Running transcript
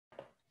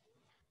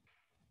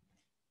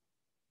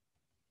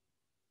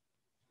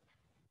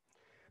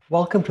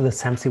Welcome to the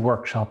SAMSI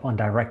workshop on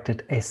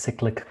directed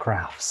acyclic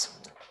graphs.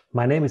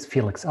 My name is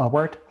Felix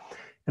Elwert,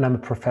 and I'm a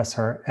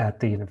professor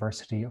at the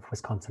University of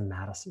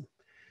Wisconsin-Madison.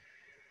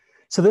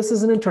 So this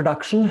is an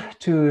introduction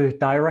to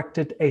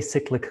directed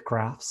acyclic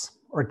graphs,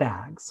 or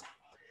DAGs.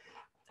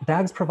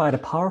 DAGs provide a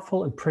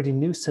powerful and pretty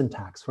new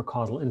syntax for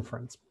causal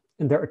inference,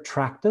 and they're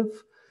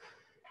attractive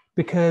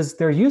because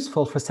they're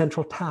useful for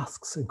central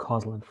tasks in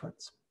causal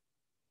inference.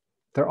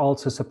 They're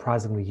also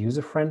surprisingly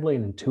user-friendly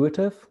and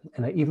intuitive,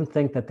 and I even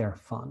think that they're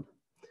fun.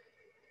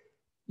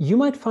 You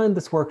might find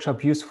this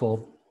workshop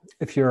useful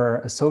if you're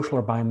a social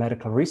or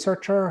biomedical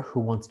researcher who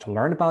wants to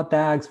learn about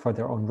DAGs for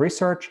their own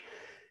research,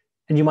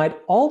 and you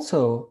might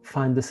also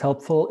find this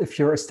helpful if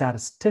you're a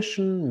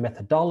statistician,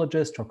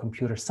 methodologist, or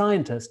computer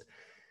scientist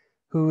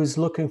who's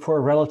looking for a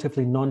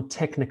relatively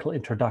non-technical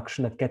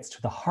introduction that gets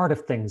to the heart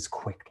of things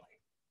quickly.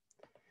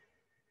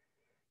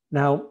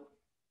 Now,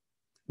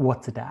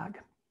 what's a DAG?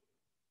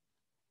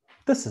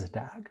 This is a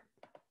DAG.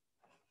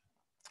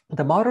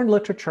 The modern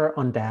literature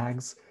on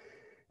DAGs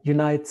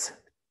unites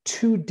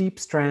two deep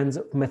strands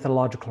of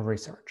methodological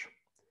research.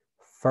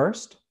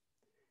 First,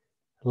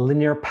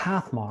 linear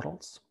path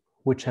models,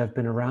 which have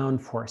been around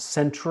for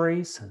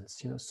centuries,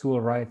 since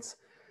Sewell writes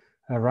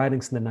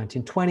writings in the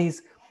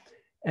 1920s,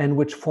 and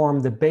which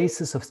form the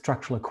basis of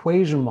structural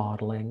equation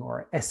modeling,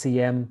 or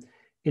SEM,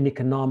 in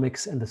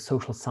economics and the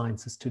social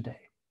sciences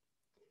today.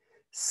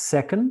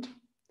 Second,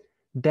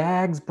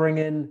 DAGs bring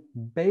in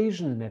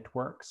Bayesian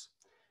networks,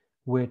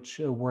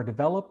 which were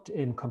developed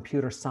in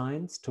computer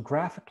science to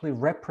graphically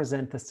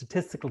represent the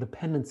statistical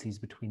dependencies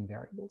between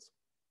variables.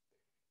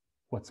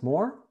 What's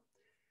more,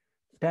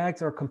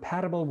 DAGs are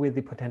compatible with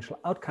the potential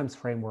outcomes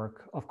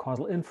framework of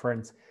causal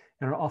inference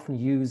and are often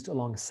used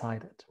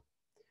alongside it.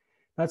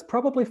 Now, it's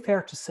probably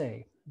fair to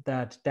say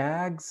that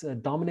DAGs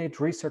dominate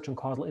research on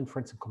causal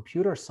inference in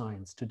computer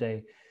science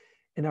today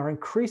and are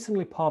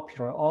increasingly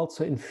popular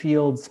also in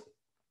fields,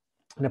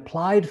 in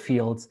applied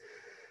fields,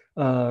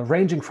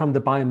 ranging from the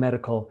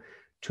biomedical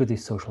to the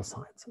social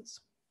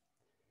sciences.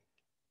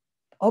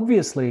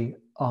 Obviously,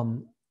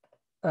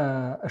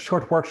 a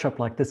short workshop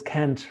like this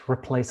can't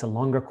replace a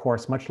longer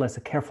course, much less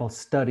a careful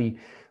study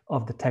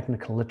of the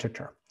technical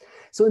literature.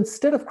 So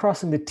instead of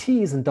crossing the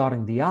T's and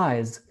dotting the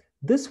I's,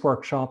 this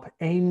workshop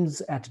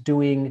aims at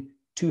doing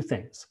two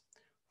things.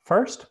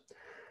 First,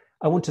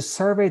 I want to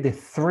survey the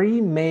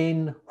three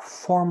main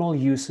formal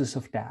uses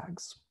of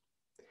DAGs.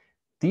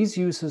 These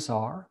uses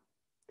are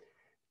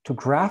to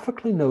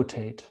graphically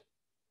notate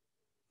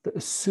the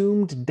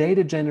assumed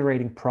data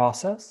generating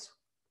process.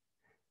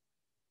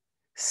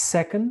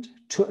 Second,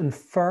 to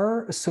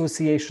infer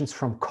associations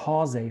from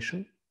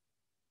causation.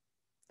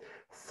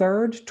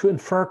 Third, to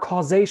infer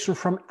causation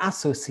from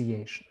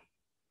association.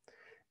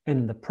 And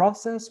in the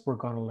process, we're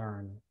going to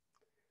learn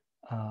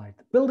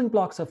the building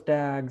blocks of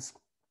DAGs,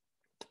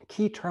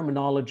 key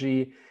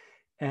terminology,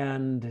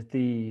 and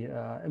the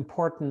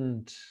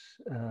important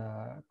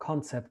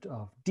concept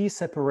of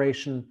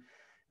deseparation,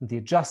 the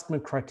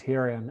adjustment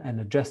criterion, and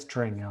a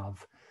gesturing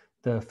of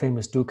the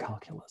famous do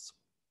calculus.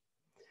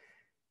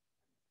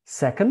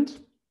 Second,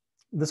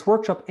 this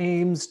workshop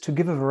aims to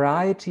give a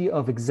variety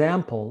of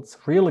examples,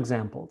 real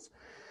examples,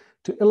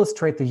 to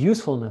illustrate the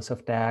usefulness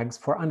of DAGs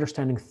for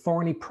understanding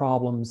thorny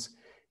problems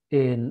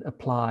in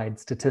applied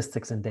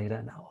statistics and data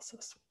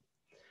analysis.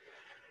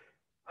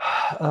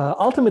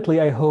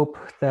 Ultimately, I hope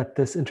that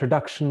this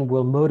introduction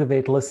will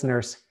motivate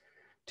listeners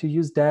to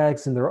use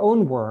DAGs in their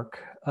own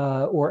work,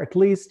 or at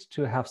least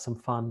to have some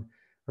fun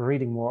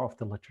reading more of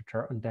the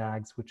literature on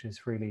DAGs, which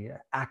is really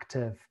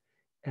active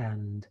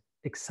and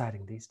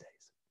exciting these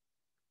days.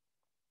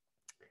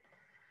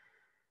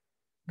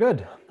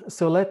 Good.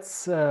 So let's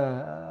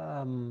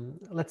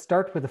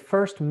start with the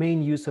first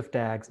main use of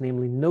DAGs,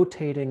 namely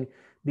notating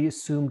the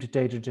assumed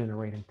data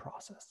generating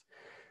process.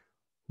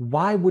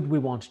 Why would we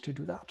want to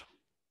do that?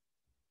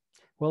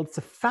 Well, it's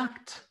a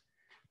fact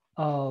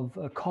of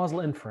causal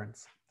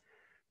inference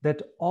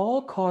that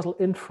all causal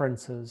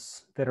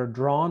inferences that are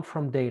drawn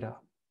from data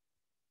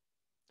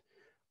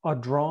are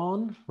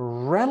drawn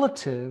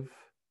relative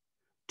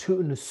to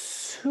an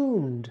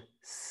assumed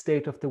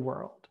state of the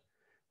world,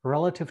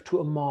 relative to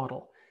a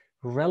model,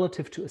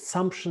 relative to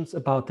assumptions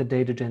about the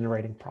data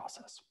generating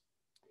process.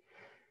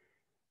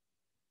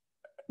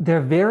 There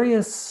are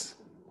various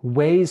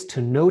ways to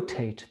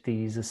notate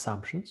these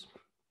assumptions.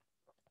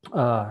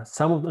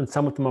 Some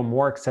of them are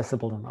more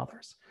accessible than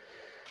others.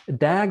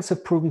 DAGs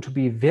have proven to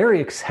be very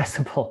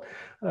accessible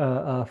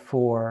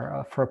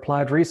for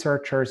applied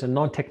researchers and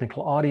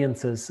non-technical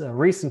audiences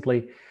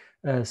recently,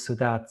 so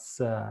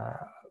that's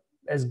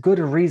as good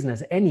a reason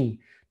as any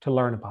to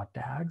learn about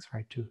DAGs,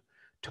 right?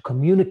 To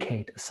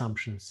communicate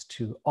assumptions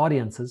to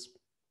audiences.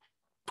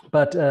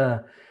 But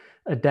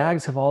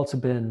DAGs have also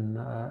been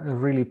a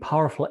really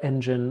powerful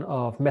engine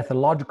of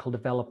methodological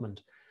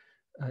development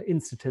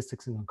in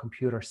statistics and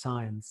computer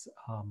science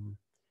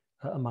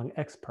among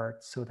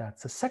experts. So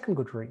that's a second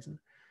good reason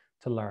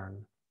to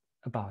learn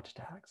about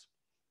DAGs.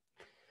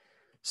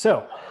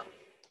 So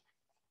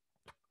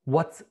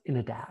what's in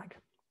a DAG?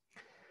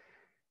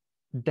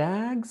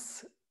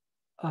 DAGs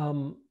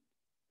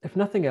if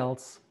nothing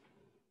else,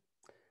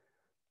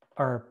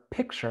 are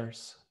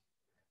pictures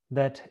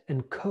that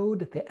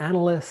encode the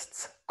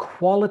analyst's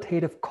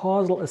qualitative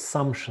causal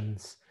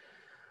assumptions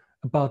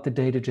about the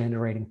data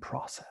generating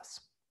process.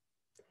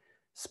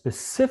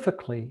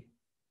 Specifically,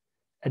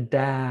 a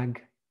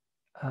DAG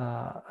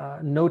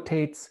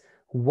notates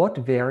what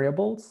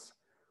variables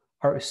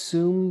are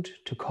assumed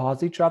to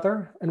cause each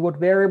other and what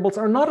variables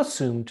are not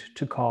assumed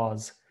to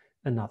cause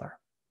another.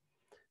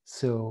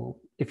 So,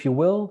 if you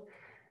will,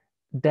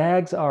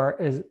 DAGs are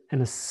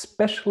an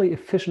especially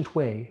efficient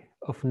way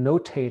of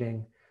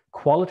notating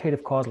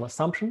qualitative causal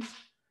assumptions,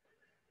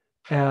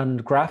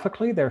 and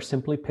graphically, they're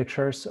simply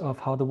pictures of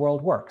how the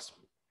world works.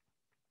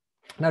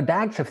 Now,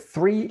 DAGs have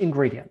three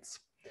ingredients.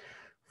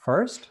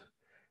 First,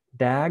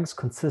 DAGs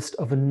consist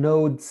of a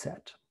node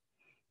set.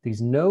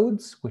 These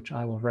nodes, which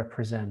I will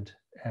represent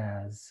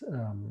as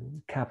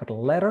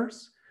capital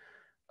letters,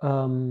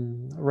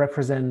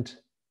 represent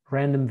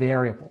random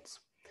variables.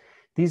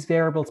 These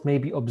variables may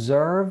be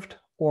observed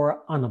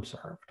or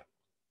unobserved.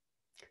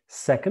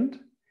 Second,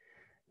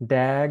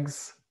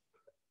 DAGs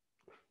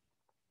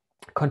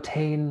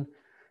contain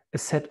a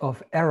set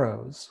of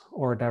arrows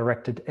or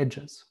directed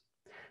edges.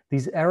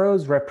 These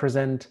arrows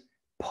represent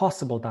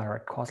possible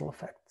direct causal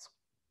effects.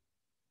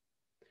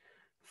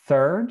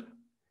 Third,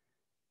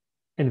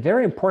 and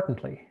very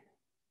importantly,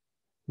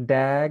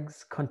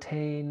 DAGs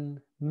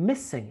contain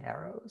missing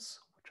arrows,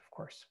 which of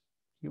course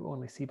you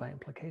only see by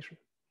implication.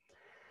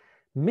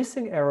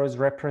 Missing arrows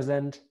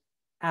represent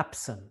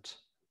absent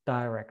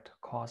direct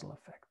causal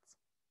effects.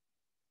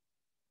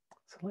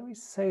 So let me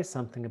say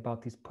something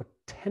about these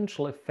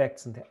potential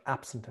effects and the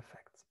absent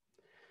effects.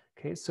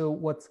 Okay, so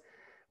what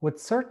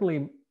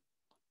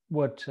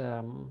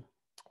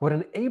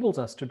enables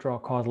us to draw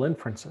causal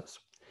inferences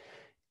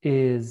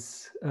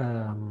is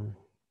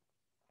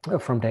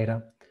from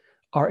data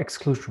are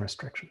exclusion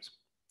restrictions.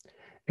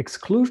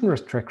 Exclusion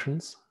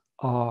restrictions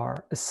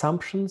are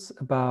assumptions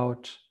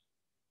about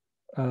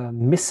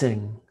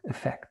missing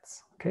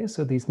effects. Okay,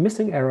 so these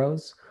missing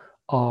arrows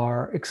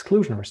are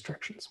exclusion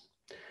restrictions,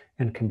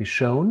 and can be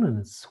shown, and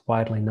it's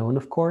widely known,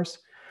 of course,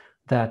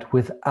 that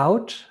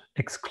without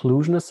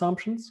exclusion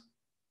assumptions,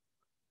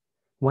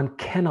 one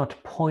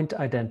cannot point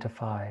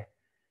identify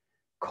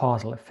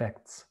causal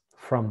effects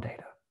from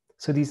data.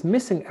 So these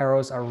missing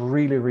arrows are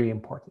really, really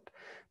important.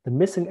 The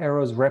missing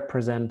arrows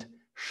represent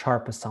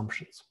sharp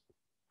assumptions.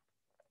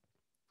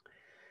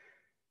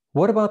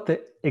 What about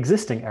the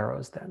existing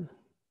arrows then?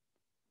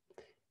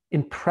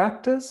 In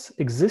practice,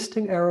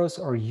 existing arrows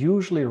are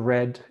usually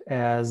read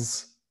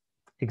as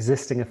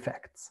existing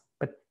effects,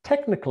 but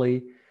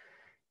technically,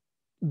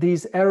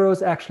 these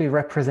arrows actually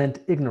represent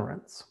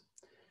ignorance.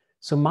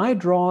 So my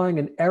drawing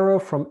an arrow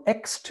from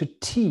X to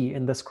T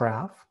in this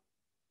graph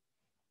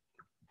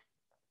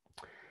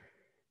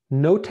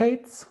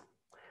notates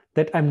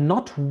that I'm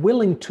not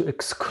willing to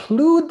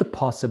exclude the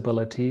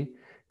possibility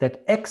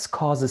that X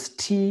causes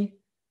T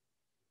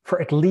for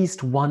at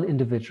least one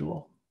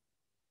individual.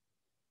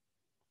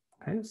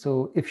 Okay,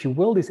 so if you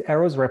will, these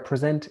arrows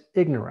represent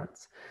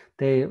ignorance.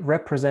 They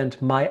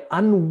represent my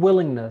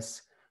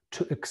unwillingness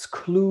to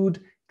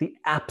exclude the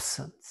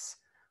absence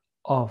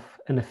of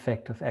an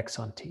effect of X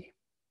on T.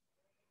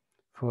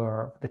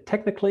 For the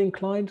technically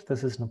inclined,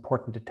 this is an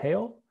important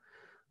detail.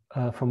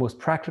 For most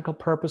practical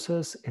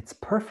purposes, it's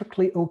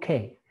perfectly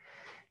okay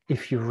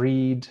if you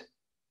read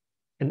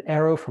an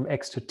arrow from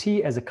X to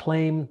T as a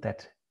claim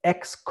that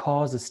X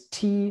causes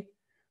T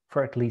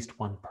for at least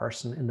one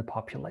person in the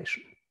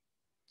population.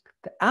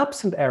 The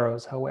absent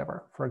arrows,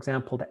 however, for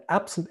example, the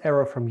absent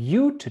arrow from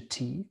U to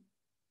T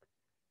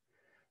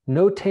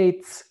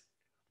notates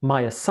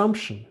my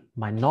assumption,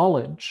 my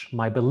knowledge,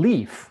 my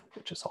belief,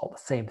 which is all the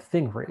same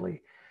thing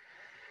really,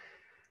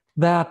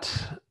 that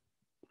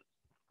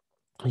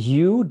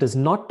U does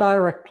not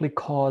directly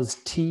cause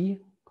T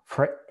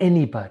for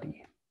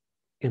anybody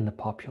in the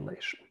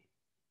population.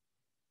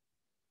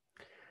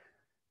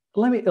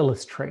 Let me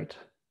illustrate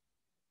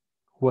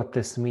what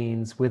this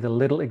means with a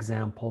little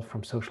example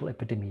from social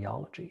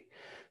epidemiology.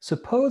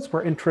 Suppose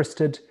we're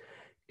interested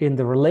in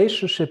the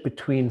relationship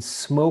between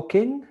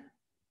smoking,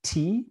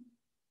 T,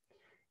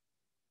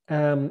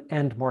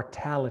 and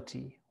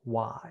mortality,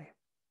 Y.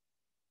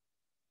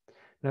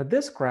 Now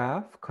this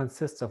graph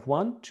consists of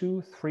 1,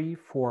 2, 3,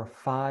 4,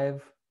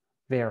 5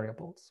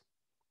 variables.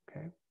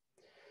 Okay.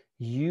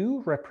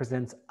 U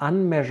represents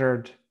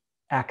unmeasured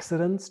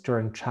accidents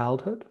during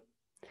childhood.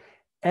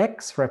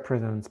 X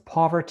represents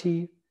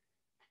poverty.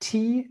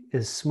 T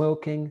is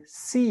smoking.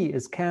 C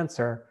is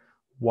cancer.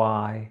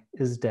 Y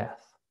is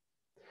death.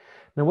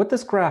 Now what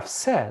this graph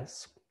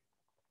says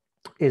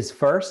is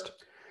first,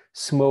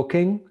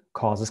 smoking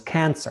causes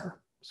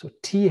cancer. So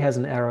T has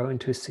an arrow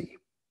into C.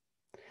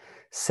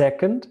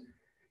 Second,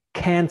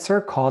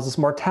 cancer causes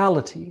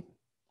mortality.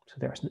 So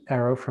there's an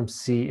arrow from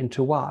C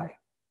into Y.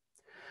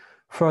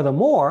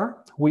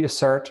 Furthermore, we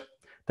assert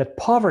that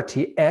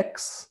poverty,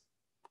 X,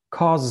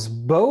 causes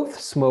both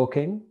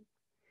smoking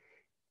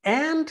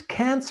and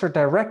cancer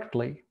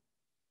directly.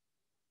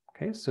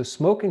 Okay, so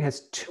smoking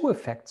has two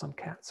effects on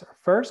cancer.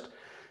 First,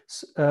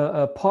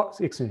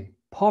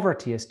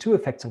 poverty has two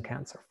effects on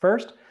cancer.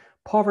 First,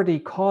 poverty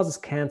causes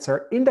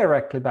cancer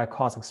indirectly by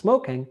causing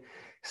smoking.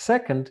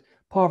 Second,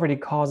 poverty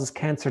causes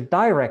cancer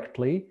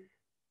directly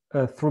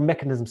through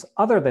mechanisms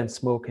other than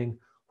smoking,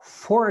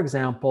 for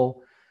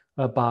example,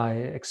 by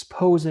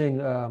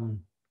exposing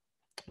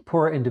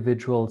poor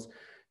individuals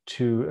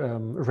to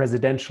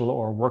residential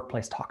or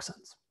workplace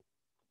toxins.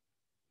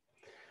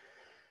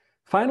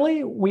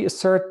 Finally, we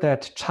assert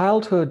that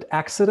childhood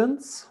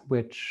accidents,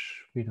 which,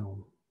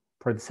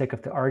 for the sake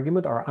of the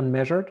argument, are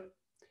unmeasured,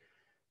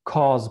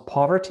 cause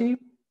poverty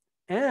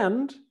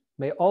and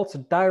may also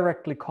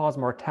directly cause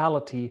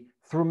mortality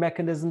through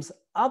mechanisms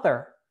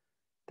other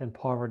than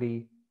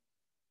poverty,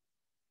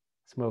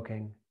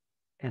 smoking,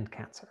 and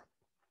cancer.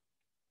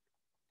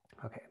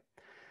 Okay,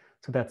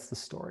 so that's the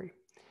story.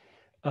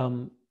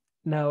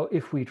 Now,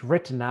 if we'd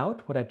written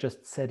out what I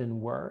just said in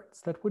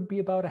words, that would be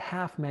about a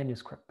half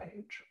manuscript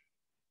page.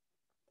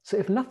 So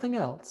if nothing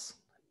else,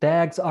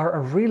 DAGs are a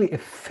really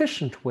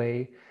efficient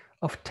way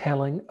of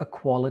telling a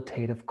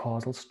qualitative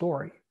causal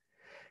story.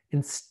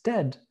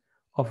 Instead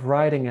of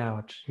writing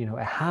out,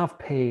 a half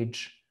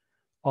page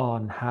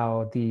on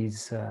how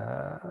these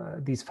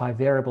 5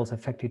 variables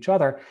affect each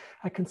other,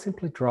 I can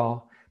simply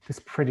draw this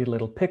pretty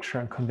little picture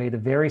and convey the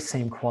very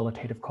same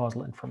qualitative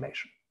causal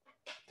information.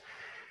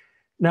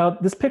 Now,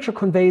 this picture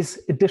conveys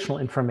additional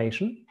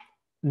information,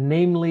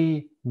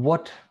 namely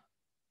what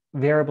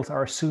variables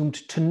are assumed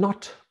to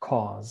not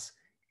cause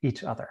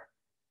each other,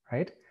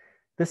 right?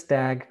 This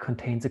DAG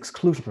contains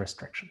exclusion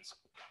restrictions.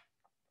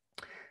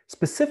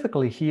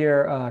 Specifically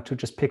here, to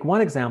just pick one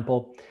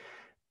example,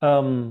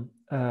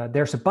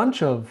 there's a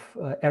bunch of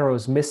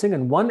arrows missing,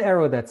 and one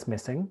arrow that's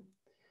missing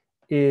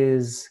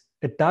is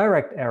a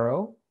direct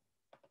arrow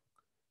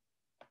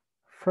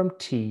from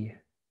T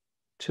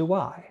to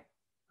Y.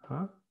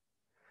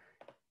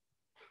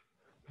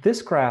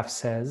 This graph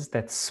says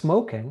that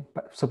smoking,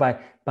 so by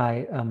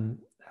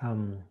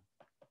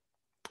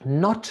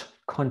not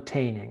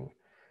containing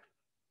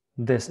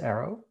this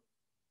arrow,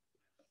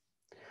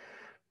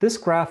 this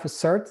graph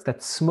asserts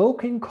that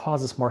smoking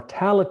causes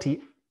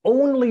mortality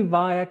only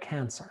via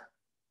cancer.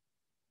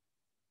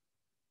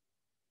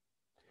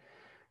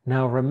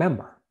 Now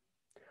remember,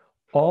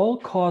 all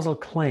causal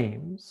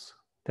claims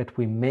that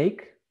we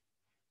make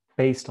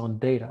based on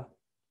data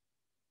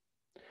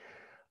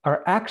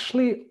are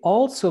actually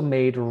also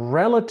made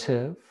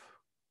relative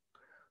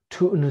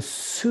to an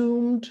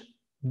assumed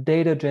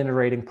data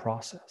generating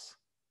process.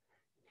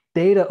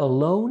 Data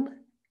alone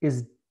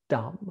is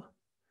dumb.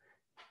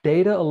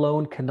 Data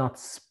alone cannot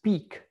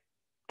speak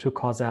to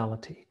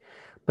causality,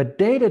 but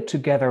data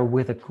together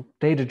with a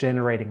data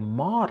generating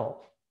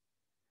model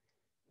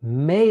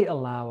may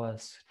allow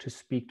us to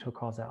speak to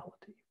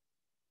causality.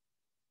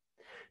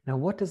 Now,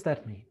 what does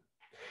that mean?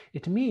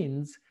 It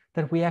means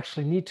that we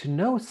actually need to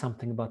know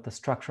something about the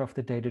structure of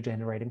the data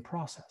generating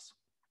process.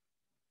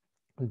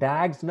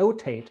 DAGs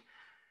notate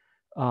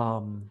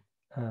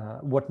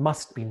what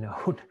must be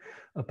known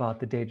about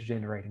the data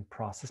generating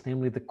process,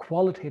 namely the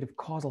qualitative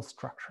causal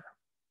structure.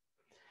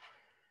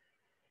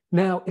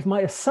 Now, if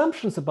my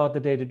assumptions about the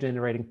data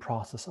generating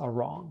process are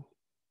wrong,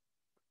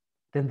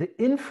 then the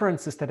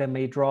inferences that I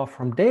may draw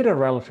from data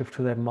relative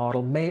to that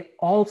model may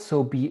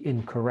also be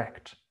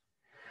incorrect.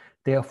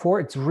 Therefore,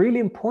 it's really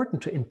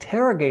important to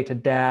interrogate a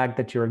DAG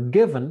that you're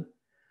given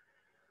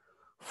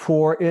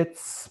for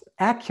its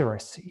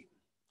accuracy.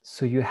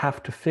 So you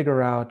have to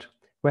figure out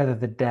whether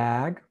the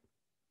DAG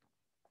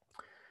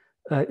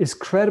is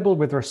credible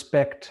with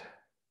respect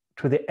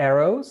to the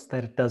arrows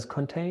that it does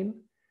contain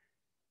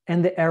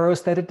and the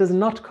arrows that it does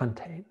not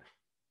contain.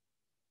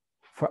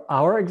 For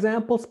our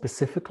example,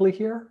 specifically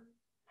here,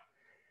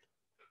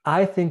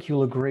 I think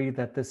you'll agree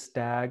that this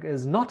DAG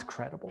is not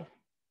credible.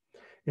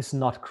 It's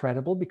not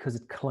credible because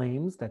it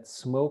claims that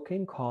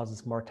smoking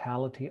causes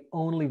mortality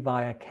only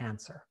via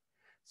cancer.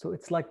 So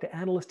it's like the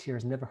analyst here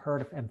has never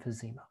heard of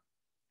emphysema.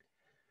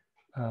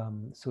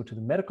 So to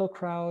the medical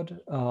crowd,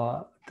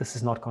 this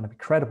is not going to be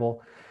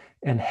credible.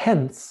 And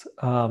hence,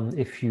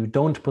 if you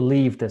don't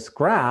believe this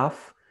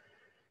graph,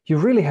 you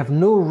really have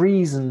no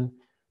reason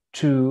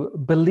to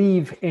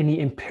believe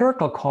any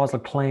empirical causal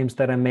claims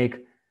that I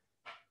make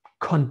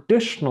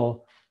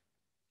conditional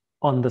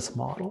on this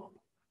model.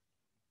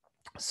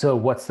 So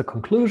what's the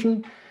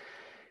conclusion?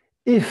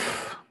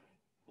 If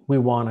we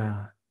want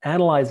to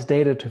analyze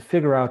data to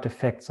figure out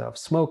effects of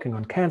smoking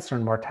on cancer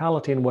and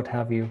mortality and what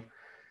have you,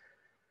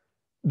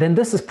 then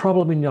this is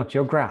probably not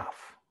your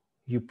graph.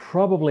 You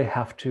probably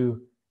have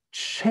to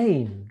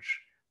change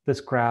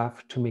this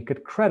graph to make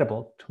it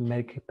credible, to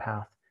make it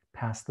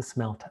pass the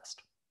smell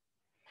test.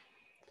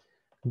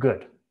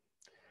 Good.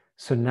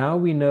 So now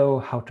we know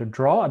how to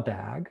draw a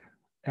DAG,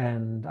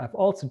 and I've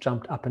also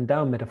jumped up and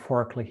down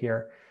metaphorically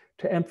here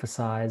to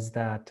emphasize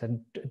that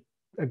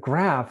a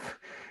graph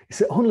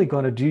is only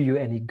going to do you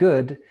any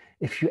good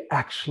if you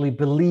actually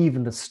believe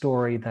in the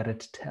story that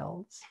it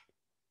tells.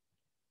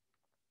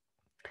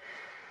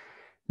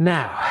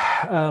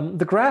 Now,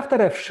 the graph that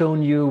I've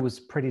shown you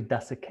was pretty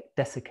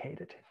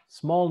desiccated.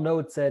 Small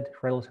node set,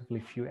 relatively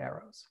few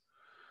arrows.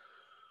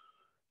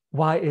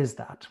 Why is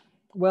that?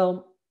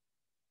 Well,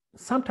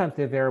 sometimes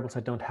there are variables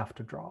I don't have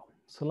to draw.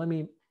 So let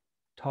me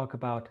talk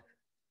about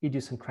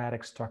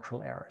idiosyncratic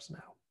structural errors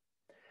now.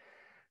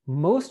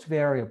 Most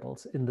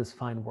variables in this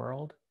fine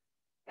world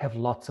have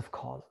lots of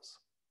causes.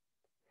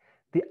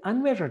 The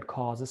unmeasured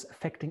causes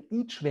affecting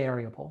each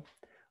variable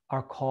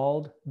are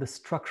called the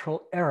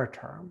structural error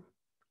term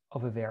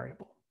of a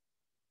variable.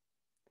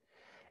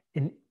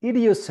 An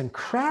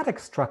idiosyncratic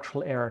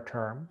structural error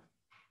term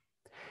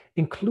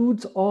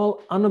includes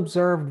all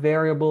unobserved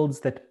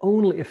variables that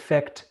only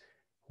affect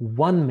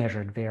one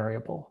measured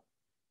variable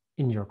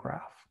in your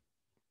graph.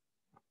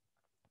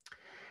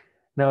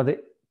 Now,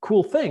 the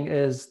cool thing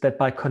is that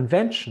by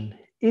convention,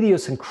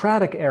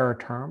 idiosyncratic error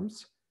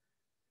terms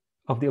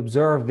of the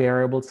observed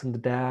variables in the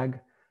DAG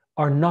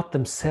are not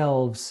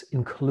themselves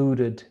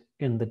included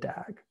in the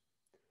DAG.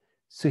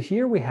 So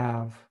here we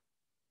have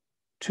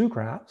two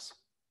graphs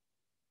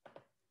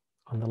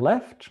on the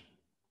left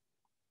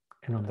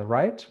and on the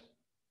right.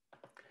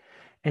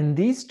 And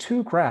these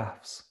two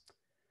graphs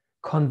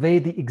convey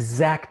the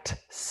exact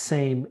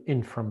same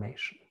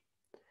information.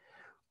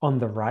 On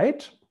the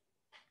right,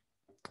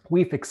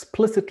 we've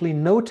explicitly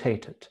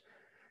notated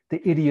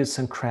the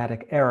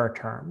idiosyncratic error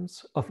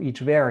terms of each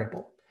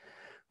variable.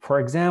 For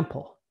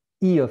example,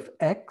 e of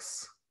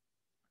x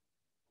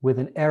with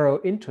an arrow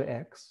into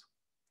x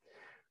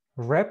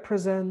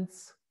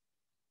represents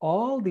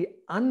all the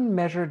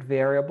unmeasured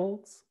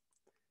variables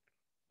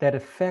that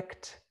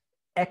affect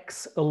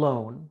x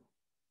alone,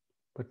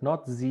 but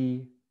not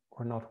z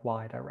or not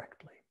y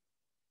directly.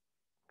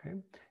 Okay?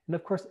 And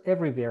of course,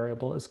 every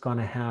variable is going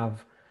to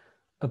have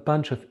a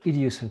bunch of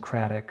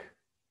idiosyncratic,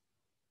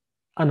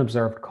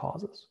 unobserved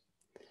causes.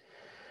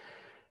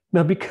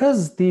 Now,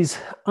 because these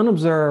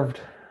unobserved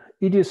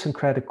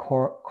idiosyncratic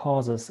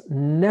causes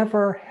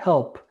never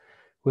help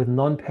with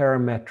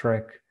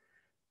non-parametric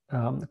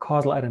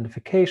causal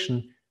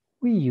identification,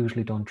 we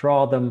usually don't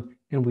draw them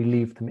and we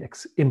leave them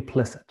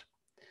implicit.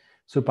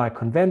 So by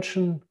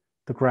convention,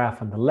 the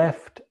graph on the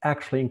left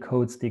actually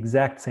encodes the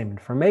exact same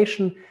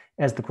information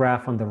as the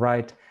graph on the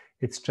right.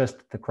 It's just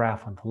that the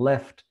graph on the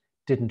left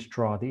didn't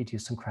draw the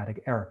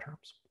idiosyncratic error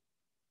terms.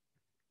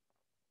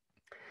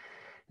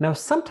 Now,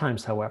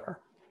 sometimes,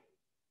 however,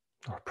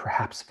 or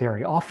perhaps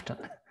very often,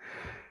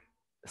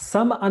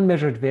 some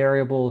unmeasured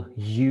variable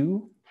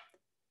u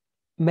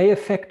may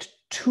affect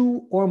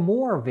two or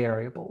more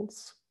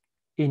variables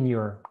in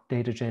your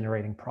data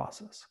generating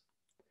process.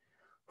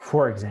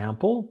 For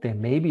example, there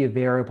may be a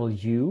variable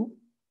u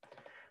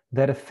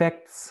that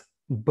affects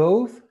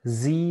both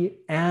z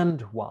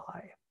and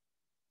y.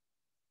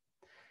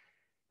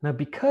 Now,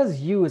 because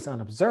u is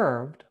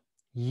unobserved,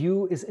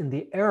 u is in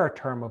the error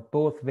term of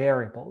both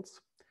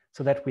variables,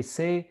 so that we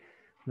say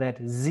that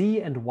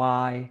z and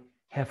y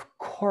have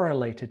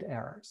correlated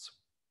errors.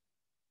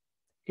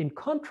 In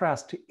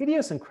contrast to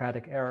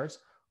idiosyncratic errors,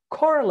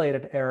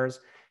 correlated errors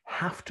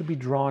have to be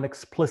drawn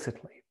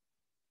explicitly.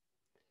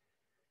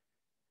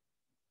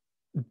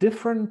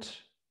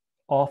 Different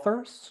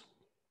authors,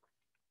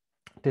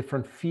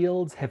 different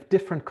fields have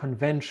different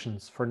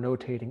conventions for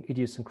notating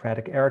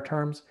idiosyncratic error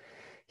terms.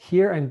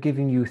 Here I'm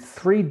giving you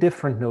three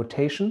different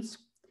notations,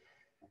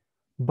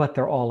 but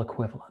they're all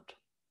equivalent.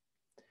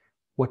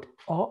 What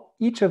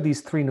each of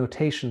these three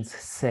notations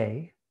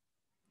say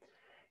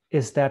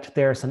is that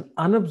there's an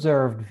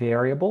unobserved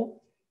variable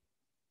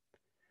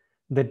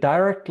that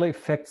directly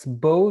affects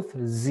both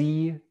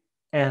z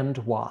and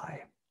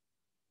y.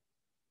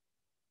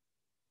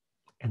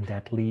 And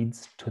that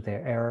leads to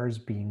their errors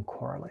being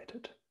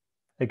correlated.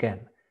 Again,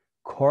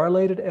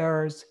 correlated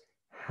errors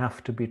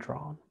have to be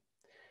drawn.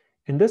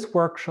 In this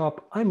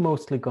workshop, I'm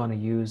mostly going to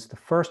use the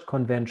first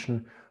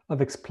convention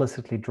of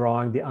explicitly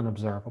drawing the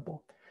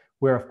unobservable,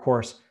 where, of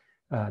course,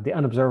 the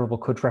unobservable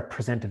could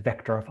represent a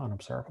vector of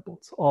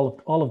unobservables.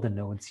 All of the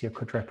nodes here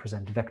could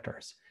represent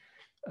vectors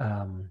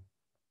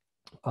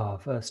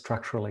of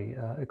structurally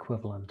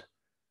equivalent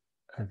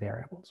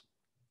variables.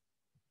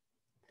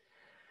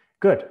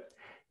 Good.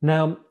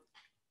 Now,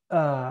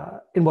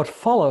 in what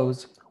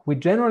follows, we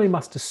generally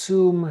must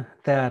assume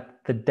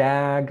that the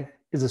DAG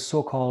is a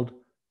so-called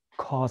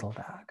causal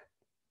DAG.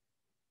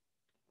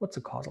 What's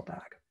a causal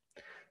DAG?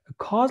 A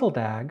causal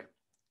DAG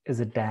is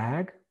a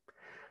DAG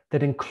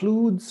that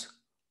includes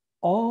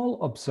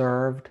all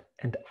observed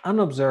and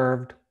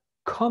unobserved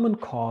common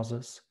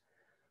causes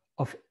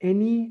of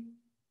any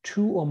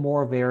two or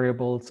more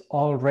variables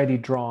already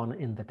drawn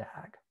in the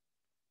DAG.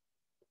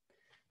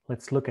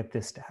 Let's look at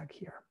this DAG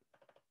here.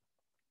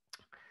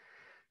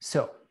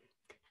 So,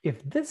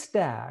 if this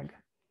DAG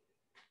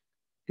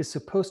is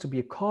supposed to be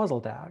a causal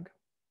DAG,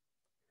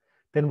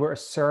 then we're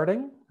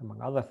asserting, among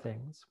other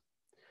things,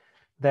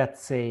 that,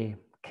 say,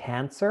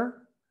 cancer,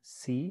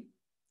 C,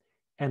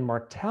 and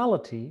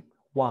mortality,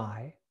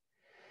 Y,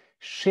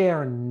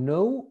 share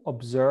no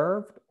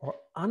observed or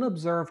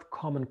unobserved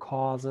common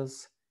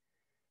causes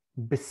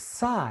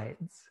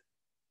besides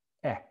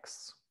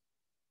X.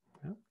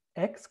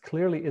 X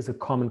clearly is a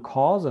common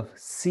cause of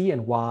C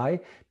and Y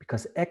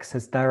because X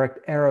has direct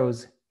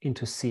arrows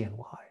into C and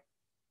Y.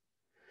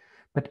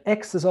 But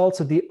X is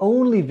also the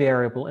only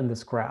variable in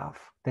this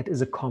graph that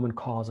is a common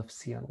cause of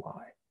C and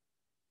Y.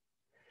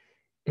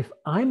 If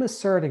I'm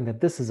asserting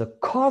that this is a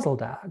causal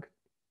DAG,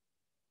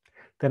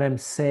 then I'm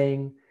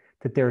saying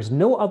that there is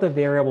no other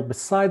variable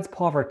besides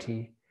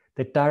poverty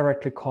that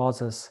directly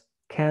causes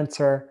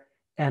cancer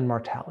and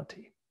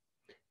mortality.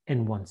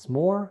 And once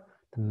more,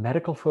 the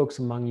medical folks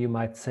among you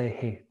might say,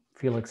 hey,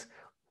 Felix,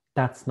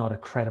 that's not a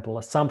credible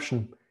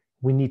assumption.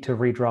 We need to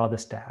redraw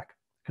this DAG.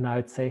 And I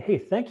would say, hey,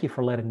 thank you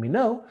for letting me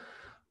know.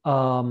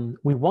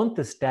 We want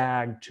this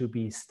DAG to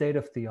be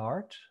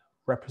state-of-the-art,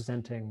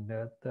 representing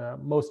the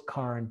most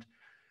current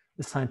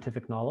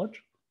scientific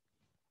knowledge.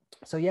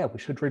 So yeah, we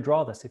should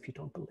redraw this if you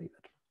don't believe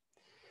it.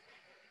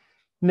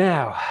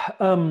 Now,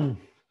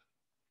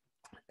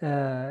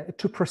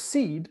 to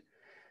proceed,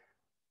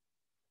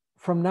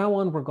 from now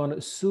on, we're going to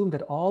assume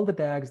that all the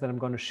DAGs that I'm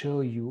going to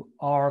show you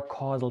are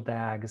causal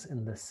DAGs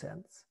in this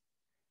sense.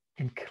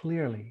 And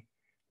clearly,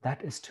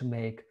 that is to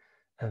make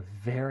a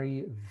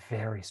very,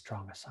 very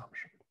strong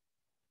assumption.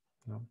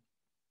 You know?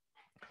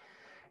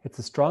 It's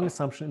a strong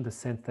assumption in the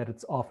sense that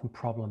it's often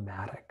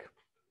problematic.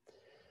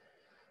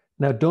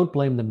 Now, don't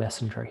blame the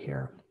messenger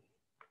here.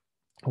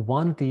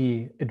 One of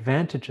the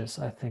advantages,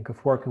 I think,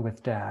 of working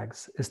with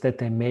DAGs is that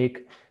they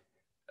make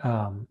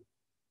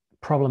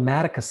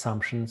problematic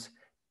assumptions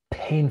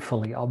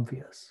painfully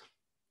obvious.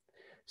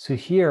 So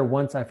here,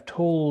 once I've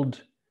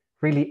told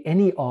really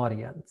any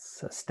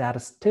audience,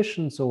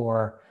 statisticians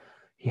or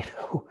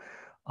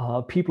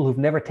people who've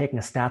never taken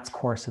a stats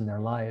course in their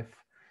life,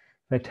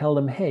 I tell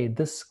them, hey,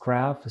 this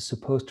graph is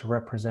supposed to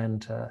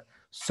represent a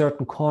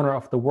certain corner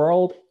of the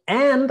world,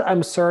 and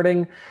I'm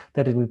asserting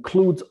that it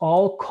includes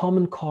all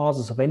common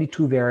causes of any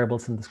two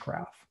variables in this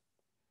graph.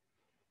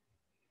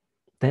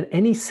 Then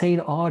any sane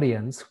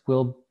audience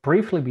will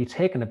briefly be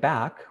taken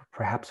aback,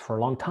 perhaps for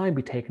a long time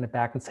be taken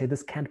aback and say,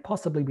 this can't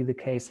possibly be the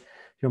case.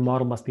 Your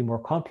model must be more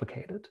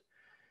complicated.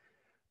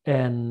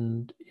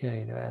 And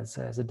as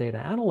a data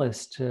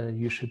analyst,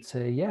 you should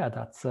say, yeah,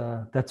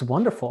 that's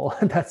wonderful.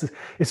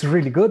 It's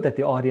really good that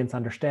the audience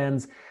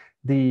understands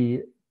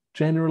the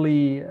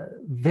generally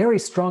very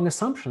strong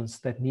assumptions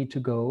that need to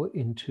go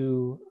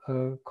into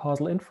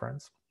causal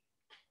inference,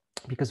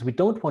 because we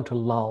don't want to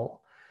lull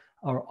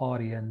our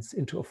audience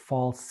into a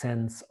false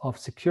sense of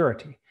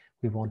security.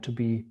 We want to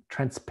be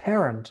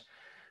transparent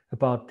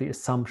about the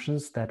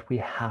assumptions that we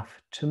have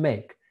to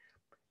make.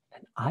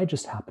 And I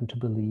just happen to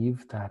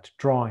believe that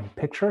drawing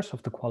pictures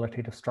of the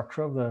qualitative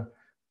structure of the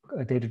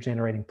data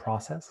generating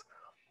process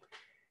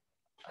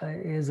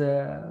is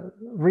a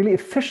really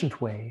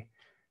efficient way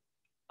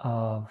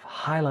of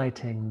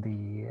highlighting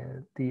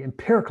the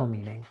empirical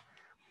meaning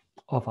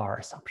of our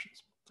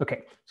assumptions.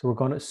 Okay, so we're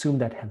going to assume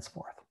that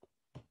henceforth.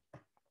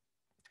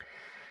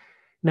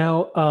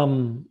 Now,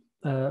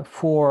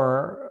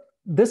 for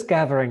this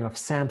gathering of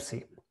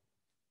SAMC,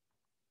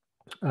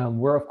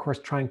 we're of course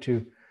trying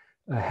to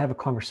have a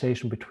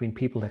conversation between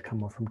people that come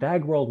more from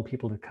DAG world and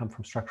people that come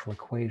from structural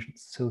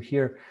equations. So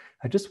here,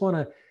 I just want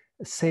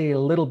to say a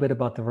little bit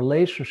about the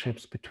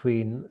relationships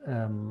between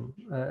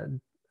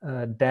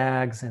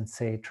DAGs and,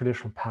 say,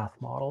 traditional path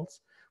models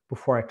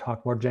before I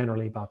talk more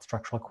generally about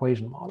structural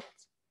equation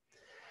models.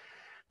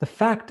 The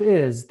fact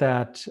is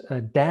that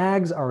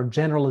DAGs are a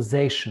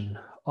generalization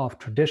of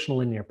traditional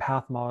linear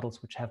path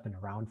models which have been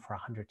around for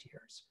 100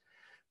 years.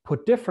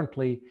 Put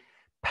differently,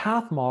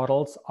 path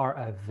models are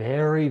a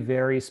very,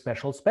 very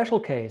special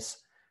case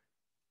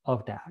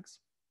of DAGs.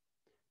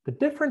 The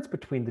difference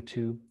between the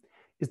two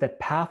is that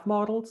path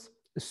models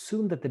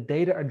assume that the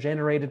data are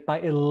generated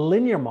by a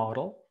linear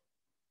model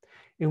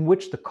in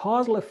which the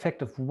causal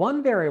effect of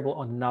one variable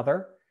on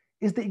another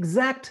is the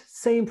exact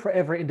same for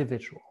every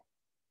individual.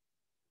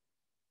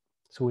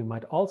 So we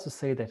might also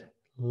say that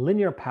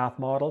linear path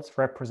models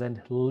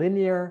represent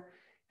linear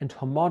and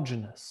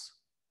homogeneous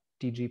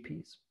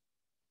DGPs.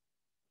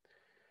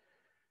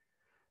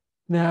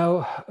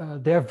 Now,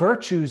 there are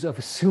virtues of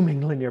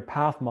assuming linear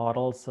path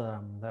models.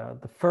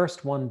 The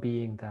first one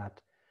being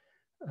that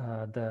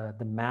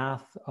the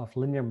math of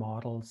linear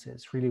models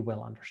is really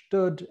well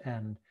understood,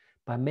 and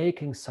by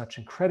making such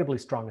incredibly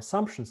strong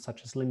assumptions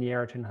such as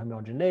linearity and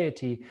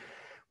homogeneity,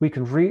 we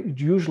can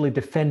usually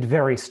defend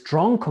very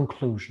strong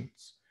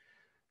conclusions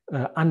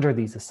under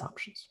these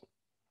assumptions.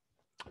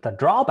 The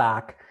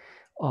drawback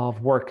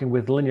of working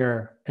with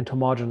linear and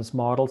homogeneous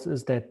models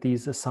is that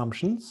these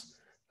assumptions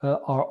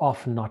are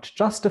often not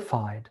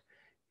justified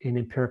in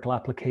empirical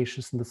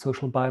applications in the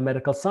social and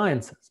biomedical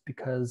sciences,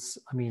 because,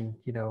 I mean,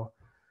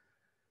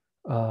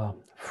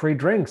 free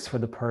drinks for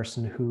the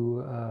person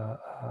who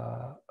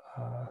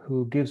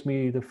gives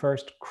me the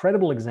first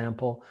credible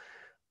example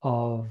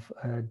of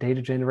a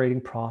data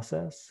generating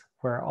process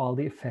where all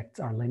the effects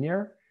are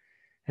linear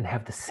and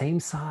have the same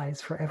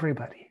size for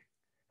everybody.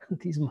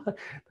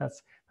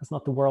 That's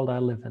not the world I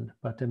live in,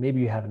 but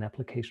maybe you have an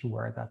application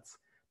where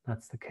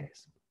that's the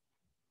case.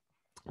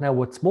 Now,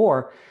 what's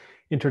more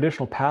In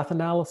traditional path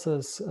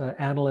analysis,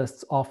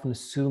 analysts often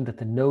assume that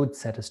the node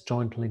set is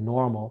jointly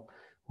normal,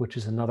 which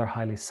is another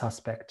highly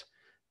suspect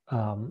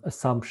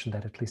assumption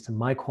that, at least in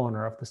my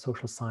corner of the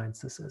social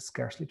sciences, is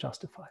scarcely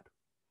justified.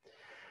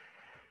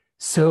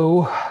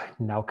 So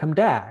now come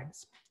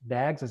DAGs.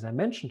 DAGs, as I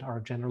mentioned, are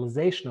a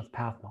generalization of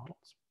path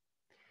models.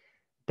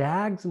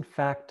 DAGs, in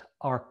fact,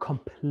 are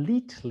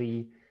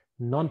completely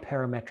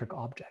non-parametric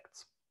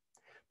objects.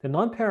 They're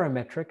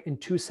non-parametric in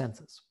two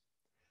senses.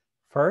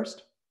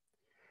 First,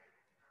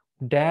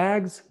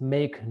 DAGs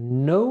make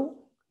no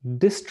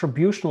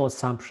distributional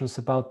assumptions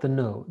about the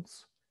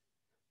nodes.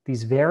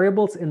 These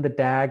variables in the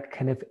DAG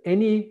can have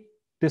any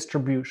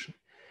distribution.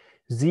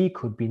 Z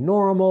could be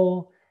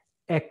normal,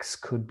 X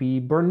could be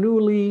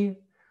Bernoulli,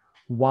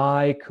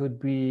 Y could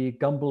be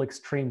Gumbel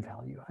extreme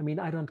value. I mean,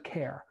 I don't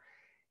care.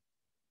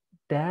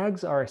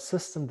 DAGs are a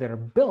system that are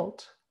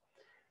built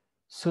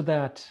so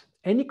that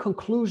any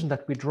conclusion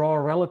that we draw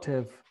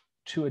relative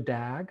to a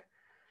DAG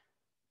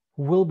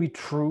will be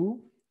true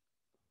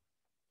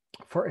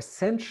for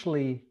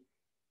essentially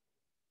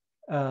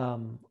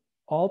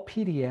all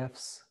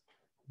PDFs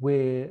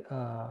with,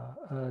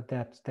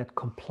 that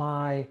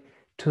comply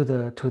to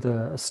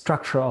the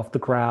structure of the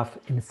graph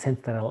in a sense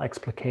that I'll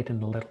explicate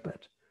in a little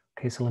bit.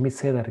 Okay, so let me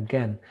say that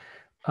again.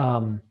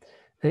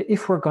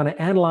 If we're going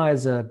to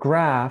analyze a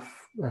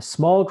graph, a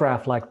small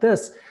graph like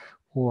this,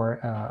 or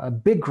a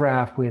big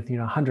graph with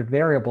 100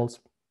 variables,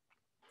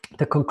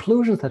 the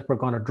conclusions that we're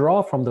going to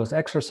draw from those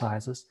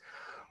exercises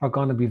are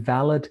going to be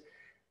valid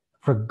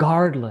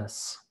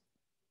regardless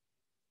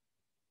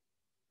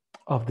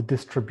of the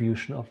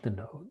distribution of the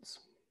nodes.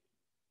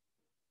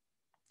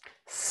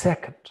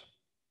 Second,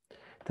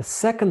 the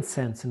second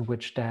sense in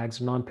which DAGs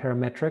are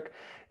non-parametric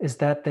is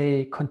that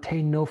they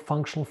contain no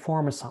functional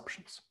form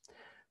assumptions.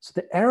 So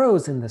the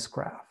arrows in this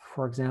graph,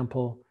 for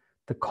example,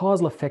 the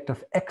causal effect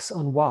of X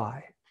on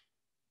Y,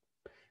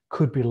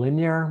 could be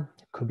linear,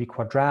 could be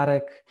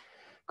quadratic,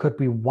 could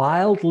be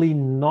wildly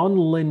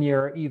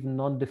non-linear, even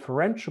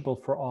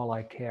non-differentiable for all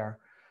I care.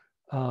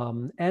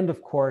 And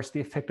of course, the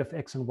effect of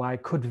X and Y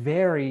could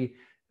vary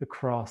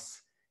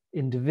across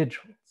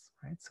individuals,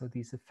 right? So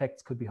these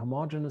effects could be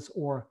homogeneous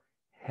or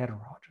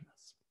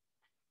heterogeneous.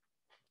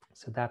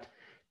 So that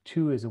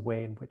too is a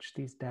way in which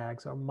these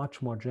DAGs are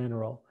much more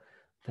general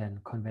than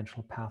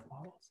conventional path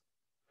models.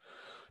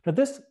 Now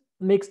this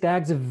makes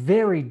DAGs a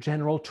very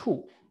general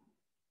tool.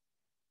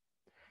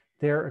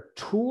 They're a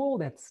tool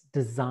that's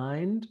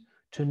designed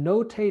to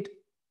notate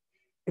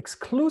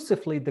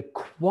exclusively the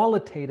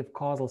qualitative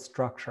causal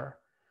structure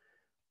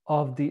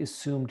of the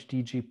assumed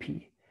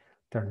DGP.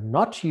 They're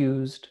not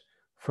used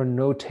for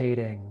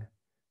notating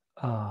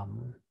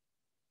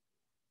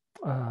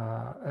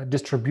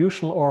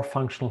distributional or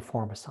functional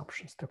form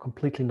assumptions. They're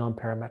completely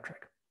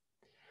non-parametric.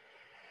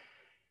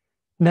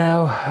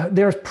 Now,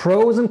 there's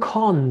pros and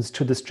cons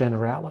to this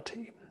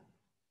generality.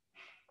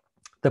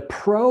 The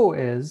pro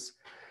is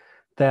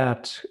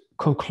that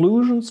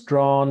conclusions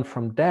drawn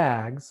from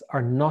DAGs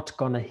are not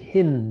going to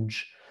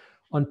hinge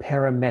on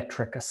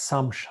parametric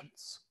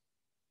assumptions.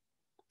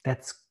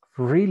 That's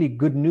really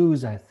good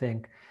news, I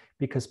think,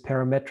 because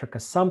parametric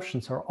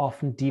assumptions are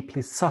often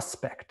deeply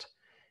suspect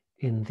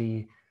in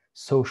the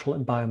social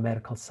and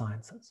biomedical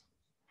sciences.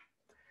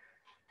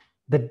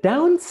 The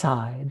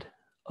downside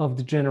of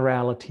the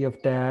generality of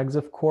DAGs,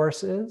 of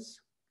course, is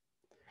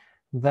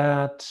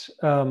that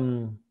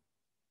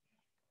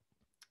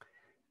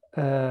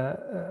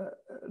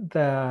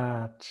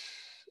that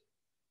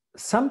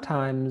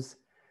sometimes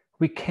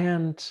we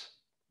can't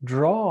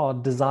draw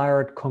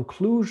desired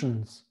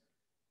conclusions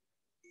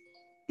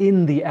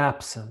in the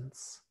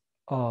absence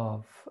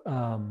of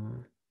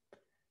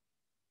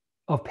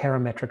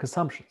parametric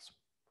assumptions.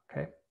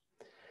 Okay,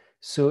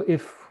 so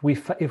if we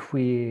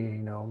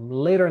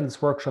later in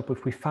this workshop,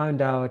 if we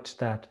found out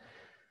that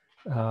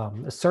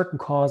a certain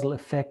causal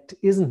effect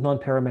isn't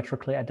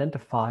non-parametrically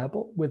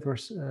identifiable with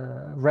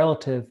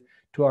relative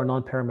to our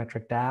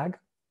non-parametric DAG,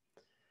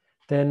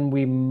 then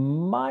we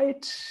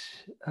might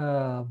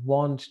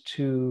want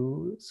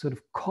to sort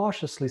of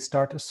cautiously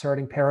start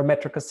asserting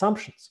parametric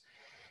assumptions.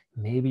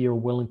 Maybe you're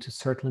willing to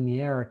assert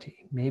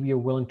linearity. Maybe you're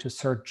willing to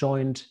assert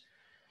joint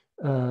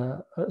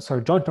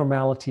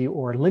normality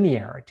or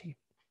linearity.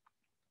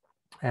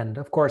 And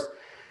of course,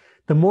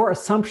 the more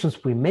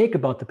assumptions we make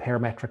about the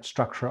parametric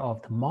structure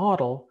of the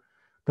model,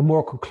 the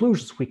more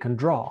conclusions we can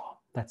draw.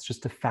 That's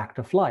just a fact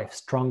of life.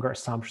 Stronger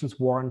assumptions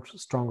warrant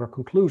stronger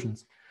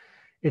conclusions.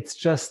 It's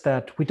just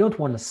that we don't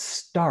want to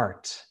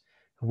start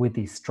with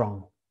these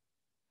strong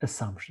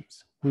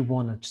assumptions. We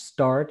want to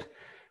start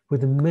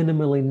with a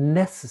minimally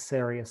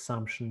necessary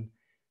assumption,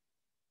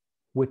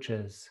 which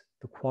is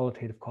the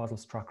qualitative causal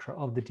structure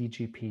of the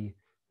DGP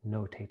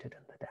notated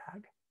in the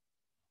DAG.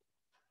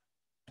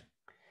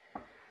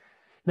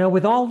 Now,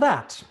 with all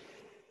that,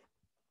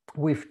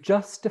 we've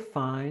just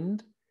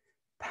defined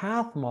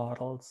path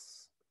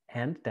models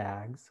and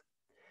DAGs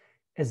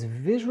as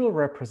visual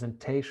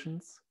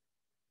representations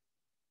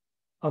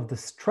of the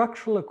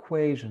structural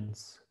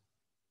equations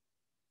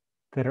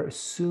that are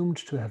assumed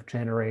to have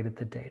generated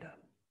the data.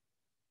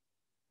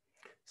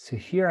 So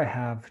here I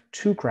have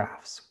two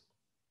graphs.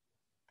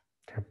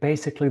 They're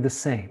basically the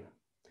same,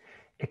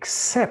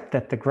 except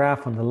that the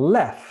graph on the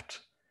left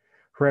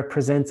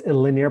represents a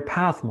linear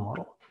path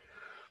model.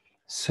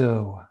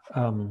 So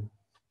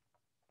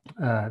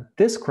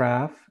this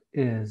graph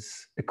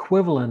is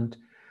equivalent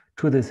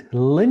to this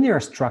linear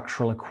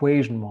structural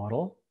equation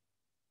model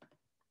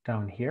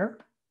down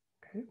here,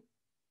 okay,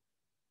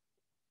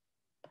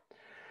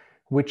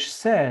 which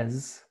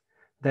says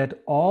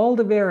that all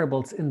the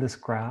variables in this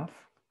graph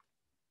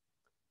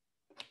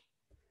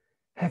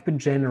have been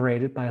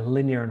generated by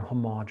linear and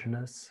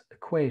homogeneous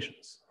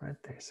equations, right?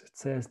 It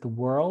says the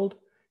world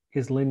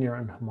is linear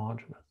and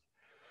homogeneous.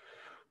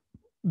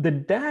 The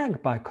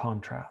DAG, by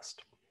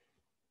contrast,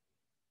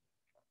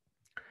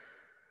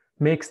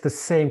 makes the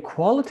same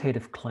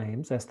qualitative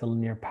claims as the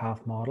linear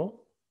path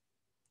model,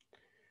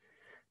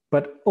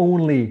 but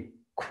only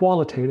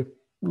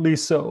qualitatively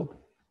so.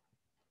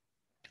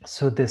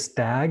 So this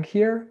DAG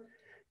here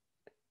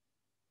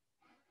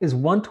is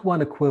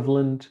one-to-one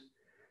equivalent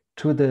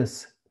to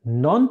this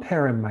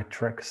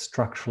non-parametric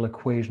structural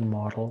equation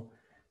model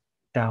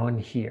down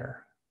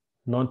here.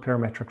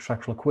 Non-parametric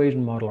structural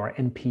equation model, or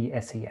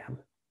NP-SEM.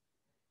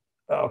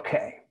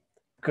 Okay,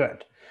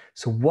 good.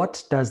 So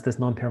what does this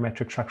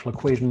non-parametric structural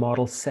equation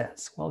model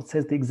says? Well, it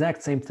says the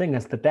exact same thing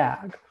as the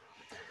DAG.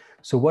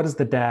 So what does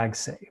the DAG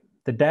say?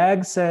 The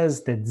DAG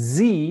says that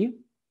Z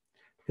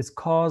is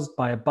caused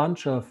by a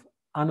bunch of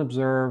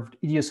unobserved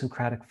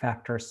idiosyncratic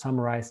factors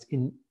summarized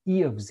in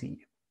E of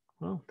Z.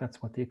 Well,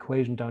 that's what the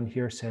equation down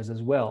here says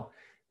as well.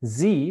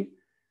 Z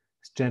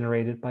is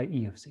generated by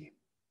E of Z.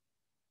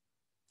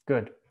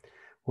 Good.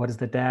 What does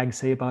the DAG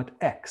say about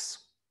X?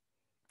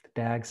 The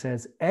DAG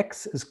says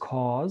X is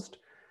caused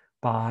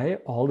by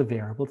all the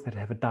variables that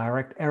have a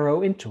direct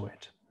arrow into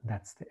it.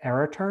 That's the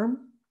error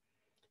term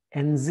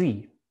and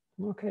Z.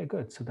 Okay,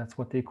 good. So that's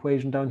what the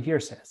equation down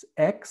here says.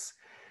 X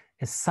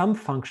is some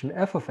function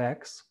f of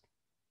x,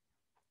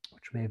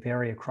 which may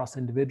vary across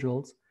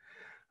individuals,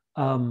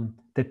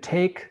 that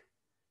take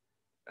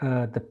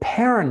the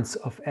parents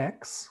of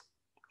x,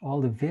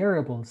 all the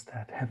variables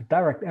that have a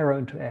direct arrow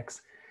into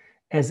x,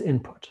 as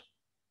input.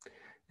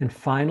 And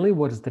finally,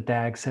 what does the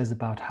DAG says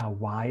about how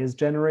y is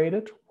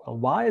generated? Well,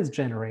 y is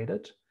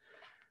generated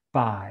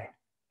by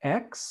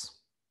x,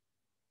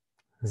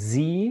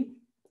 z,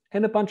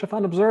 and a bunch of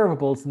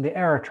unobservables in the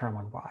error term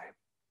on y.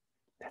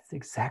 That's the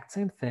exact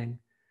same thing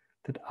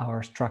that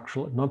our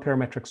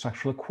non-parametric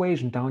structural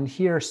equation down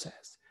here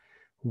says.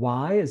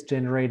 Y is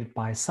generated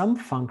by some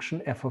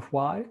function f of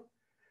y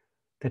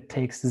that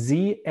takes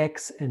z,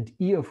 x, and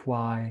e of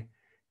y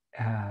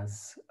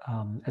as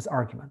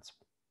arguments.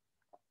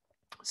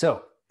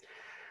 So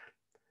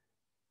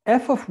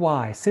f of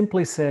y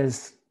simply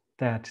says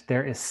that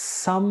there is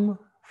some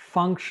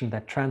function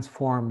that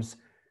transforms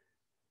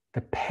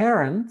the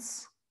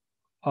parents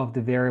of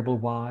the variable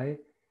y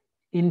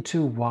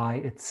into y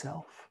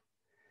itself.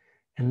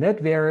 And that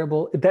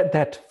variable,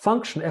 that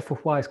function f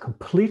of y is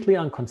completely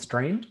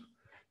unconstrained,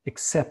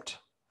 except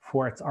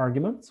for its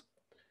arguments.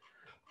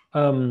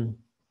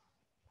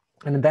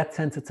 And in that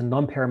sense, it's a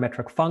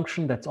non-parametric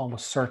function that's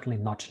almost certainly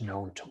not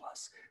known to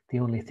us. The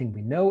only thing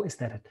we know is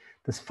that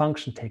this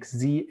function takes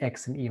z,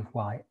 x, and e of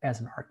y as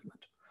an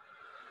argument.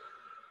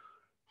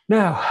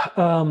 Now,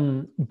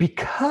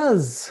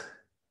 because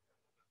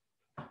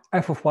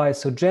f of y is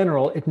so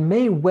general, it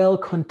may well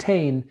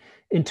contain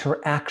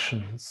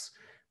interactions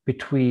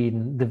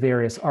between the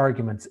various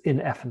arguments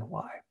in f and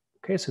y.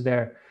 Okay, so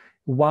there,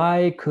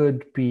 y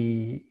could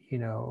be,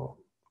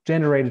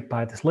 generated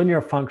by this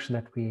linear function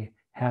that we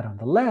had on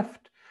the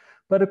left,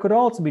 but it could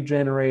also be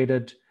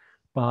generated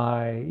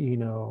by,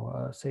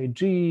 say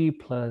g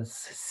plus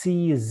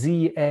c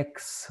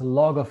zx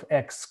log of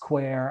x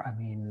square. I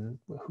mean,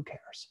 who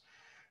cares?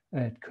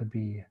 It could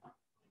be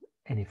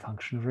any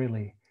function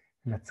really,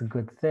 and that's a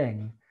good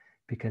thing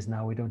because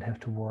now we don't have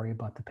to worry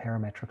about the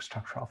parametric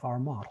structure of our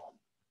model.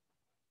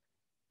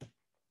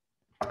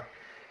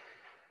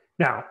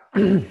 Now,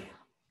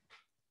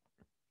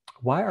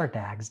 why are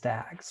DAGs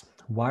DAGs?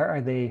 Why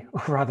are they,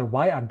 or rather,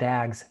 why are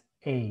DAGs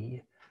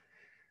A?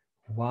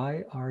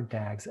 Why are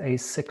DAGs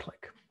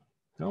acyclic?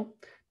 No,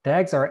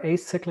 DAGs are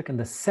acyclic in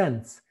the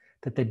sense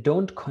that they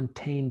don't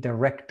contain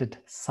directed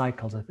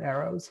cycles of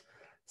arrows,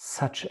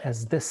 such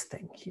as this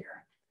thing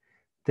here.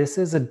 This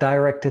is a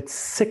directed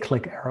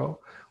cyclic arrow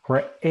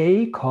where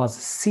A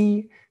causes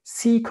C,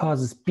 C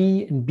causes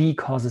B, and B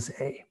causes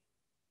A.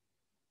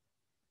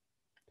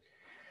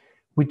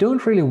 We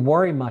don't really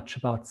worry much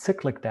about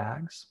cyclic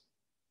DAGs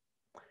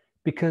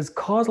because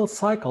causal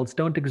cycles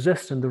don't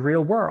exist in the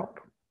real world.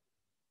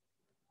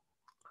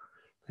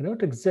 They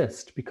don't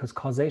exist because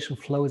causation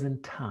flows in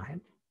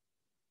time.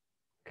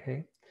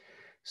 Okay,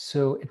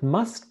 so it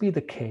must be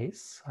the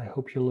case, I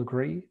hope you'll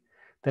agree,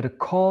 that a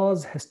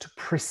cause has to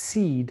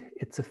precede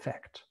its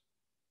effect.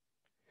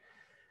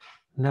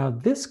 Now,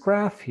 this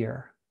graph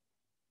here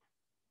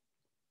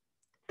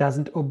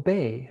doesn't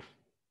obey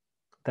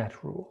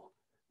that rule.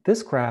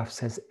 This graph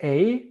says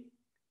A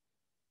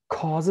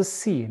causes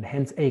C, and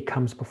hence A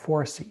comes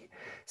before C.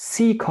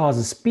 C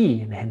causes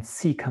B, and hence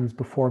C comes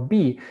before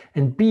B,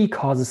 and B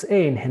causes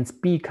A, and hence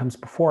B comes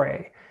before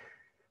A.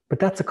 But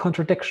that's a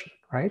contradiction,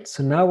 right?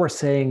 So now we're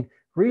saying,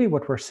 really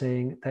what we're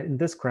saying that in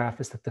this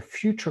graph is that the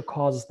future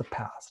causes the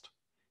past.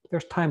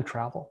 There's time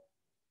travel,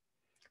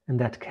 and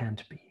that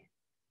can't be.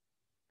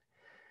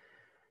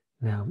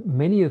 Now,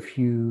 many of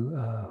you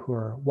who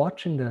are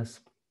watching this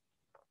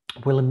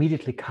will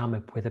immediately come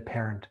up with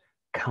apparent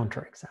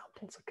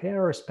counterexamples. Okay, I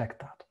respect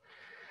that.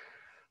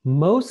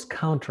 Most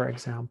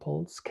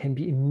counterexamples can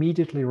be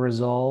immediately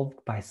resolved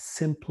by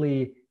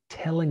simply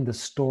telling the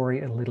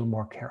story a little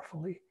more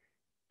carefully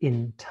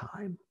in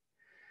time.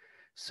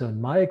 So in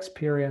my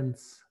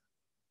experience,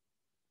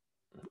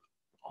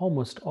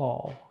 almost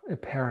all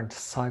apparent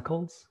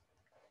cycles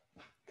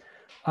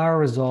are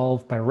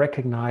resolved by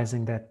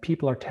recognizing that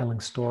people are telling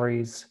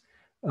stories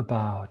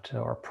about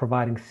or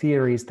providing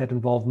theories that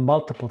involve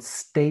multiple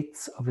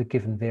states of a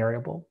given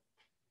variable,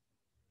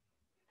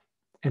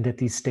 and that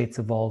these states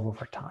evolve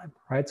over time,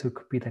 right? So it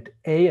could be that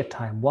A at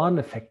time 1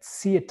 affects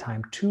C at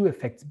time 2,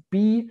 affects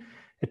B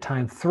at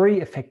time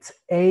 3, affects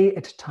A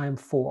at time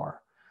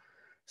 4.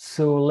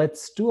 So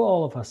let's do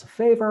all of us a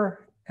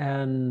favor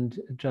and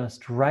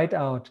just write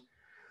out,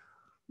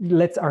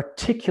 let's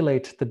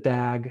articulate the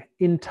DAG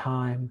in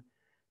time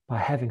by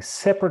having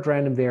separate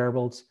random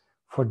variables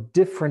for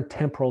different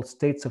temporal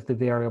states of the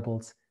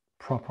variables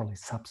properly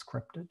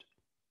subscripted.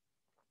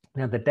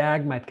 Now the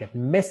DAG might get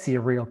messy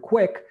real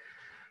quick,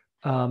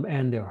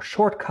 and there are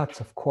shortcuts,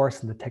 of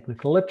course, in the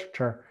technical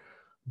literature,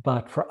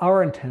 but for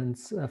our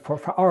intents,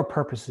 for our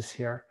purposes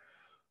here,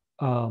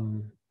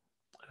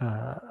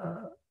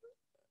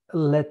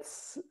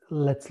 let's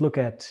look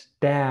at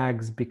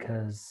DAGs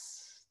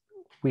because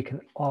we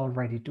can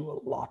already do a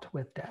lot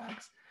with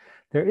DAGs.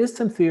 There is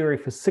some theory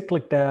for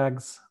cyclic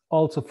DAGs,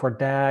 also for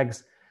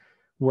DAGs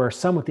where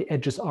some of the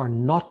edges are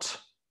not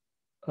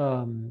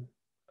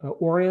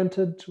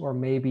oriented or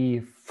maybe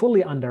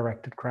fully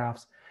undirected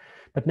graphs.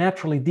 But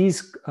naturally,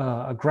 these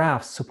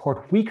graphs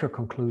support weaker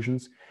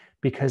conclusions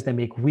because they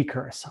make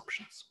weaker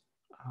assumptions.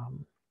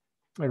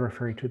 I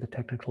refer you to the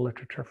technical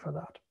literature for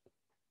that.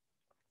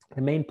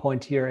 The main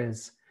point here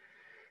is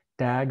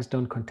DAGs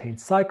don't contain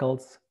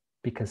cycles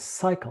because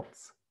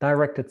cycles,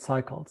 directed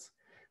cycles,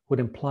 would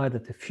imply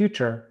that the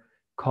future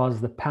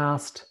caused the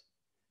past,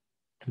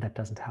 and that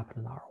doesn't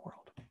happen in our world.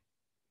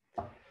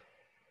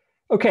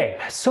 Okay,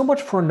 so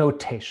much for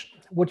notation.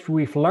 What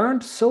we've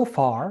learned so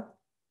far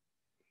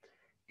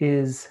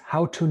is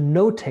how to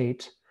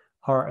notate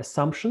our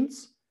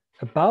assumptions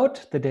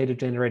about the data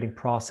generating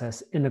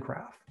process in a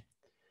graph.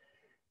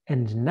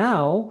 And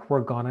now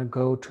we're gonna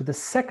go to the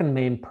second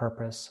main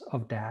purpose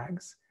of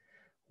DAGs.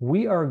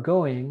 We are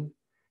going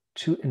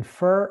to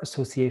infer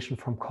association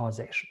from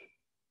causation.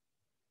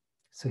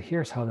 So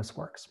here's how this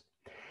works.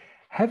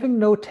 Having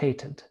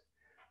notated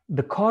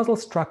the causal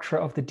structure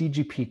of the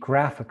DGP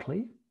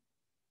graphically,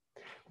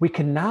 we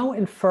can now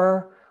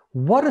infer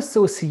what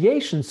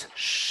associations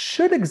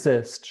should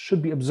exist,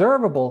 should be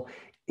observable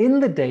in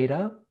the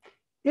data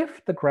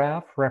if the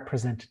graph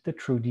represented the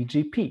true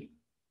DGP.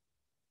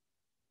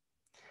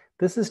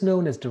 This is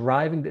known as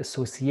deriving the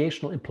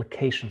associational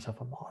implications of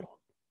a model.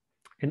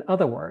 In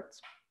other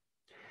words,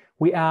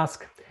 we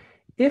ask,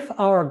 if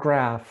our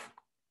graph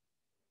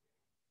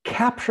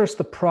captures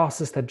the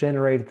process that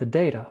generated the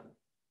data,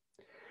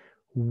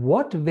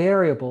 what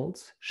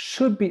variables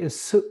should be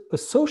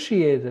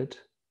associated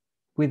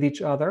with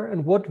each other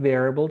and what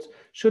variables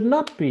should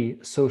not be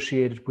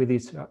associated with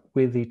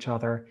each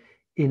other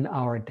in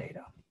our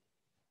data.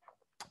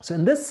 So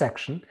in this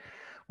section,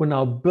 we'll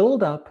now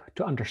build up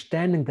to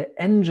understanding the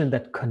engine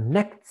that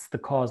connects the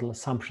causal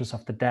assumptions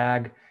of the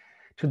DAG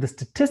to the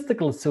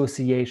statistical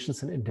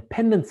associations and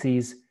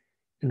independencies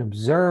in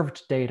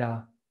observed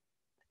data,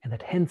 and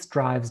that hence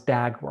drives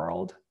DAG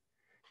world.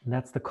 And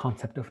that's the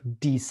concept of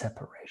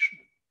deseparation.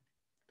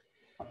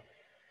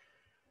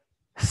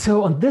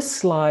 So on this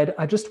slide,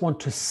 I just want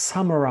to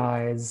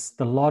summarize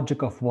the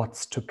logic of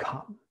what's to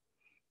come.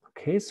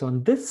 Okay, so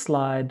on this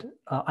slide,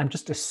 I'm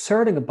just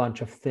asserting a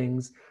bunch of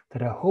things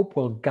that I hope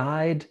will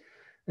guide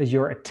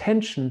your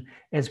attention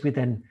as we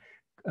then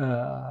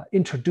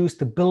introduce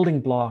the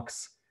building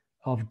blocks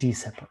of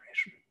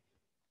deseparation.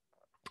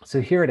 So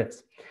here it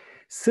is.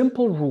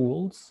 Simple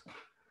rules.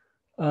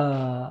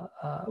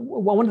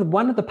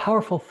 One of the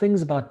powerful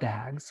things about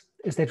DAGs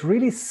is that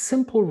really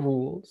simple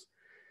rules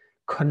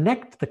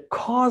connect the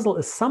causal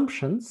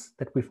assumptions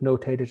that we've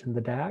notated in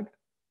the DAG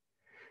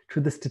to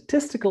the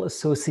statistical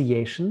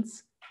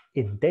associations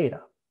in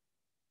data.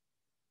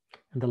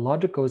 And the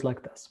logic goes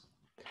like this.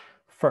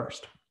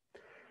 First,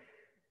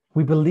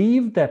 we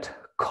believe that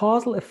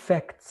causal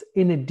effects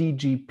in a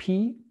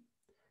DGP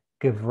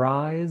give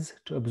rise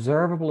to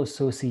observable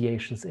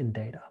associations in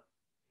data.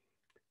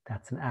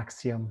 That's an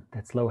axiom,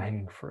 that's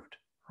low-hanging fruit,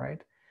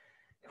 right?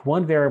 If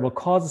one variable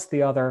causes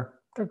the other,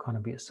 they're going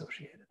to be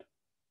associated.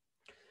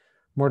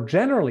 More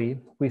generally,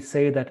 we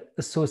say that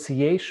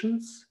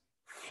associations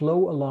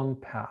flow along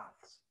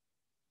paths.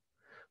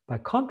 By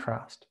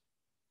contrast,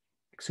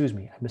 excuse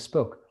me, I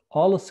misspoke.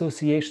 All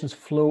associations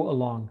flow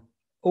along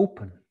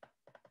open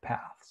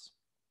paths.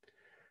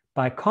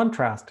 By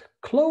contrast,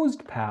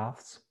 closed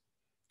paths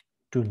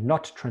do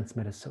not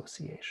transmit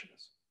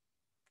associations.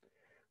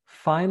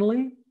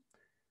 Finally,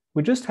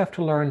 we just have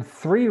to learn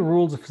 3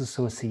 rules of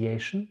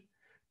association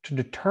to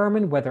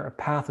determine whether a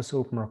path is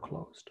open or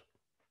closed.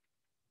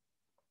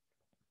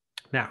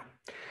 Now,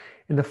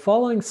 in the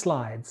following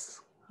slides,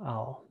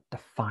 I'll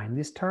define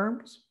these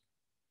terms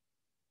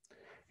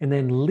and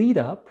then lead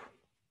up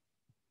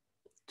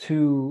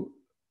to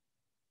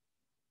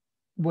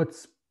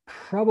what's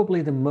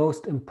probably the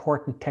most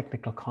important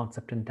technical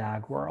concept in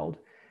DAG world,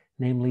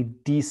 namely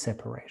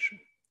deseparation.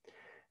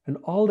 And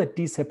all that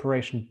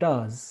deseparation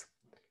does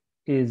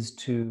is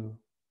to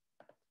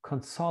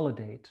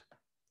consolidate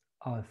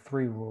our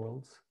 3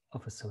 rules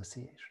of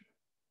association.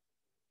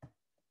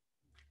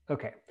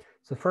 Okay,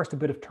 so first a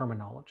bit of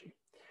terminology.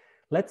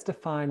 Let's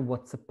define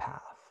what's a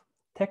path.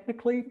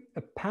 Technically,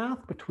 a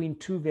path between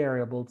 2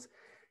 variables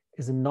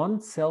is a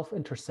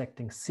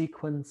non-self-intersecting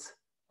sequence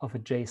of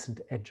adjacent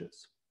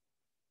edges.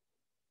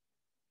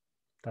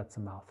 That's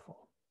a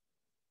mouthful.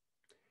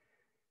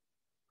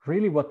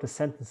 Really what the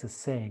sentence is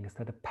saying is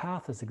that a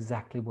path is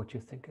exactly what you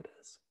think it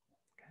is.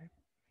 Okay?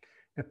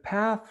 A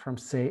path from,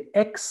 say,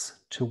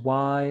 X to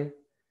Y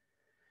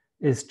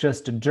is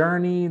just a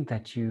journey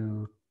that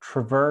you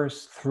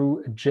traverse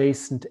through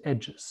adjacent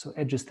edges, so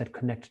edges that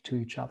connect to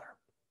each other.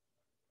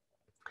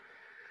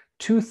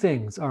 2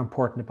 things are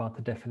important about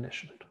the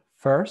definition.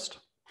 First,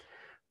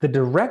 the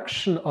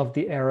direction of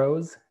the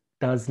arrows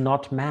does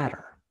not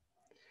matter.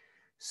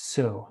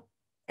 So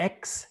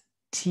X,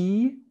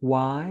 T,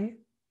 Y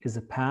is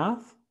a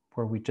path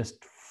where we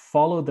just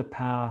follow the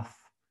path,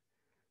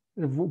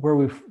 where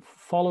we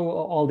follow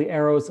all the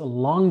arrows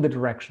along the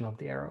direction of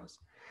the arrows.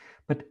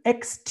 But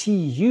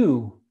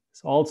XTU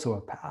is also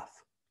a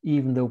path,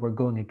 even though we're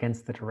going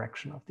against the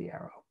direction of the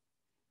arrow.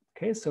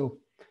 Okay, so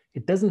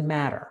it doesn't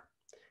matter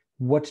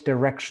what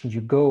direction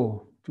you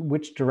go,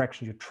 which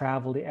direction you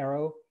travel the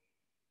arrow,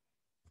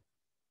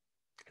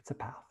 it's a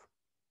path.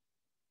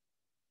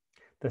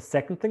 The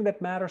second thing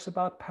that matters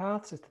about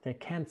paths is that they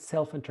can't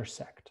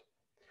self-intersect.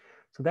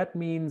 So that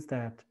means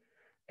that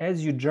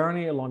as you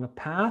journey along a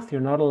path,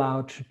 you're not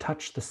allowed to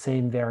touch the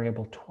same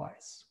variable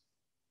twice.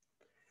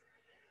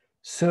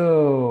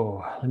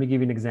 So let me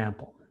give you an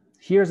example.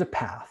 Here's a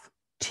path,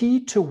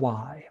 T to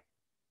Y.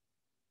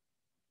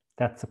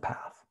 That's a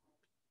path,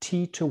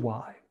 T to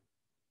Y.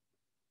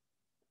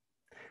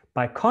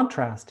 By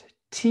contrast,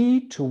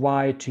 T to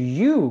Y to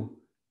U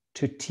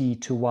to T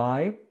to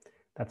Y,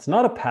 that's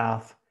not a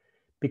path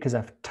because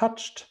I've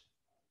touched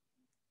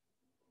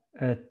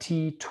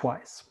T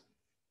twice.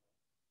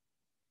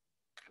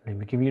 Let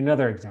me give you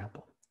another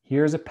example.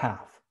 Here's a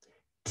path.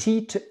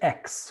 T to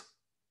X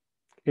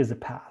is a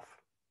path.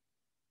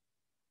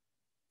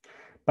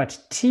 But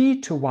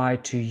T to Y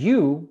to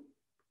U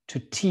to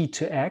T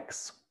to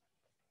X,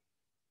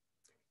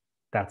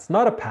 that's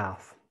not a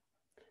path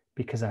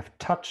because I've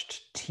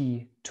touched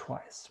T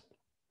twice.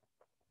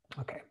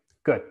 Okay,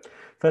 good. So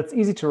that's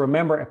easy to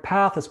remember. A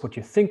path is what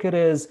you think it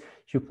is.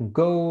 You can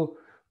go,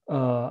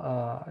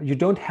 you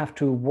don't have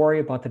to worry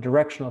about the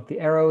direction of the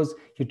arrows.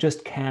 You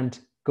just can't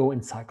go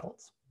in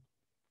cycles.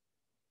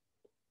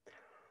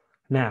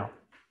 Now,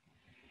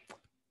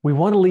 we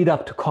want to lead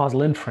up to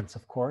causal inference,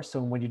 of course.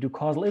 So when you do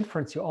causal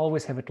inference, you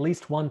always have at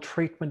least one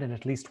treatment and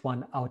at least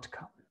one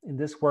outcome. In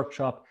this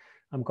workshop,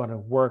 I'm going to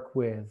work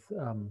with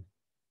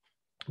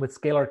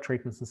scalar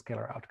treatments and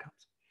scalar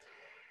outcomes.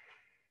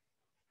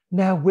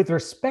 Now, with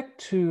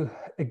respect to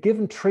a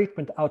given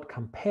treatment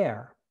outcome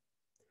pair,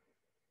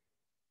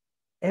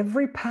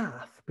 every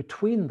path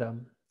between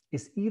them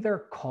is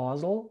either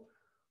causal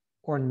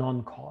or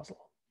non-causal.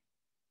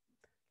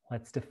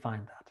 Let's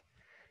define that.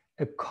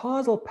 A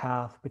causal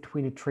path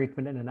between a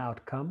treatment and an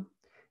outcome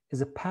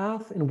is a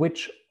path in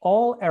which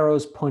all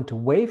arrows point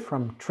away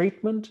from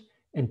treatment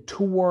and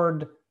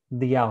toward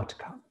the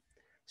outcome.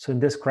 So in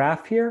this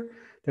graph here,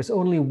 there's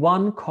only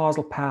one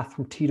causal path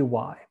from T to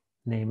Y,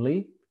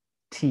 namely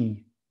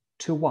T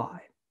to Y.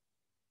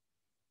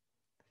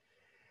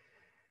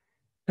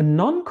 A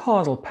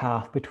non-causal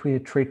path between a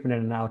treatment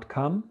and an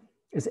outcome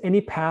is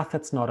any path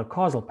that's not a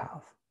causal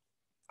path.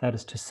 That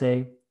is to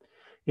say,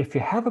 if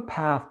you have a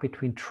path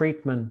between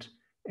treatment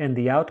and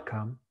the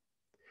outcome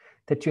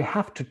that you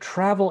have to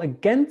travel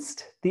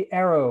against the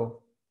arrow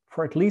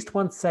for at least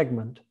one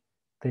segment,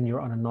 then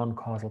you're on a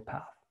non-causal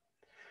path.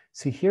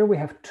 So here we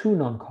have 2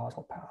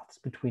 non-causal paths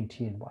between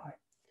T and Y.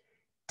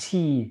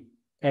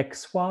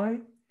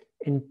 TXY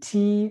and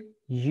TUY.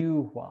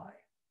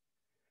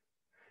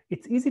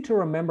 It's easy to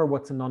remember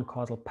what's a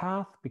non-causal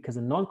path because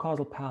a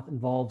non-causal path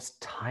involves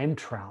time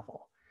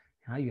travel.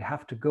 You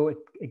have to go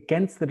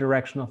against the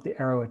direction of the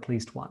arrow at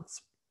least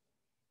once.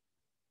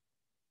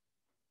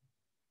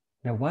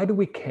 Now, why do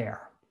we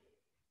care?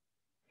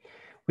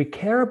 We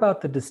care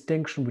about the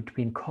distinction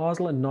between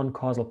causal and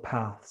non-causal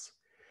paths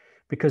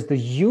because the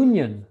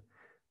union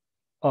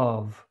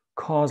of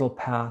causal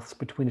paths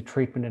between a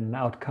treatment and an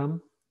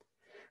outcome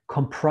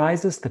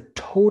comprises the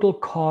total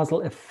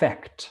causal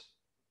effect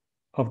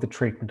of the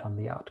treatment on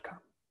the outcome.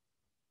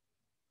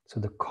 So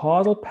the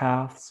causal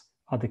paths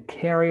are the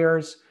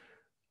carriers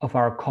of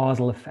our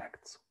causal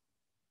effects.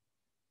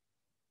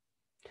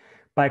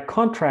 By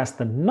contrast,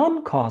 the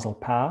non-causal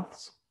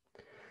paths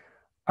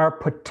are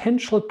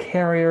potential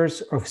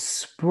carriers of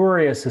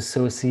spurious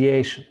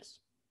associations.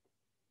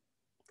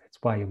 That's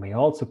why you may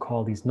also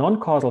call these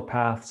non-causal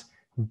paths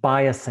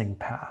biasing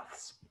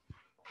paths.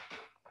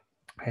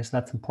 Okay, so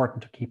that's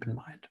important to keep in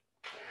mind.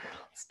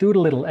 Let's do a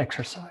little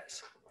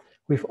exercise.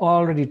 We've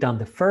already done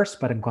the first,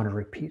 but I'm going to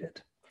repeat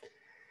it.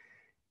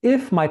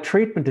 If my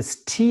treatment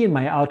is T and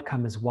my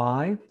outcome is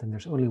Y, then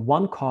there's only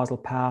one causal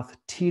path,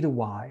 T to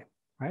Y,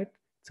 right?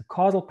 It's a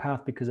causal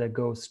path because I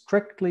go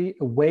strictly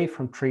away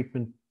from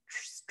treatment,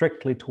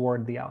 strictly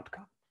toward the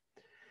outcome.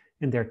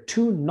 And there are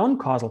two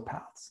non-causal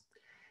paths,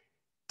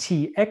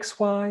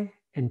 TXY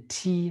and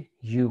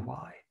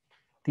TUY.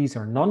 These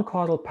are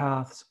non-causal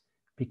paths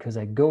because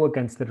I go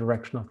against the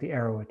direction of the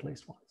arrow at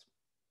least once.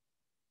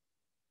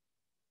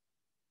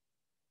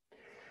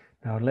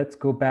 Now let's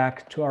go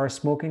back to our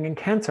smoking and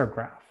cancer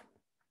graph.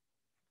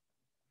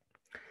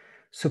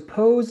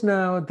 Suppose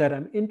now that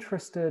I'm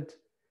interested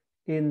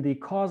in the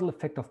causal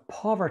effect of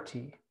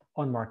poverty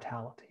on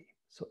mortality.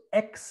 So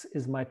X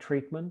is my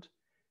treatment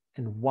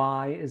and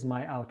Y is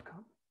my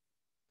outcome.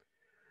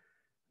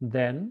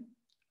 Then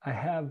I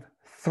have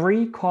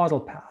three causal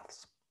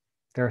paths.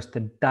 There's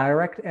the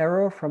direct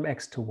arrow from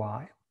X to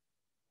Y.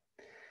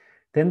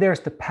 Then there's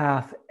the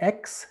path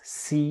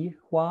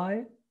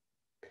XCY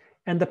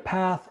and the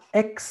path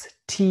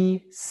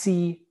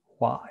XTCY.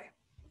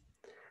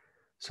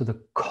 So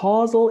the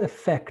causal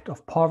effect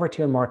of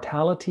poverty on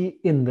mortality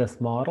in this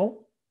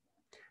model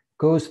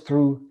goes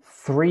through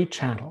three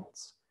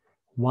channels,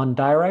 one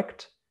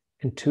direct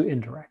and two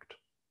indirect.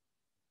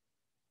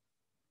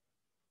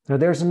 Now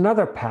there's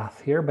another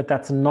path here, but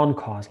that's a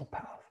non-causal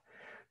path.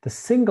 The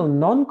single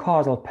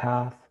non-causal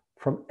path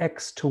from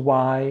X to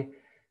Y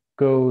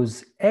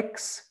goes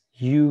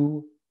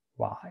XUY.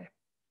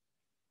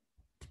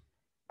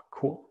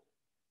 Cool.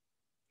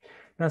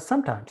 Now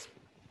sometimes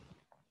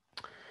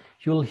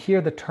you'll hear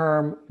the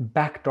term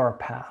backdoor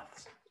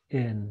paths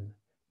in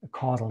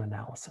causal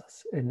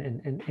analysis,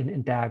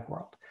 in DAG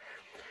world.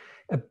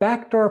 A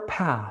backdoor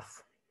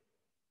path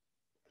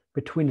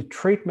between a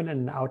treatment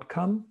and an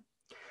outcome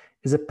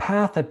is a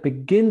path that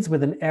begins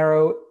with an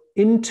arrow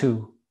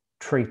into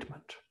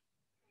treatment.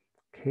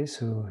 Okay,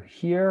 so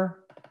here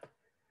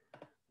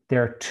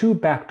there are two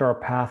backdoor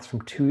paths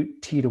from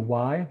T to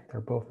Y.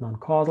 They're both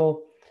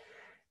non-causal.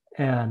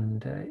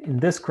 And in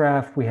this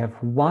graph, we have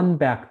one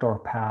backdoor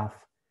path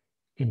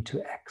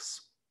into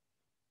X.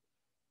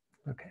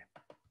 Okay,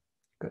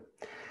 good.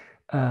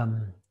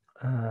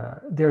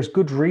 There's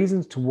good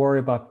reasons to worry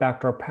about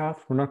backdoor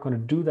paths. We're not going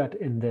to do that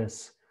in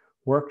this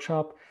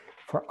workshop.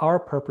 For our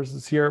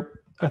purposes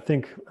here, I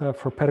think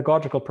for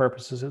pedagogical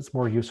purposes, it's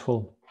more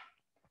useful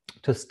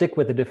to stick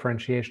with the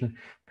differentiation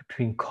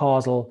between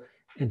causal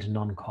and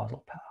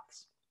non-causal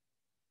paths.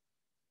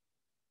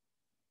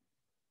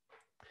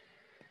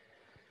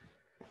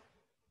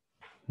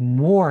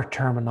 More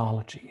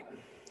terminology.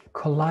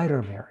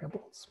 Collider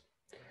variables.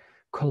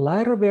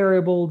 Collider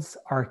variables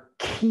are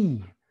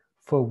key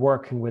for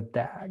working with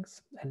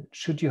DAGs. And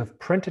should you have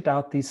printed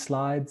out these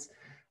slides,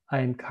 I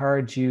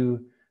encourage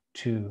you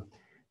to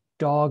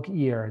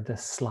dog-ear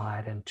this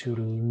slide and to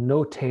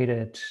notate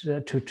it,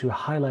 to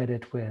highlight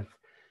it with,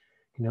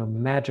 you know,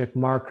 magic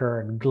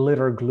marker and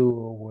glitter glue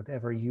or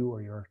whatever you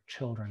or your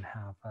children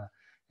have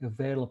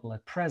available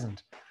at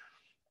present.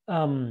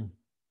 Colliders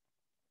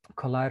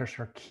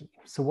are key.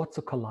 So what's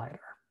a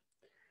collider?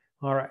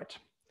 All right.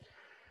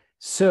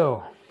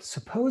 So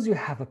suppose you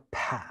have a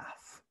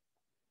path.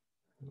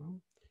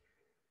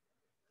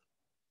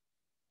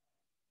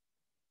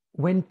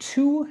 When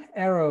two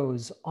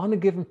arrows on a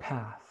given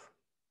path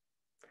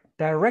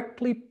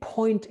directly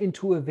point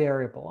into a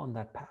variable on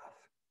that path,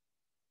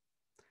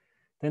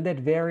 then that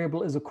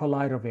variable is a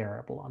collider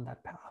variable on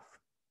that path.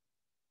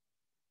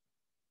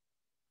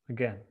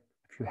 Again,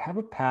 if you have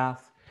a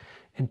path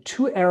and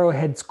two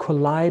arrowheads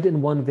collide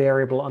in one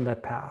variable on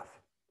that path,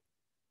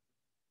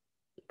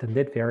 then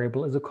that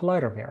variable is a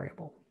collider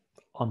variable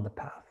on the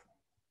path.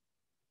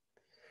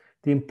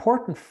 The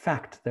important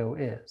fact, though,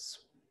 is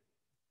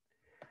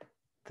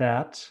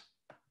that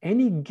on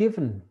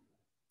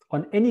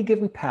any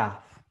given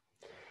path,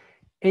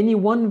 any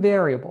one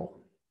variable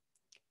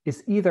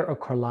is either a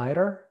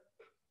collider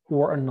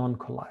or a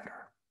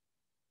non-collider.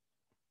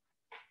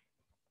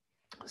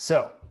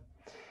 So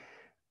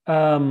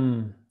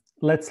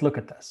let's look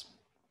at this.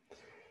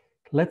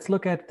 Let's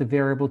look at the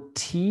variable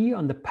t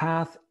on the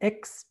path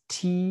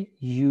xtuy.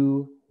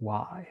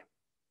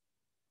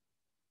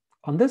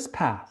 On this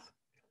path,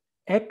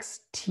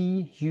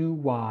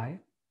 xtuy,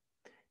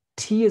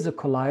 t is a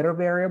collider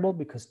variable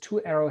because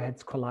two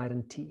arrowheads collide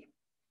in t.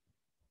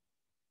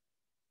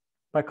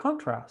 By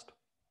contrast,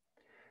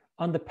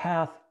 on the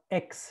path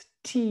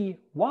xty,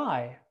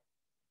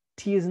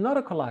 t is not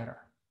a collider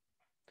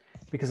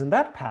because in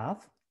that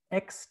path,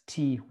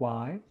 xty,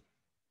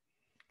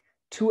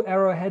 two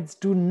arrowheads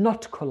do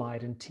not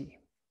collide in t.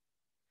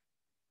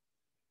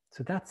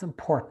 So that's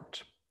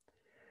important.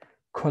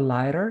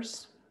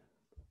 Colliders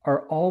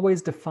are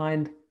always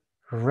defined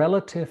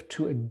relative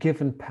to a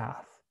given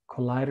path.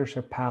 Colliders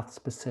are path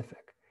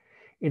specific.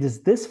 It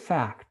is this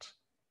fact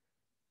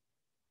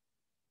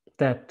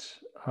that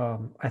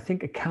I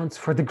think accounts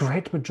for the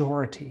great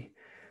majority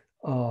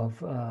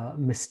of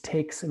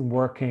mistakes in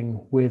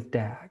working with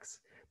DAGs.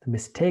 The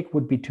mistake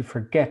would be to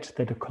forget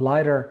that a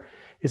collider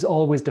is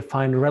always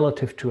defined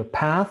relative to a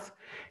path,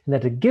 and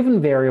that a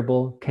given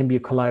variable can be a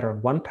collider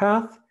on one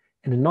path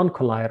and a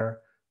non-collider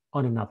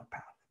on another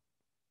path.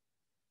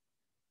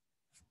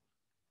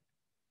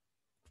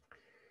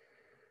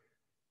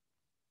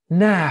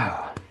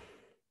 Now,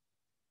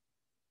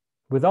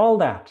 with all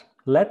that,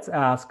 let's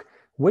ask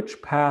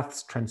which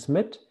paths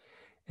transmit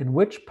and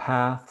which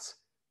paths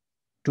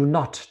do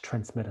not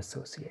transmit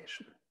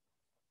association.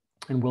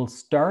 And we'll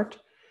start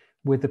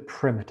with the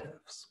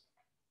primitives.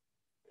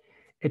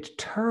 It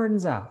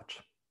turns out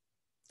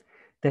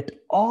that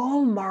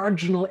all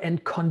marginal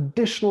and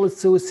conditional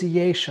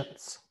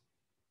associations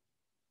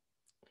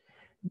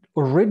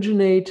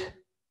originate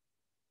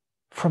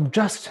from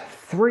just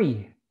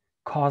 3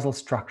 causal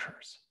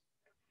structures: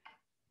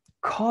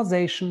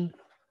 causation,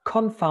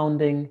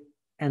 confounding,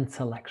 and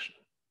selection.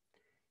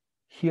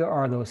 Here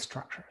are those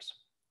structures.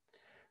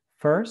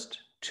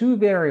 First, 2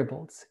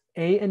 variables,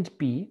 A and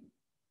B,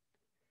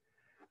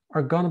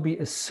 are going to be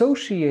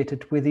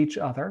associated with each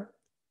other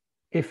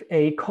if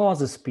A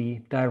causes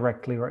B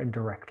directly or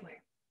indirectly.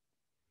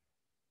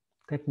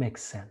 That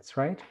makes sense,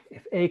 right?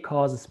 If A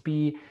causes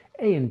B,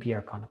 A and B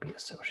are going to be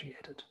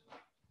associated.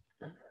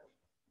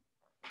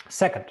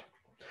 Second,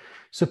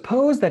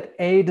 suppose that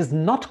A does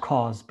not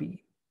cause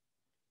B.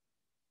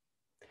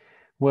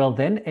 Well,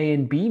 then A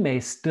and B may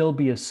still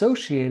be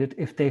associated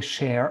if they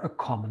share a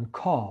common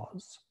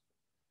cause.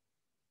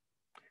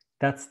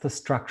 That's the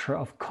structure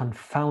of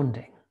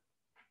confounding.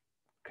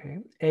 Okay.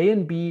 A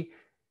and B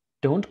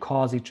don't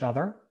cause each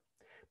other,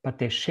 but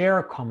they share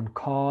a common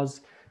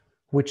cause,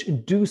 which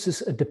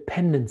induces a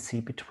dependency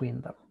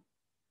between them.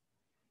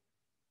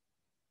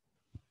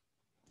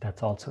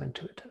 That's also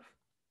intuitive.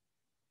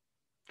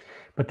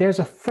 But there's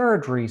a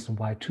third reason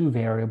why 2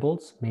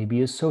 variables may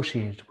be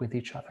associated with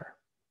each other.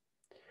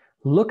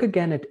 Look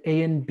again at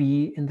A and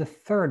B in the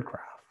third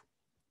graph.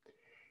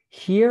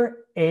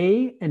 Here,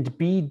 A and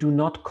B do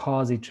not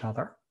cause each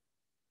other,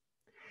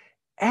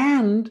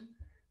 and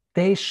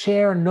they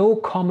share no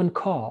common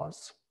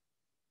cause.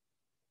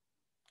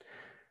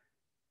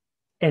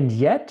 And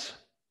yet,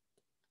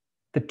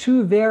 the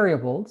 2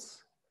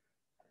 variables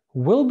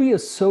will be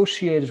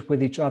associated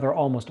with each other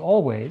almost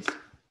always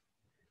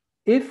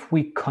if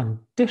we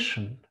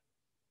condition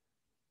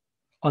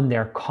on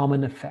their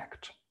common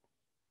effect.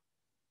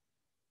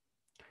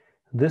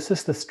 This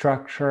is the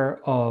structure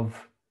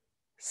of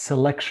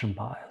selection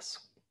bias.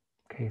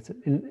 Okay, so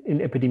in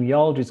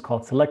epidemiology, it's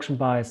called selection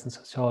bias. In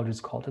sociology, it's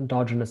called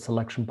endogenous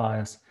selection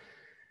bias.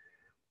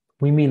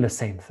 We mean the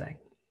same thing.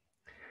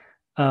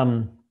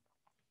 Let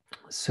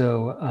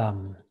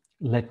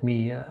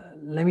me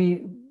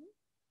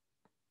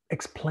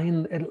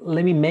explain.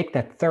 Let me make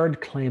that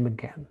third claim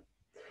again.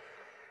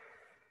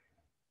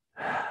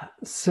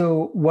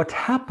 So what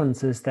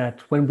happens is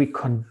that when we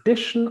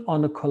condition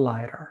on a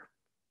collider,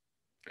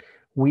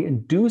 we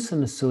induce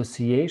an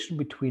association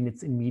between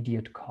its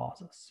immediate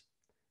causes.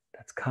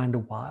 That's kind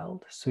of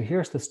wild. So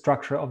here's the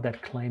structure of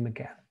that claim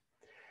again.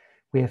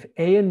 We have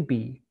A and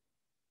B.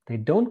 They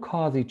don't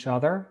cause each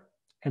other,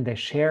 and they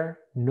share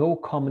no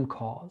common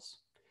cause.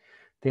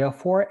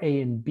 Therefore,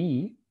 A and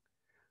B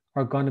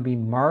are going to be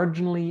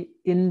marginally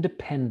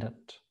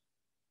independent.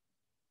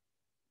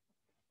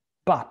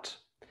 But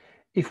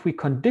if we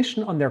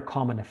condition on their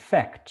common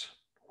effect,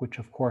 which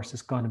of course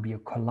is going to be a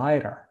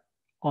collider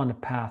on a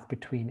path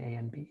between A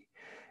and B,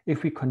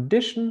 if we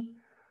condition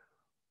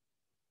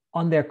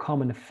on their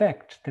common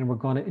effect, then we're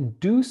going to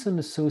induce an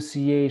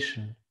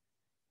association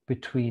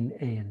between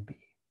A and B.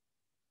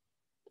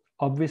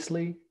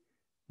 Obviously,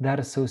 that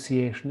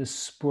association is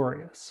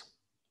spurious.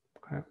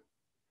 Okay?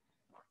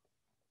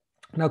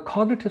 Now,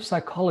 cognitive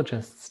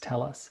psychologists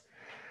tell us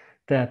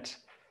that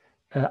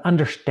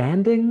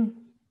understanding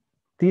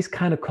these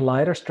kind of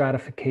collider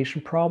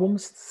stratification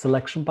problems,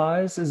 selection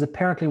bias, is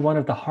apparently one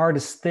of the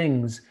hardest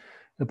things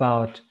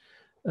about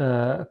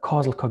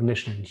causal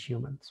cognition in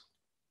humans.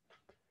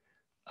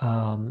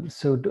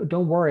 So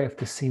don't worry if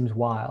this seems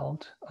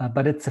wild,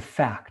 but it's a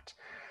fact.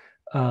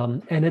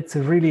 And it's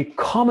a really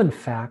common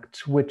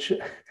fact, which,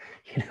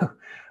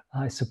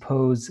 I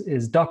suppose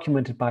is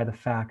documented by the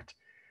fact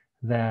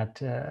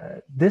that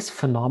this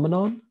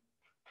phenomenon,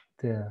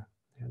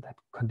 that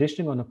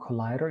conditioning on a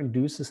collider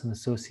induces an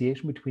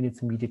association between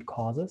its immediate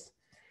causes,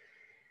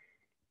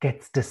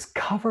 gets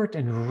discovered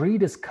and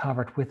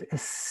rediscovered with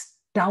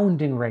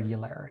astounding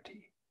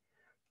regularity.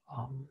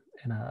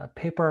 In a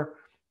paper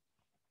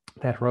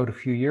that wrote a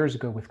few years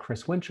ago with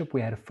Chris Winship,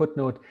 we had a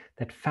footnote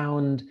that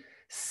found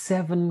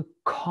 7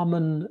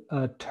 common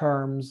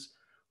terms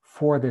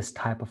for this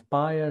type of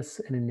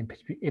bias. And in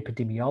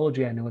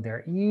epidemiology, I know there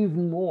are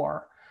even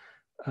more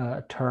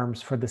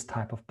terms for this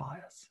type of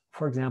bias.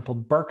 For example,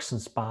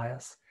 Bergson's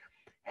bias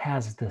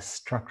has this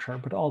structure,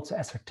 but also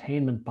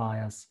ascertainment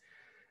bias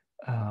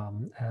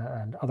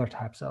and other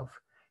types of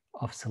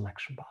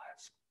selection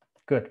bias.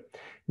 Good.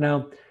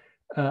 Now,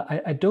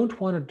 I don't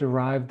want to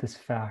derive this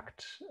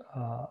fact,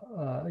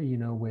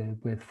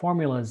 with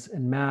formulas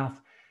in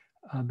math,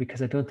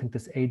 because I don't think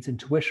this aids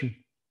intuition.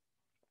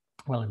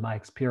 Well, in my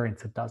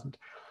experience, it doesn't.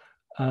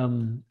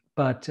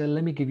 But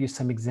let me give you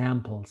some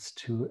examples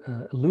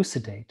to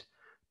elucidate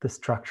the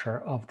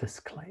structure of this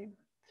claim.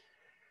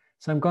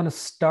 So I'm going to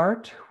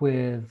start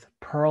with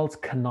Pearl's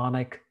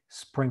canonic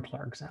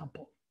sprinkler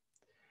example.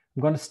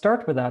 I'm going to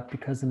start with that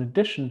because in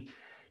addition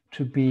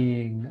to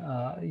being,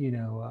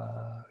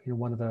 you're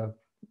one of the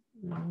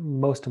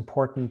most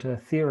important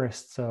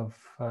theorists of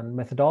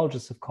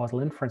methodologists of causal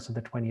inference in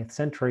the 20th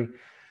century,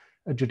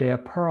 Judea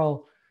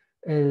Pearl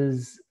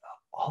is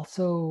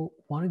also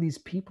one of these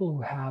people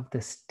who have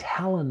this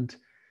talent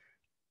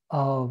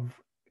of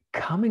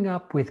coming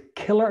up with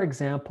killer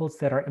examples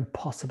that are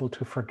impossible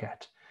to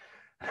forget.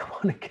 I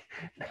want to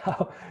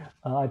now,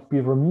 I'd be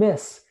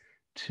remiss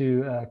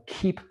to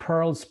keep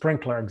Pearl's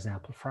sprinkler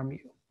example from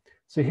you.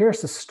 So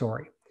here's the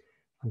story.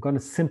 I'm going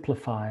to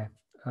simplify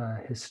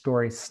his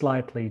story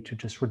slightly to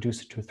just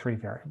reduce it to 3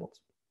 variables.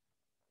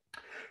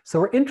 So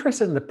we're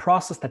interested in the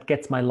process that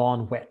gets my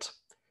lawn wet.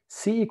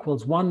 C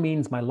equals 1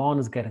 means my lawn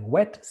is getting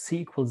wet. C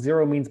equals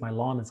 0 means my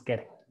lawn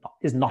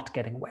is not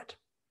getting wet.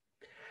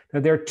 Now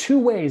there are 2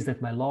 ways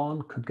that my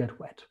lawn could get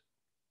wet.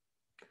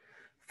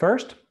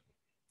 First,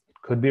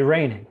 it could be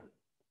raining.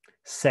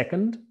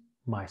 Second,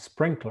 my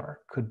sprinkler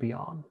could be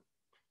on.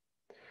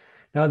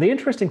 Now the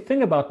interesting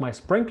thing about my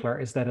sprinkler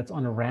is that it's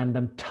on a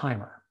random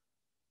timer.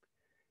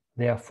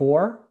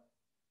 Therefore,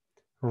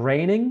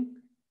 raining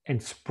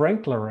and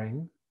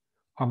sprinklering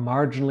are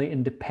marginally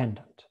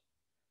independent.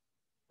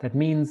 That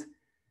means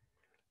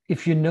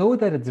if you know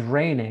that it's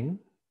raining,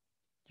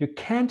 you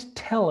can't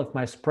tell if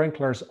my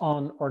sprinkler is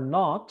on or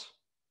not.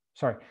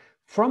 Sorry,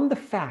 from the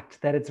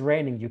fact that it's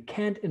raining, you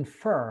can't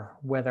infer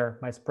whether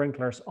my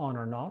sprinkler is on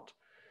or not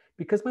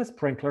because my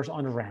sprinkler is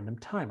on a random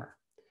timer.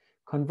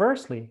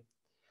 Conversely,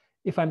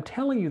 if I'm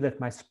telling you that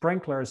my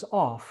sprinkler is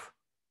off,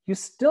 you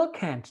still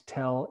can't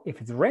tell if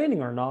it's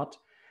raining or not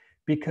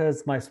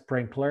because my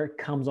sprinkler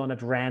comes on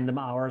at random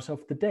hours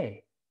of the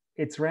day.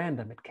 It's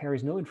random. It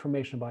carries no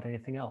information about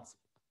anything else.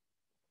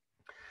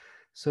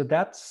 So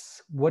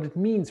that's what it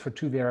means for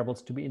 2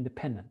 variables to be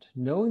independent.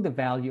 Knowing the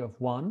value of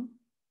one,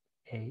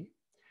 A,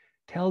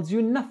 tells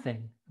you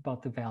nothing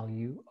about the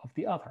value of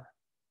the other,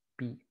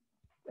 B.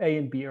 A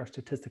and B are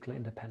statistically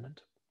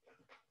independent.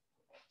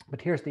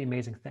 But here's the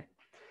amazing thing.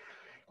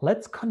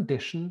 Let's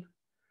condition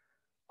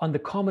on the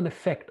common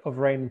effect of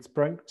rain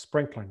and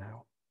sprinkler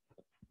now.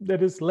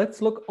 That is,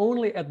 let's look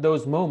only at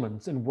those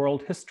moments in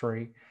world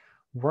history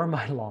where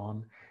my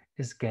lawn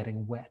is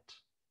getting wet.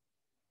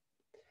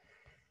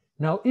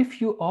 Now, if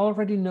you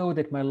already know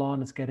that my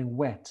lawn is getting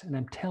wet and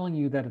I'm telling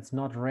you that it's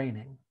not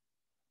raining,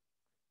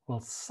 well,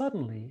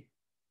 suddenly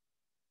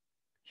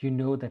you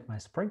know that my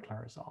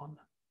sprinkler is on.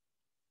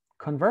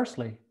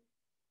 Conversely,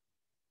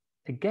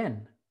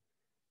 again,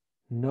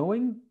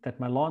 knowing that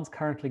my lawn's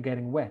currently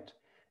getting wet,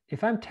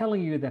 if I'm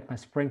telling you that my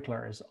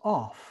sprinkler is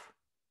off,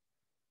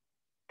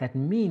 that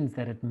means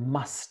that it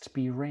must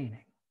be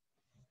raining.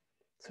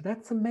 So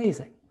that's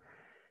amazing.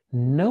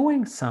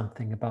 Knowing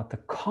something about the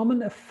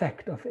common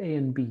effect of A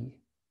and B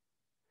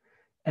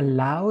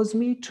allows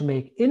me to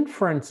make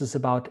inferences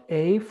about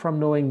A from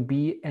knowing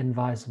B and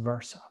vice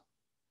versa.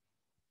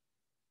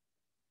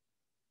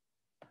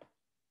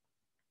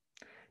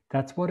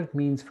 That's what it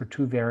means for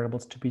 2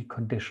 variables to be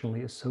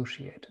conditionally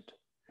associated.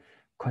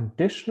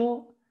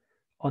 Conditional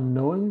on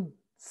knowing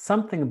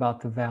something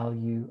about the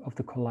value of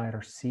the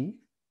collider C.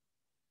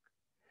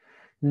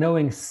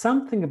 Knowing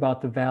something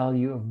about the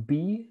value of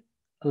B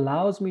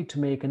allows me to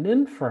make an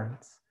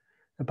inference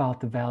about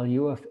the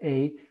value of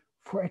A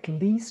for at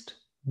least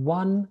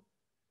one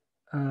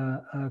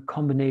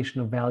combination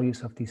of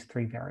values of these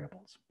 3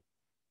 variables.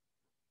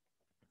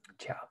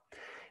 Yeah.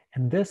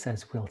 And this,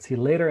 as we'll see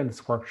later in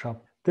this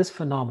workshop, this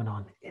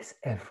phenomenon is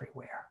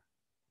everywhere.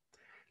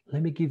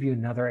 Let me give you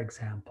another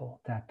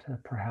example that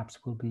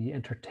perhaps will be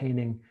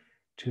entertaining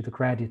to the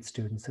graduate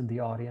students in the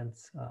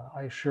audience.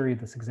 I assure you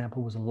this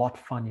example was a lot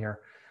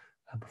funnier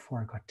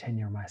before I got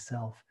tenure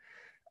myself,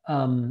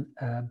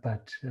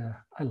 but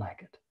I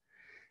like it.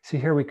 So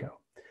here we go.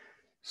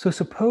 So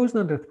suppose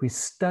now that we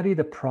study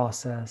the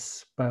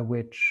process by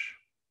which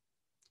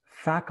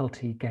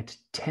faculty get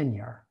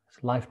tenure,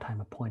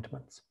 lifetime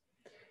appointments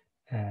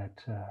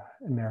at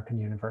American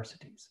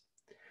universities.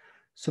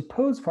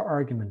 Suppose, for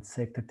argument's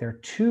sake, that there are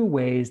 2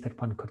 ways that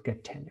one could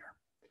get tenure.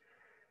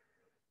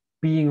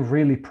 Being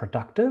really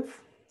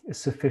productive is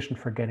sufficient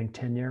for getting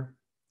tenure,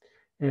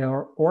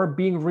 or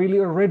being really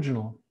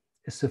original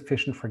is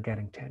sufficient for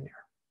getting tenure.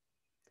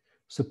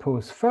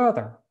 Suppose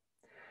further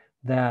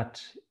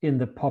that in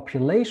the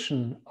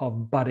population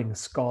of budding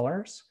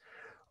scholars,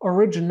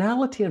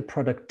 originality and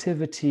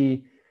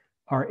productivity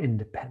are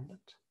independent.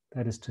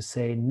 That is to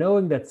say,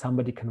 knowing that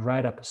somebody can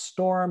ride up a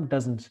storm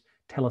doesn't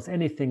tell us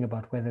anything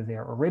about whether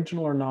they're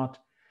original or not.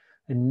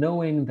 And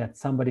knowing that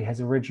somebody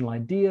has original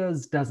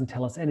ideas doesn't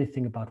tell us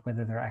anything about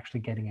whether they're actually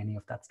getting any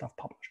of that stuff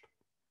published.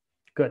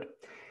 Good.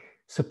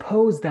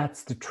 Suppose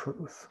that's the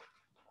truth.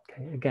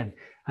 Okay, again,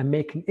 I'm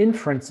making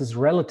inferences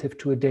relative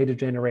to a data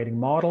generating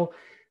model.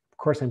 Of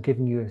course, I'm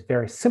giving you a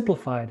very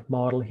simplified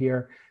model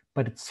here,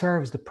 but it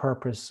serves the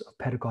purpose of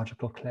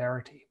pedagogical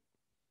clarity.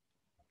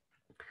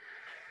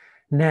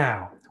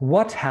 Now,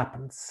 what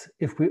happens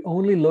if we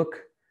only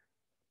look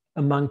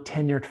among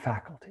tenured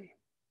faculty?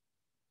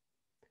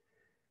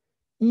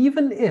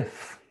 Even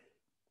if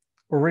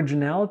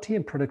originality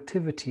and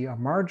productivity are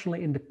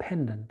marginally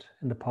independent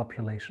in the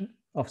population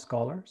of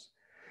scholars,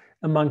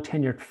 among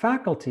tenured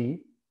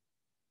faculty,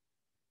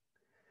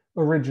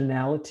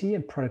 originality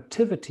and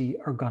productivity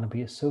are going to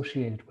be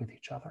associated with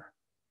each other.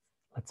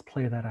 Let's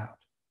play that out.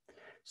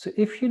 So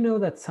if you know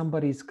that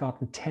somebody's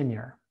gotten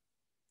tenure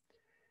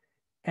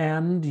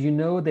and you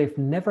know they've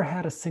never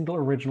had a single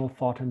original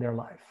thought in their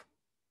life,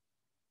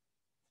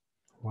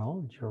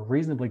 well, you're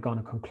reasonably going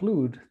to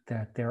conclude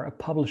that they're a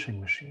publishing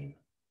machine,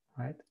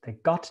 right? They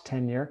got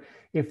tenure.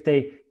 If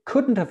they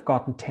couldn't have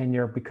gotten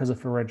tenure because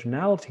of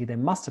originality, they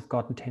must have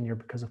gotten tenure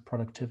because of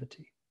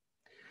productivity.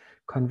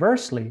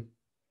 Conversely,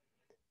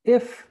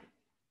 if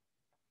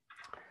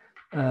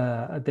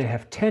they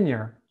have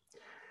tenure,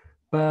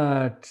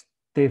 but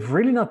they've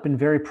really not been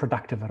very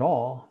productive at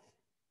all,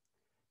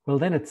 well,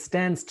 then it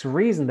stands to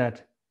reason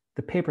that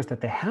the papers that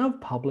they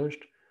have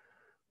published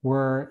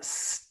were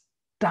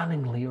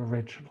stunningly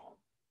original.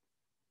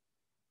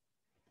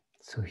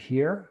 So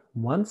here,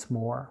 once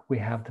more, we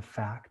have the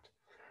fact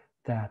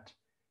that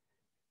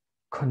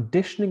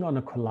conditioning on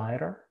a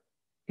collider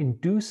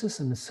induces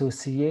an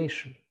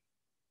association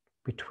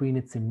between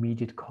its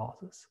immediate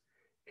causes.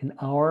 In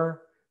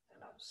our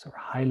sort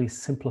of highly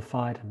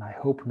simplified and I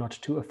hope not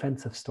too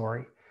offensive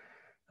story,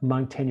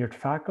 among tenured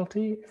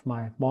faculty, if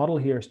my model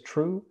here is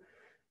true,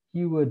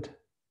 you would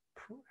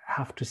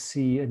have to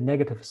see a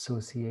negative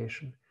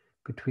association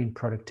between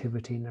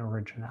productivity and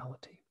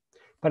originality.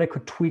 But I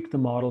could tweak the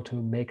model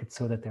to make it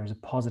so that there's a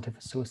positive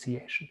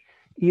association.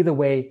 Either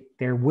way,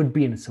 there would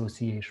be an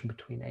association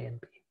between A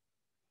and B.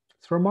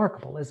 It's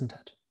remarkable, isn't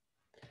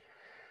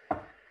it?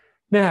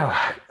 Now,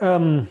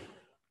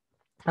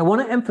 I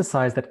want to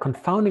emphasize that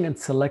confounding and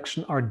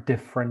selection are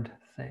different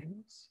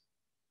things.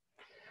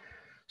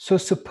 So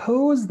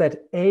suppose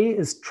that A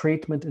is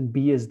treatment and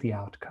B is the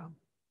outcome.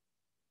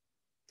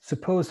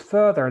 Suppose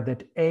further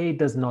that A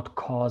does not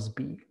cause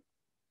B.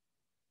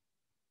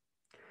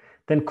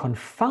 Then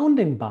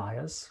confounding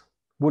bias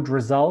would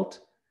result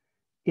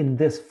in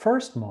this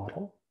first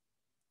model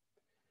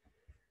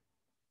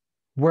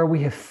where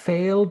we have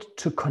failed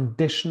to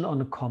condition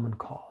on a common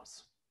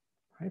cause.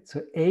 Right?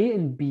 So A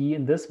and B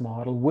in this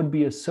model would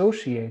be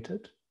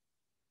associated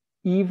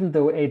even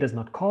though A does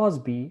not cause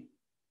B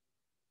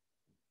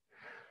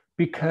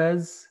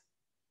because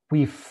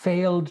we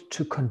failed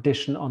to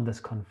condition on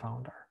this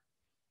confounder.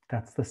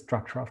 That's the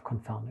structure of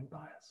confounding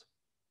bias.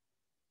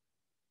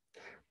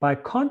 By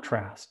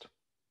contrast,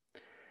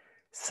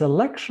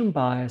 selection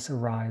bias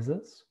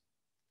arises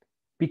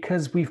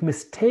because we've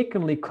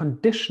mistakenly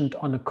conditioned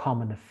on a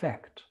common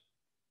effect.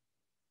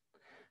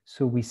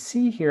 So we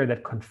see here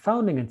that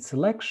confounding and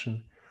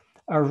selection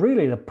are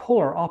really the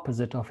polar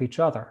opposite of each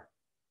other.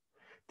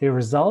 They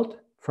result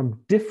from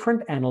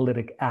different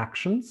analytic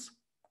actions,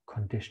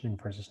 conditioning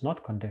versus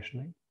not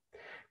conditioning,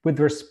 with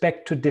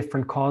respect to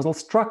different causal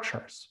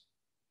structures,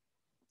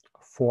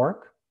 a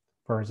fork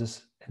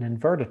versus an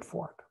inverted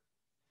fork.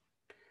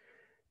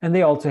 And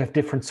they also have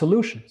different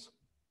solutions.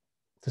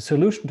 The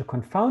solution to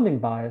confounding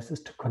bias is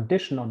to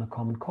condition on a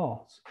common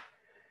cause.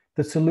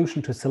 The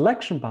solution to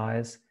selection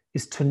bias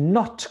is to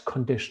not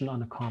condition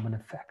on a common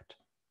effect.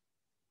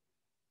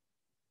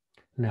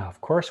 Now, of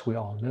course, we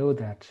all know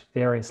that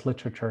various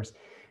literatures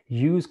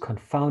use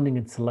confounding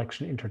and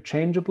selection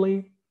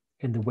interchangeably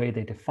in the way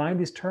they define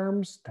these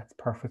terms. That's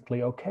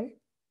perfectly okay.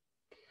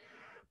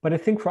 But I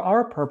think for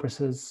our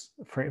purposes,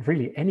 for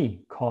really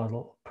any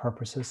causal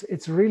purposes,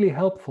 it's really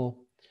helpful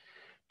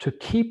to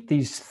keep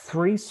these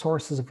three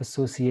sources of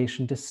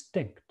association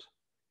distinct.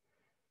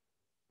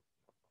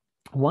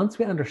 Once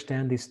we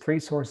understand these three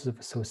sources of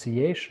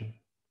association,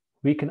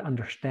 we can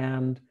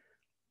understand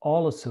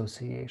all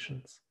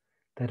associations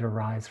that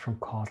arise from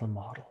causal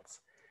models.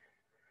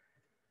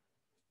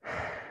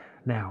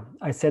 Now,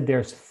 I said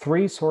there's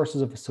three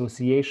sources of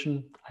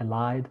association. I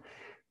lied.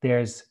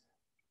 There's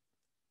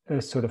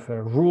a sort of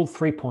a rule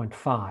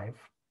 3.5,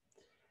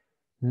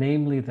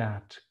 namely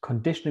that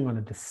conditioning on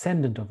a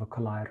descendant of a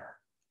collider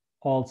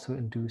also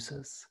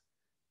induces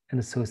an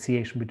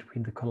association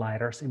between the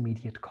collider's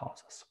immediate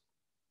causes.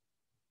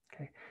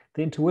 Okay.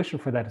 The intuition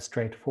for that is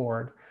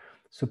straightforward.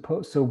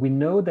 So we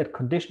know that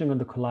conditioning on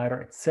the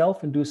collider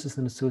itself induces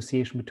an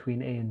association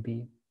between A and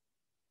B.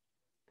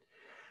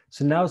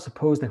 So now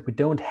suppose that we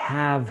don't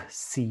have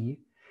C,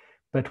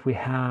 but we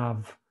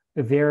have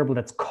a variable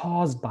that's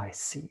caused by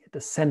C, a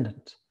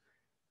descendant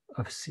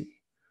of C.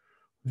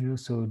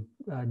 So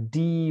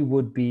D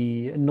would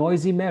be a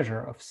noisy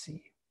measure of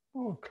C.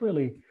 Oh,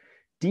 clearly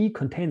D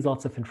contains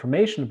lots of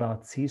information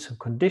about C, so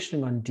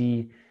conditioning on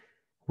D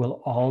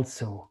will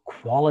also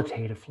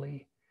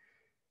qualitatively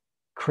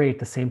create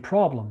the same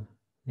problem,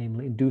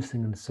 namely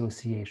inducing an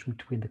association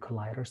between the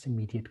collider's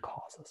immediate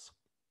causes.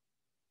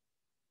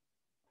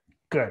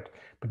 Good,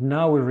 but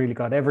now we really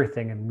got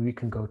everything and we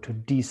can go to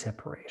D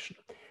separation.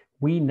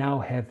 We now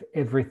have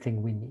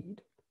everything we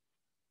need.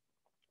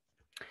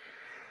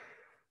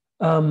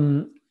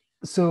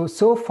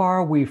 So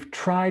far we've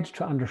tried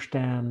to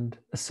understand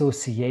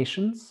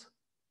associations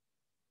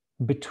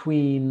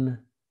between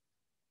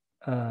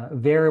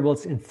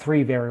variables in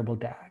 3 variable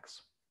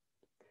DAGs.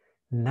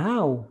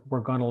 Now we're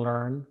going to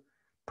learn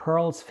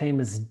Pearl's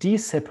famous D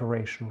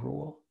separation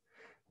rule,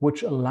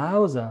 which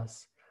allows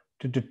us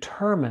to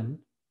determine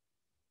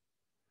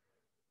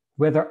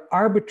whether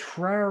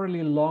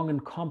arbitrarily long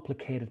and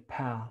complicated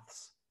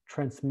paths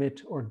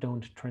transmit or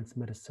don't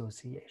transmit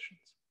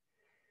associations.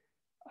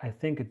 I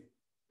think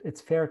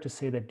it's fair to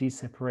say that D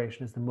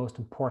separation is the most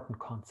important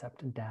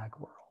concept in DAG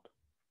world.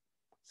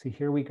 So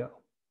here we go.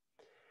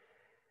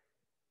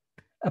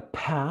 A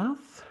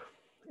path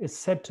is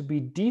said to be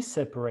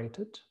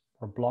D-separated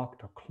or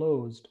blocked or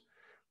closed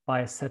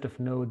by a set of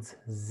nodes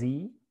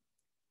Z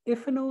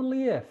if and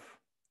only if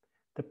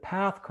the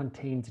path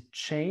contains a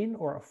chain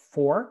or a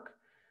fork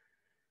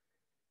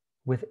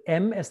with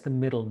M as the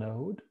middle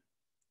node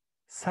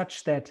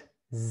such that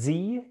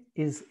Z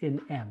is in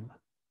M.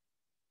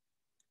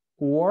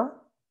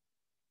 Or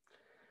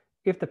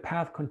if the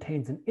path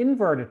contains an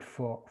inverted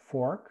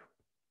fork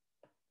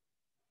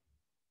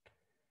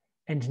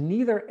and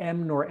neither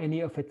M nor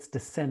any of its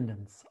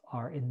descendants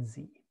are in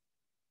Z.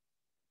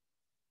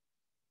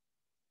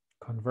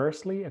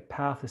 Conversely, a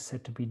path is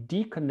said to be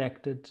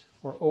deconnected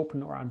or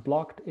open or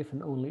unblocked if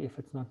and only if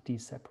it's not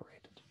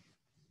D-separated.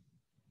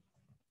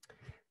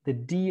 The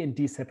D in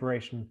D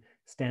separation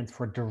stands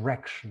for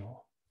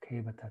directional, okay,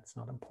 but that's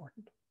not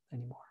important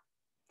anymore.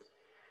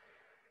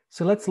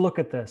 So let's look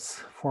at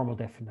this formal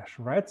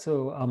definition, right?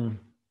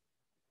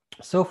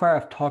 So far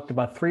I've talked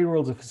about 3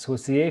 rules of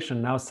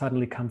association. Now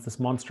suddenly comes this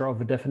monster of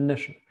a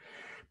definition.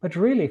 But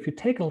really, if you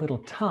take a little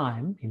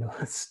time,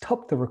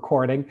 stop the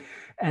recording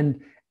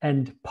and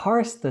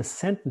parse the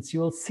sentence, you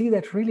will see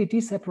that really D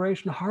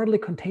separation hardly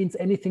contains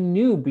anything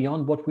new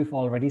beyond what we've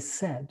already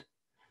said.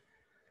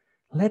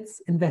 Let's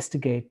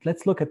investigate.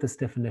 Let's look at this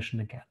definition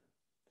again.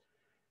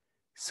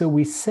 So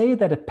we say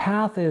that a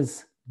path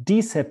is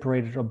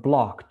D-separated or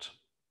blocked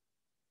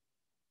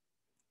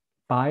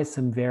by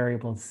some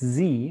variable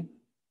Z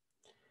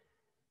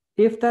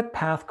if that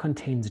path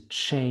contains a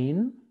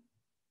chain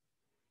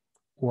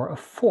or a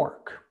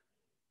fork.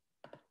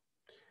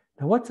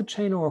 Now, what's a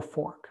chain or a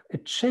fork? A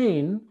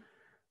chain,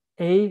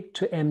 A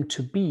to M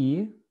to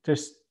B,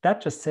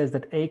 that just says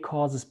that A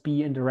causes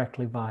B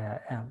indirectly via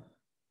M.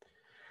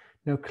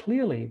 Now,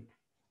 clearly,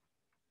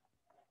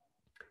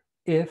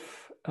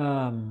 if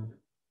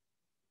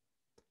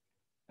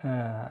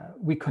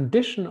we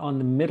condition on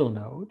the middle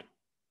node,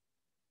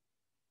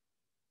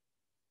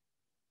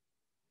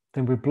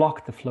 then we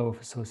block the flow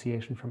of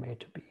association from A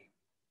to B.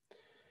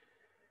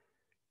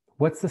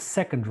 What's the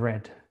second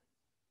red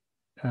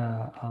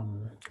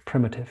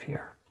primitive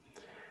here?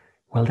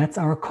 Well, that's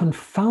our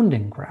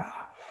confounding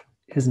graph,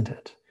 isn't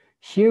it?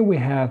 Here we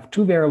have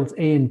 2 variables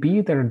A and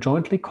B that are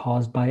jointly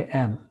caused by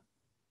M.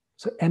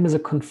 So M is a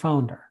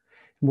confounder.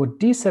 And what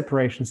D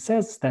separation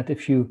says is that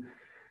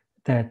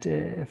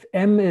if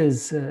M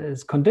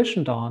is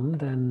conditioned on,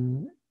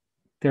 then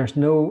there's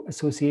no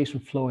association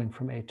flowing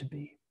from A to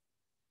B.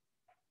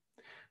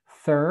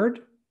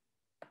 Third,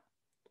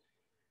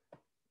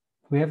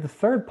 we have the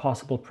third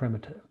possible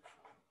primitive,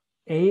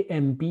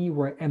 AMB,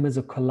 where M is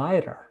a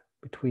collider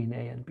between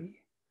A and B.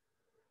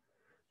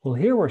 Well,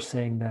 here we're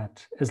saying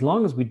that as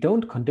long as we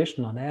don't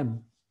condition on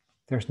M,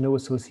 there's no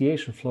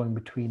association flowing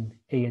between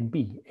A and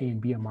B. A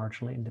and B are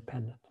marginally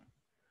independent.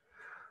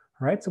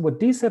 All right, so what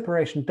D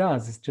separation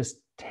does is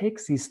just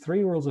takes these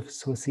 3 rules of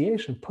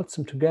association, puts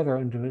them together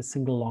into a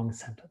single long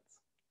sentence.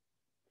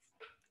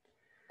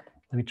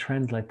 Let me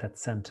translate that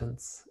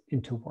sentence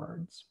into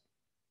words.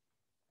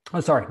 Oh,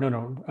 sorry,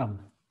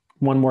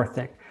 one more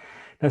thing.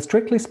 Now,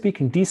 strictly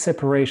speaking, D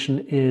separation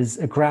is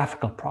a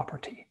graphical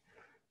property,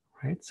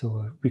 right?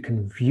 So we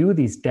can view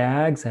these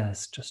DAGs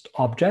as just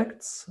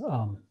objects,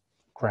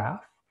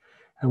 graph,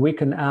 and we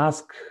can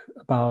ask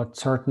about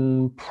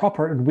certain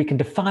we can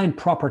define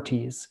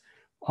properties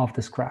of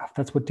this graph.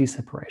 That's what D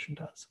separation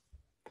does.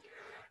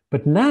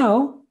 But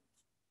now,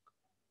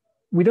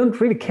 we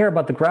don't really care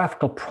about the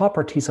graphical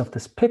properties of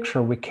this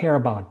picture. We care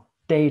about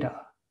data.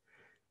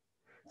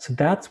 So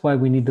that's why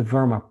we need the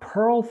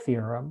Verma-Pearl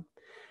theorem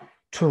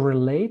to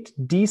relate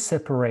D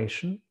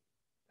separation,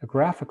 a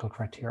graphical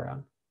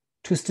criterion,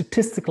 to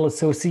statistical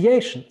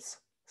associations,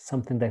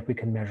 something that we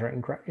can measure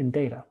in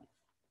data.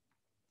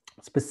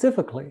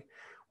 Specifically,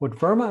 what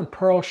Verma and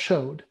Pearl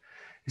showed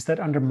is that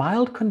under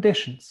mild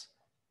conditions,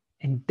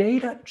 in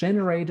data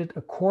generated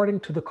according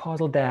to the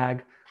causal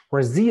DAG,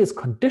 where Z is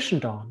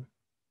conditioned on,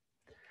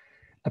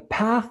 A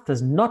path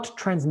does not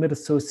transmit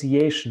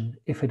association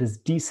if it is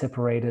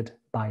d-separated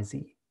by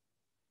z.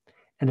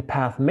 And a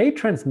path may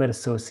transmit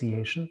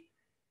association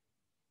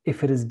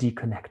if it is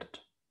d-connected.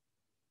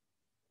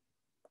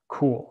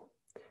 Cool.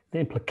 The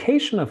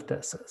implication of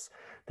this is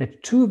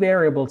that two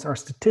variables are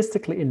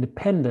statistically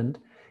independent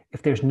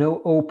if there's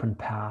no open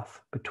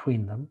path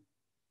between them,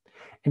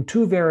 and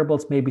two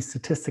variables may be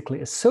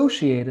statistically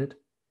associated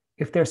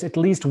if there's at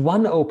least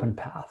one open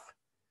path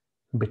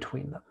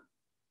between them.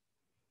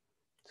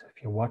 So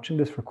if you're watching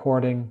this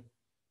recording,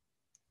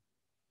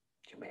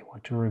 you may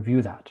want to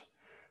review that,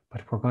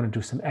 but we're going to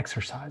do some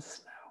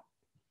exercises now.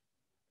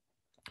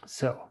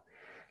 So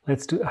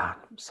let's do,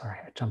 sorry,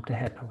 I jumped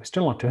ahead. No, we're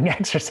still not doing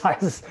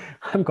exercises.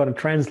 I'm going to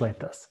translate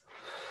this.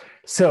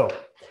 So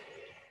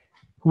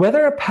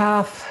whether a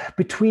path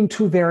between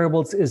two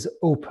variables is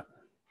open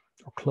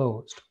or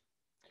closed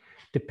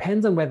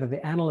depends on whether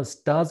the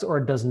analyst does or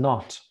does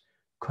not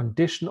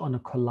condition on a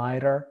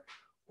collider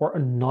or a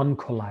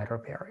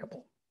non-collider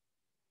variable.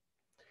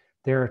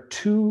 There are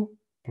two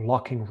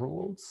blocking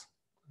rules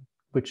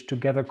which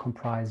together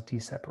comprise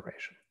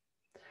d-separation.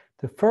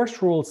 The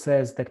first rule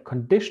says that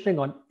conditioning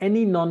on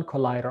any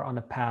non-collider on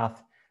a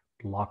path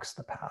blocks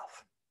the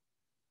path.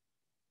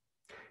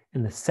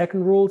 And the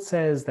second rule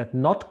says that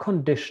not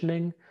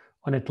conditioning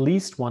on at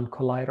least one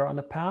collider on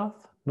a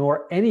path,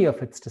 nor any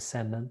of its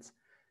descendants,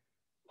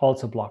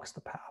 also blocks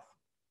the path.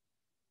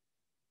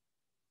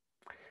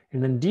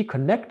 And then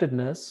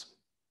deconnectedness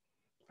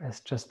is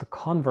just the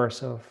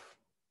converse of,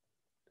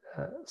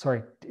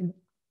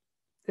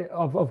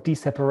 of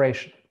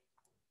d-separation.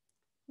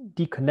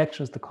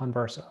 Deconnection is the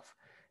converse of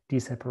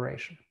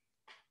d-separation.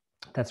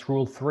 That's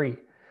rule 3.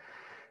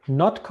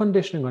 Not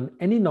conditioning on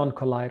any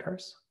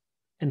non-colliders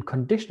and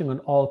conditioning on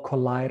all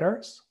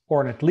colliders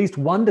or on at least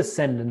one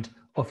descendant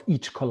of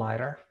each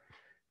collider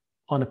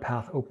on a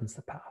path opens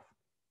the path.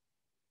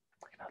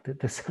 You know,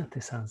 this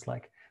sounds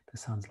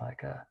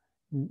like a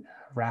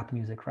rap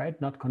music, right?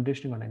 Not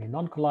conditioning on any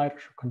non-colliders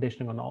or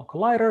conditioning on all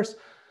colliders,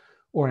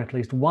 or at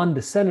least one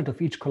descendant of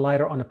each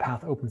collider on a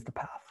path opens the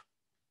path.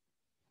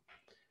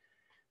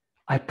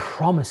 I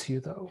promise you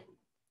though,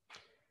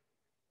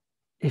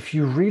 if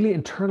you really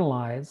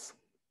internalize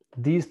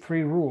these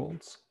 3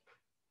 rules,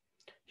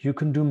 you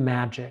can do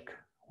magic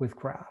with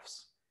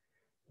graphs.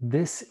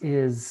 This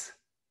is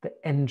the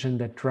engine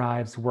that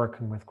drives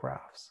working with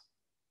graphs.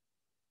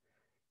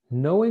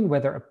 Knowing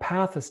whether a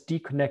path is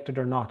deconnected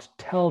or not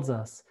tells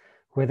us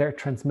whether it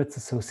transmits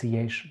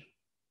association.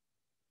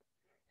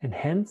 And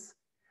hence,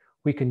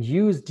 we can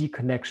use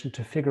deconnection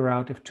to figure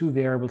out if two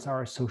variables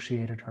are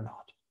associated or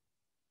not.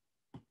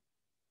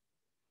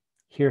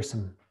 Here's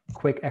some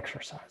quick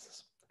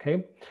exercises,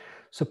 okay?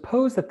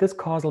 Suppose that this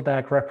causal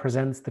DAG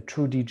represents the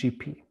true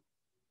DGP.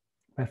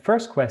 My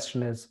first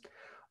question is,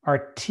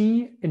 are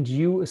T and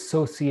U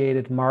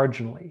associated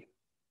marginally?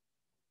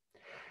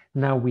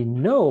 Now we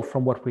know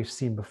from what we've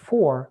seen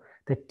before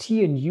that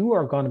T and U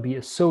are going to be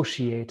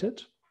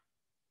associated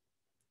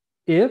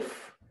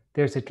if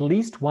there's at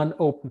least one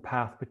open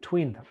path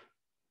between them.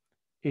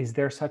 Is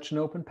there such an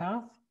open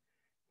path?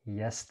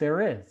 Yes,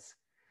 there is.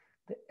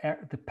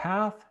 The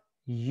path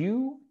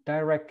U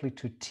directly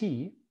to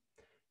T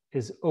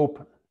is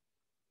open.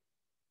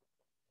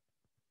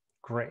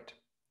 Great.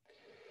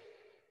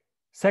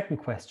 Second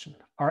question,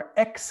 are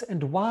X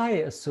and Y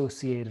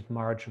associated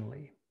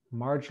marginally?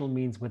 Marginal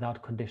means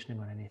without conditioning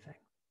on anything.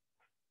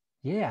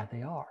 Yeah,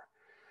 they are.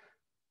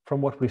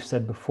 From what we've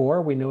said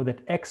before, we know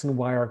that X and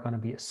Y are going to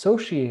be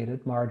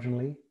associated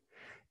marginally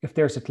if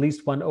there's at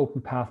least one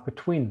open path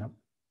between them.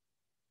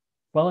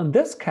 Well, in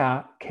this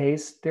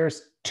case,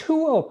 there's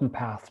 2 open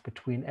paths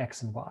between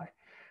X and Y.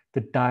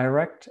 The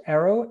direct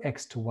arrow,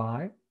 X to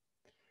Y,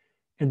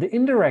 and the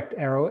indirect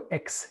arrow,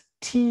 X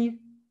T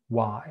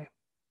Y.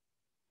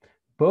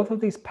 Both of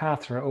these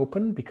paths are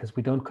open because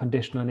we don't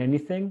condition on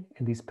anything,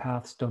 and these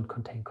paths don't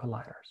contain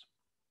colliders.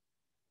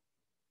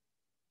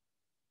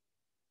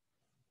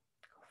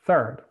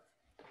 Third,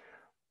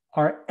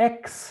 are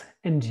X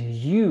and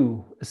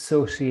U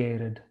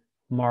associated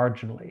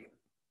marginally?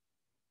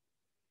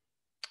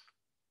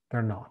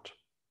 They're not.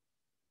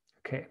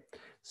 Okay,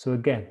 so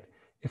again,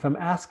 if I'm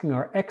asking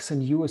are X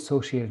and U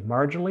associated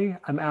marginally,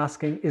 I'm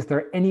asking is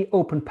there any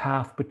open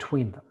path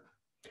between them?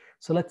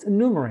 So let's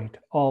enumerate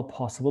all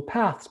possible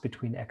paths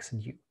between X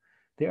and U.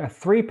 There are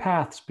 3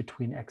 paths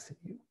between X and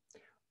U.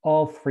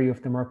 All 3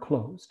 of them are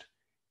closed.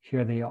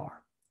 Here they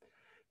are.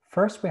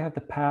 First, we have the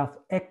path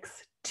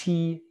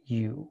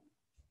XTU.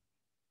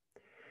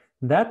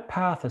 That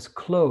path is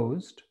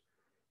closed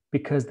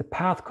because the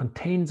path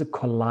contains a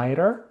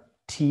collider,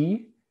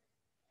 T,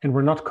 and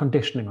we're not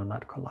conditioning on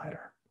that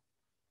collider.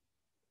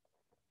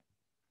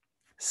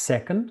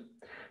 Second,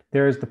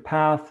 there is the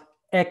path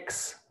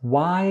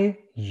XYU.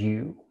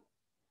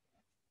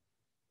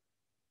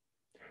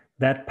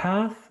 That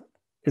path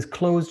is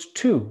closed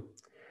too,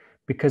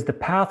 because the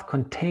path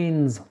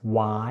contains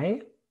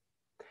Y.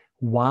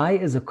 Y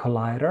is a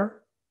collider,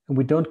 and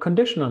we don't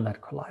condition on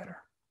that collider.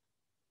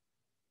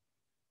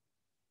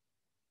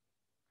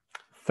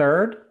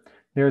 Third,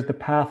 There's the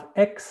path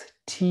x,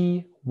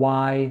 t,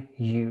 y,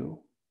 u.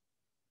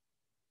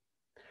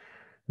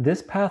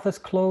 This path is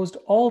closed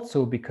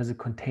also because it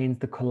contains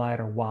the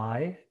collider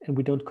y, and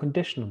we don't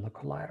condition on the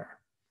collider.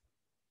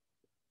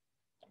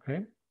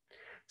 Okay?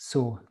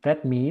 So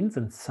that means,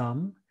 in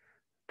sum,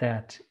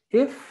 that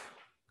if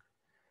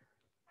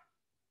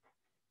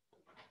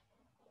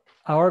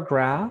our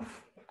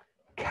graph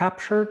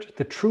captured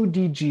the true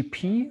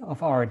DGP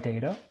of our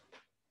data,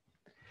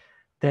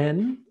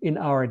 then in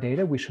our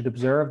data we should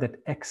observe that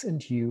x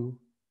and u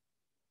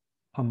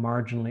are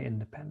marginally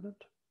independent.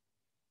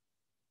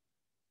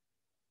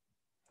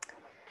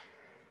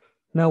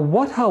 Now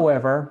what,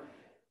 however,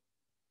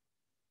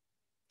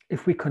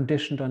 if we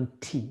conditioned on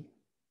t?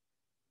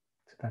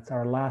 So that's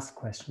our last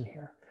question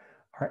here.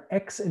 Are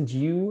x and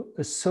u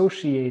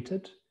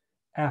associated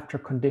after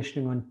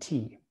conditioning on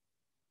t?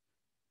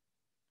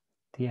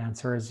 The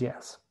answer is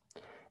yes.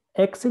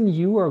 X and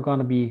u are going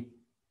to be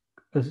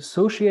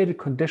associated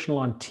conditional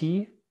on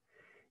t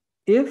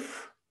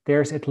if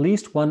there's at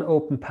least one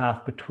open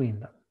path between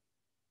them.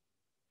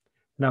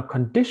 Now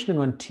conditioning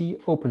on t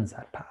opens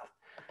that path.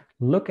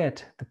 Look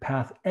at the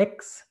path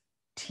x,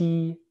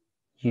 t,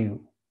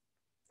 u.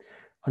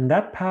 On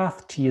that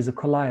path, t is a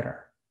collider.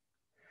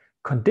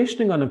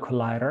 Conditioning on a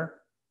collider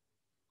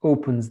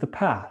opens the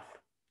path.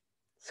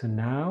 So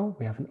now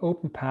we have an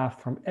open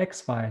path from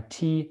x via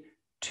t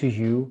to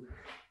u,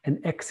 and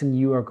x and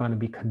u are going to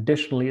be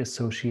conditionally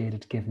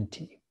associated given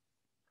t.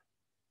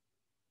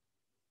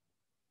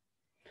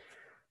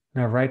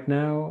 Now, right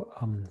now,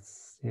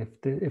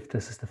 if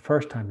this is the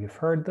first time you've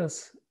heard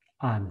this,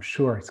 I'm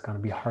sure it's going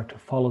to be hard to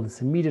follow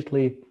this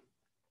immediately.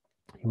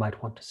 You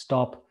might want to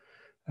stop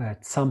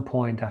at some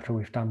point after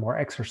we've done more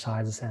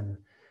exercises and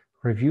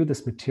review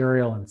this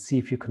material and see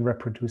if you can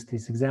reproduce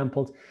these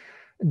examples.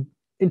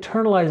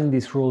 Internalizing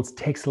these rules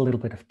takes a little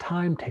bit of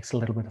time, takes a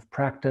little bit of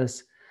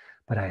practice,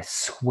 but I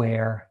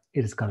swear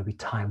it is going to be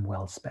time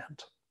well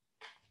spent.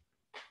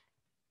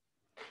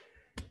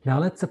 Now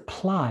let's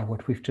apply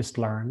what we've just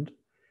learned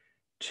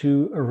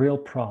to a real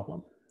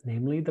problem,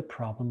 namely the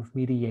problem of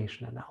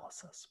mediation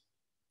analysis.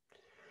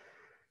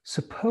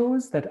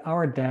 Suppose that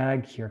our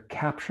DAG here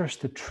captures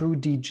the true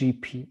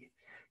DGP.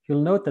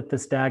 You'll note that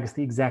this DAG is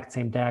the exact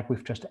same DAG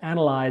we've just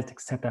analyzed,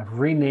 except I've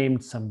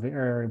renamed some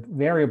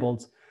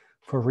variables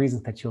for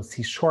reasons that you'll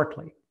see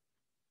shortly.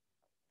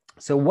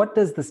 So what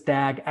does this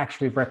DAG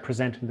actually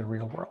represent in the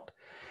real world?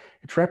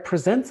 It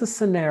represents a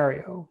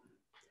scenario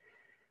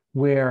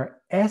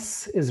where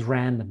S is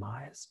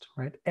randomized,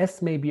 right?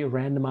 S may be a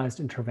randomized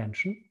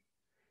intervention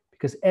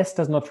because S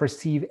does not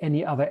receive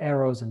any other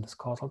arrows in this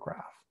causal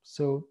graph.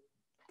 So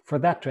for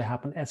that to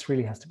happen, S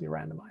really has to be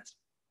randomized.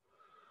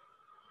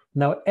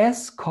 Now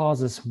S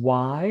causes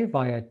Y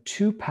via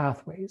two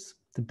pathways,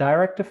 the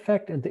direct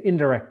effect and the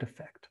indirect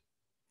effect.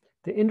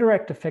 The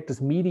indirect effect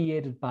is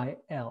mediated by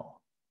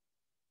L.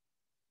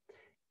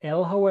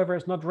 L, however,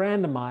 is not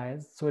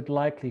randomized, so it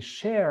likely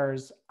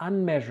shares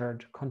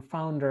unmeasured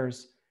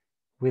confounders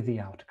with the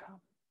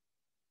outcome.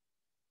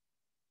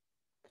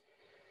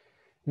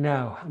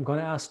 Now, I'm going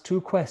to ask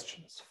two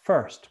questions.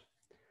 First,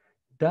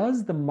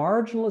 does the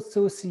marginal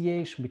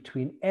association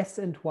between S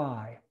and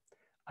Y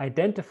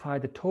identify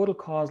the total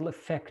causal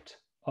effect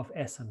of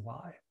S and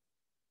Y?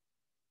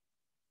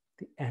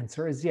 The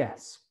answer is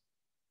yes.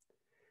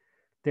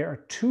 There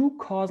are two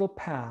causal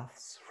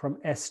paths from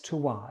S to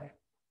Y,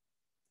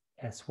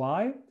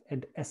 SY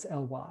and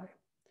SLY.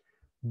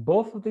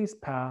 Both of these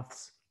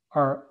paths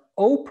are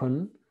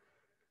open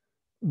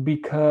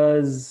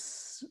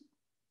because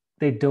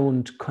they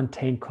don't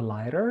contain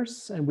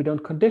colliders and we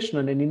don't condition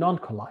on any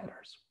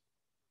non-colliders.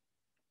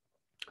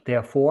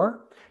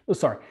 Therefore,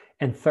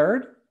 and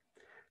third,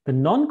 the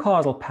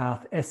non-causal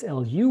path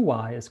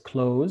SLUY is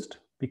closed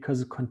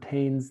because it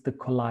contains the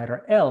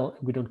collider L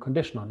and we don't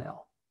condition on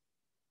L.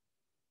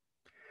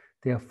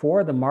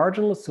 Therefore, the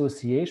marginal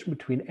association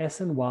between S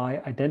and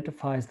Y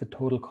identifies the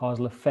total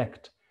causal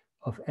effect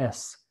of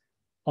S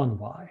on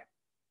Y.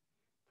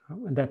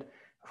 And that,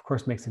 of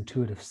course, makes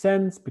intuitive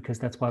sense because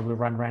that's why we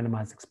run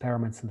randomized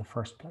experiments in the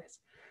first place.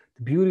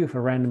 The beauty of a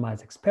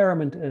randomized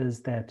experiment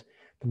is that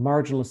the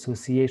marginal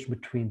association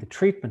between the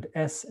treatment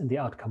S and the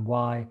outcome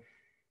Y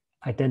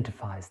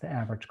identifies the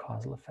average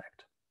causal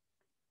effect.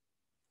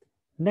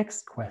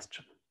 Next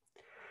question.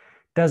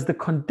 Does the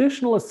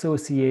conditional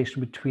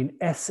association between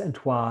S and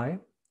Y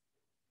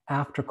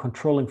after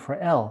controlling for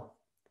L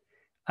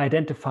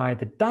identify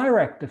the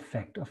direct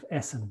effect of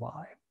S and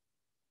Y?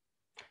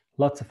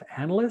 Lots of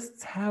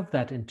analysts have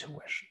that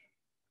intuition.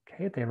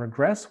 Okay, they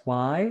regress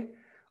Y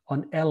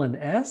on L and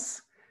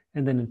S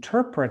and then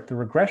interpret the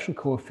regression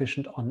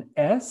coefficient on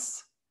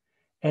S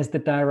as the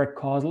direct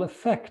causal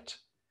effect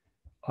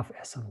of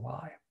S and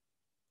Y.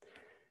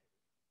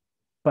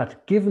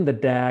 But given the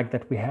DAG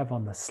that we have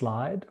on the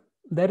slide,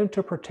 that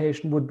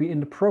interpretation would be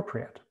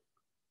inappropriate.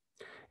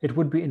 It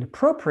would be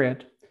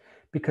inappropriate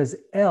because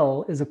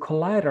L is a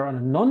collider on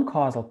a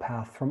non-causal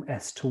path from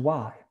S to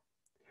Y.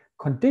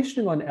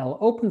 Conditioning on L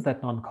opens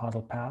that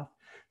non-causal path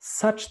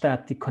such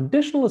that the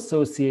conditional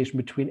association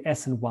between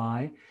S and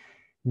Y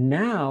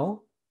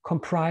now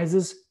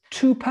comprises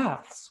two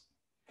paths.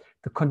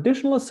 The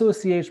conditional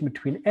association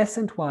between S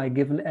and Y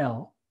given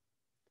L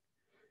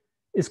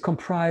is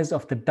comprised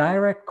of the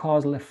direct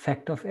causal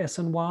effect of S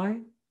and Y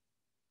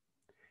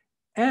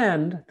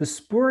and the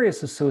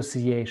spurious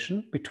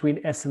association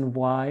between S and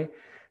Y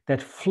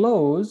that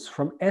flows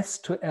from S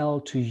to L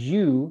to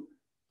U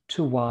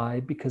to Y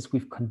because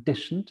we've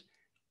conditioned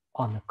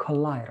on a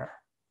collider.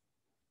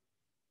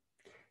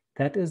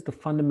 That is the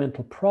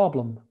fundamental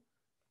problem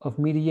of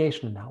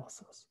mediation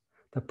analysis.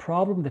 The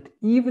problem that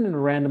even in a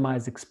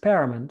randomized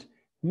experiment,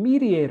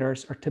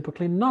 mediators are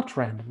typically not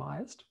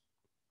randomized.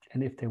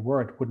 And if they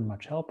were, it wouldn't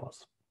much help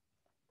us.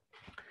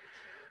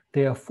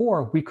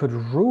 Therefore, we could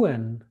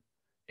ruin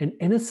an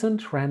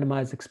innocent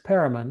randomized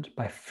experiment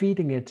by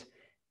feeding it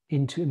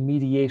into a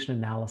mediation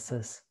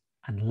analysis,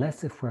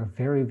 unless if we're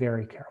very,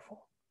 very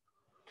careful.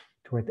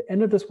 Toward the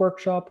end of this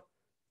workshop,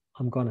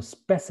 I'm going to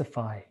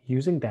specify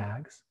using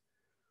DAGs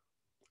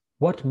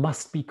what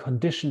must be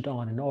conditioned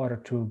on in order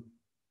to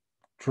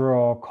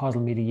draw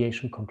causal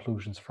mediation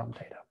conclusions from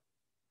data.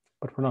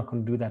 But we're not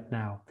going to do that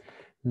now.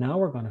 Now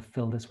we're going to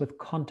fill this with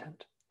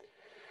content.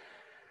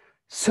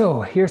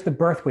 So here's the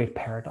birth weight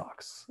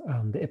paradox.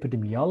 The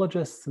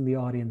epidemiologists in the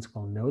audience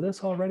will know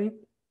this already,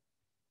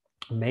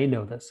 may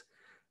know this.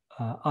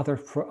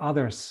 For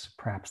others,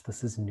 perhaps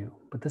this is new,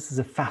 but this is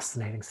a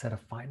fascinating set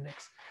of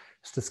findings.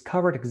 It's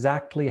discovered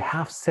exactly a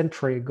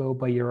half-century ago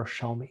by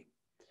Yerushalmi.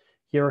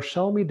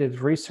 Yerushalmi did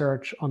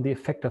research on the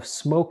effect of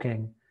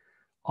smoking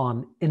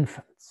on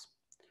infants.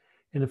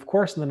 And of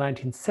course, in the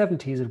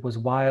 1970s, it was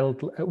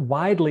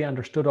widely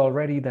understood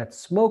already that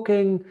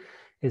smoking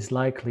is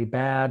likely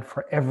bad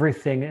for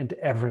everything and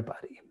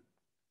everybody.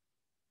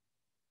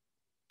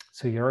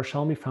 So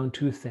Yerushalmi found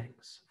two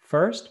things.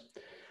 First,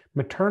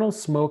 maternal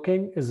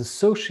smoking is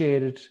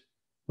associated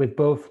with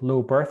both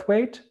low birth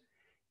weight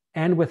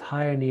and with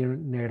higher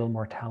neonatal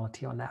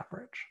mortality on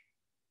average.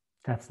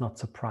 That's not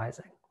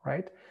surprising,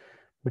 right?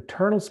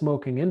 Maternal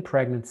smoking in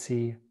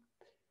pregnancy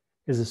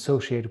is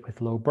associated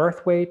with low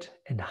birth weight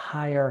and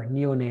higher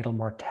neonatal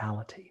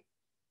mortality.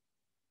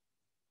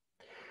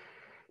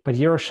 But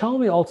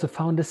Yerushalmi also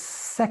found a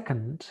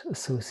second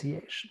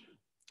association.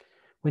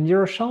 When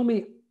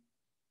Yerushalmi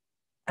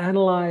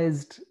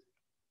analyzed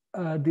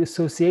the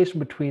association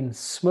between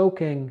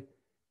smoking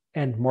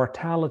and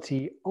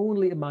mortality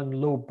only among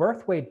low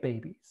birth weight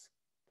babies,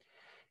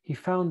 he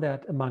found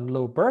that among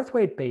low birth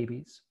weight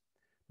babies,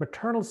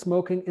 maternal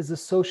smoking is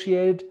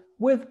associated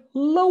with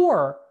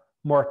lower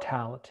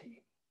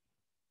mortality.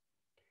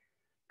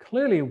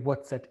 Clearly,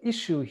 what's at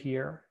issue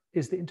here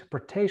is the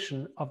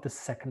interpretation of the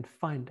second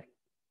finding.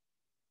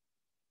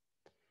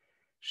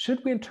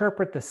 Should we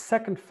interpret the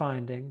second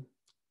finding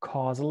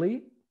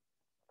causally,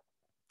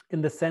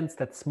 in the sense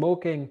that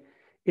smoking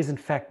is in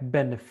fact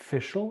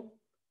beneficial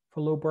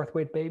for low birth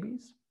weight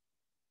babies?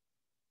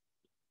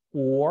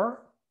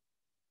 Or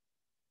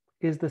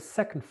is the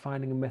second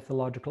finding a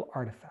methodological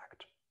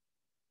artifact?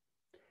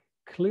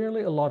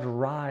 Clearly, a lot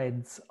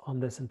rides on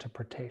this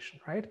interpretation,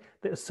 right?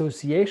 The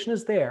association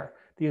is there.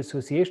 The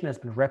association has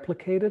been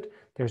replicated.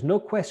 There's no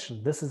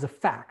question. This is a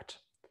fact.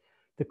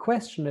 The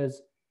question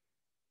is,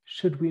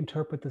 should we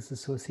interpret this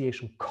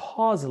association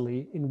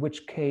causally, in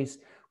which case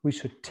we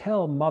should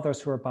tell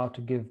mothers who are about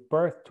to give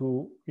birth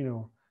to,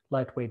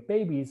 lightweight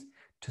babies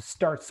to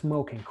start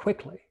smoking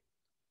quickly?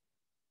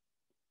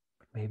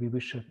 But maybe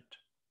we shouldn't.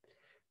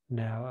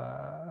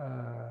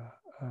 Now,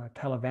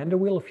 Tyler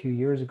Vanderweel a few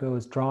years ago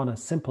has drawn a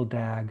simple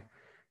DAG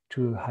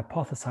to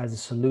hypothesize a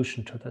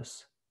solution to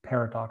this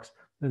paradox.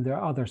 And there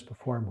are others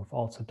before him who've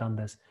also done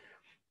this,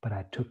 but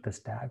I took this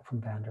DAG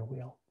from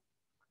Vanderweel.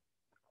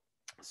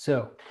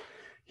 So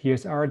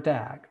here's our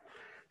DAG.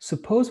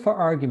 Suppose, for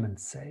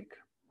argument's sake,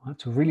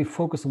 to really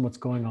focus on what's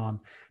going on,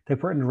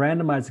 that we're in a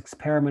randomized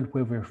experiment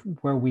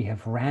where we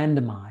have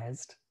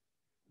randomized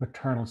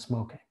maternal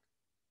smoking.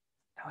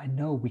 Now, I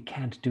know we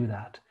can't do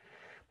that,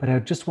 but I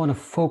just want to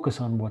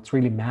focus on what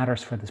really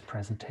matters for this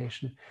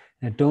presentation.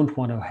 And I don't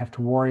want to have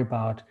to worry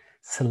about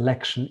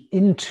selection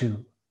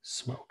into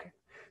smoking.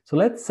 So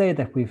let's say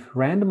that we've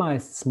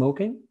randomized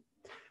smoking.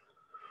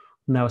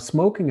 Now,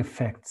 smoking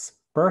affects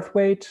birth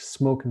weight,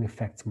 smoking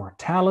affects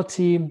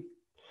mortality,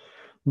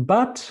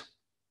 but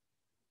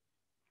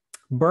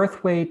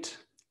birth weight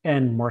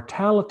and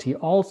mortality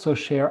also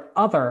share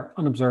other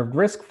unobserved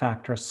risk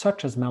factors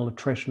such as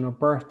malnutrition or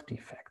birth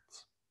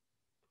defects.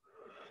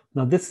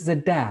 Now, this is a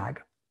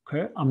DAG.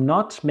 Okay? I'm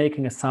not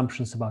making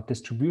assumptions about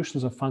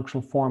distributions of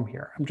functional form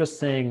here. I'm just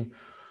saying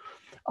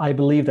I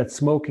believe that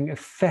smoking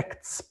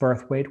affects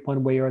birth weight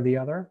one way or the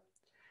other,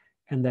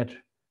 and that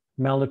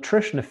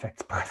malnutrition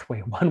affects birth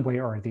weight one way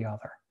or the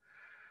other.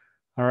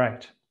 All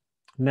right.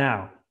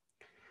 Now,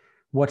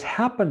 what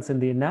happens in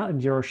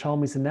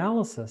Yerushalmi's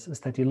analysis is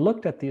that he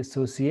looked at the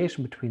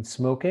association between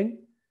smoking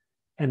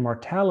and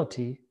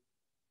mortality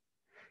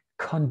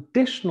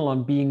conditional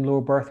on being low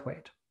birth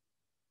weight.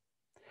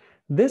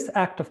 This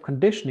act of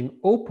conditioning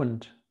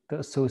opened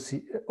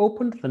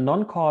the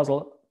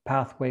non-causal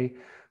pathway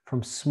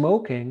from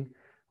smoking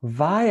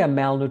via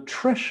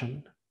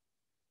malnutrition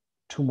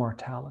to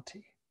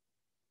mortality.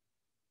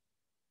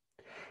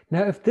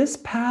 Now, if this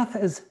path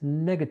is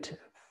negative,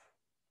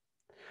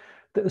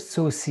 the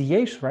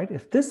association, right?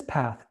 If this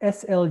path,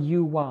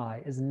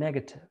 SLUY, is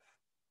negative,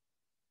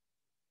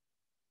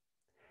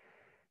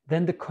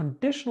 then the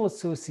conditional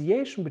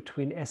association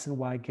between S and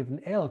Y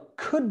given L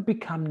could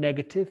become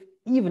negative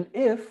even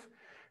if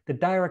the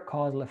direct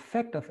causal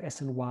effect of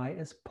S and Y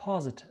is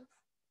positive,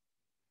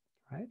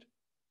 right?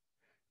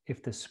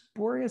 If the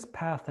spurious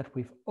path that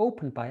we've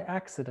opened by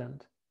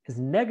accident is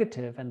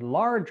negative and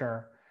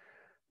larger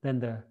than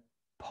the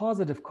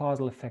positive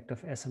causal effect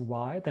of S and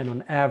Y, then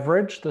on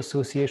average, the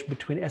association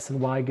between S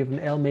and Y given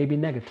L may be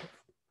negative.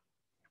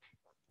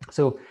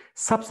 So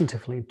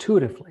substantively,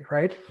 intuitively,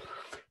 right?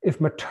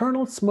 If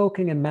maternal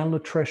smoking and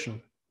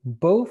malnutrition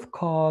both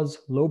cause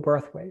low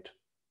birth weight,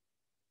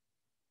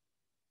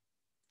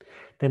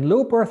 then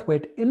low birth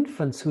weight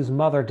infants whose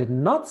mother did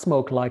not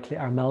smoke likely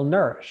are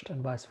malnourished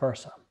and vice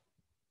versa.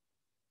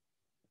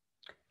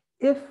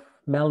 If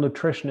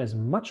malnutrition is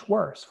much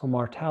worse for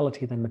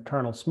mortality than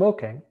maternal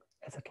smoking,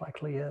 as it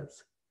likely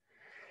is,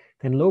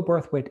 then low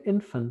birth weight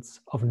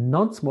infants of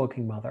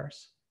non-smoking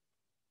mothers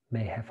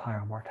may have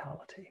higher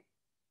mortality.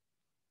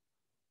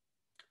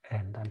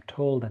 And I'm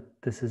told that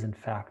this is in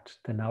fact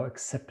the now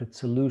accepted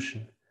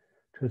solution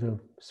to the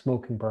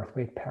smoking birth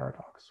weight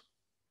paradox.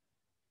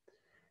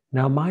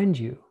 Now, mind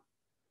you,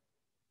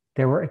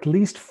 there were at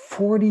least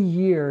 40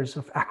 years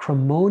of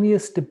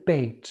acrimonious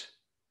debate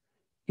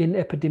in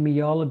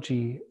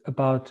epidemiology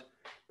about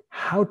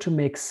how to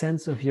make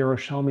sense of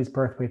Yerushalmi's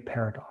birth weight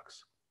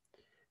paradox.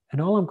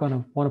 And all I'm going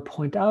to want to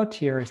point out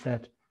here is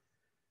that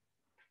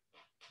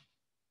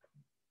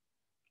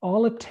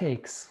all it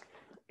takes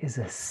is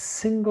a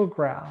single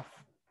graph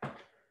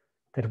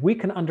that we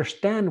can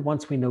understand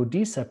once we know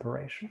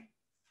D-separation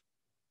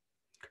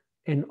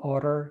in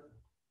order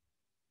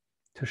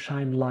to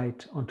shine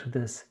light onto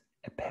this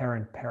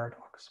apparent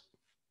paradox.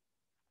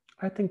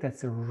 I think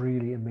that's a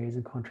really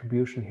amazing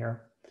contribution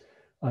here.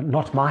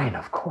 Not mine,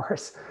 of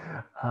course,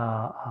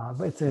 but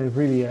it's a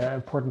really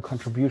important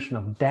contribution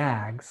of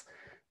DAGs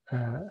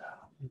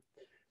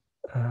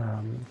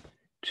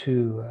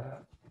to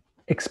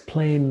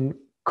explain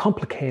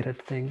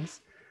complicated things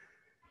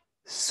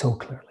so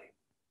clearly.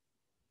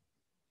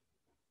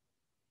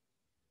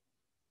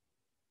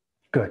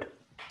 Good.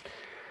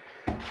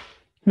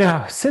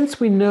 Now, since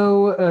we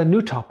know a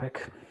new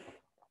topic,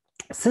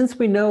 since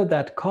we know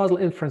that causal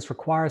inference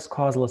requires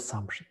causal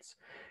assumptions,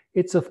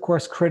 it's of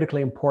course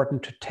critically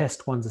important to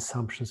test one's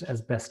assumptions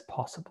as best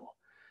possible.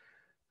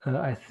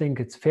 I think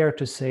it's fair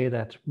to say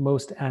that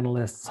most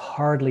analysts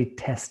hardly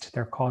test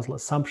their causal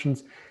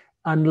assumptions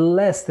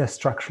unless they're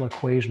structural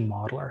equation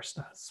modelers.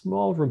 A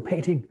small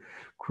remaining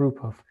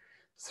group of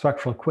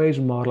structural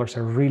equation modelers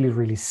are really,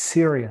 really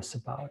serious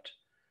about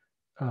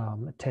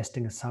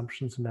testing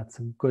assumptions, and that's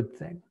a good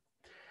thing.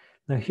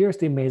 Now, here's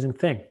the amazing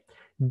thing.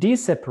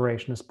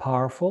 D-separation is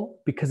powerful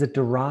because it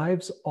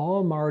derives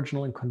all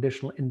marginal and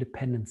conditional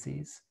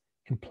independencies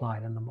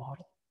implied in the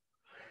model.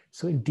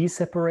 So in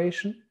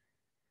D-separation,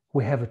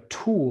 we have a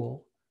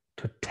tool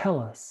to tell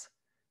us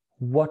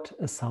what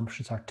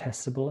assumptions are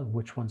testable and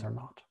which ones are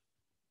not.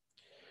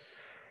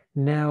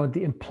 Now,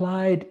 the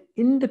implied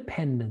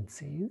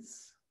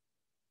independencies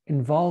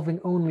involving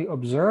only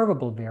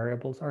observable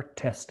variables are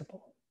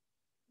testable.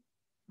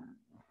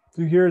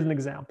 So here's an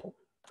example.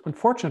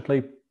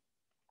 Unfortunately,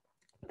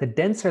 the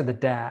denser the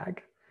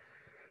DAG,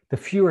 the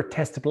fewer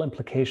testable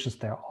implications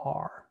there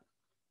are.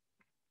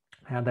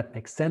 And that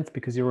makes sense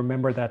because you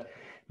remember that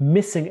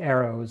missing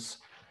arrows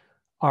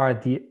are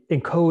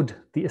encode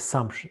the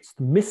assumptions.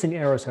 The missing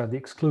arrows are the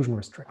exclusion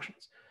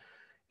restrictions.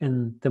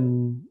 And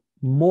the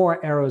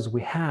more arrows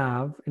we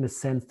have, in a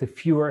sense, the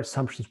fewer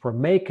assumptions we're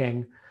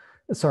making.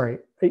 So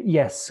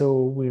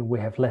we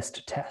have less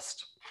to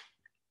test.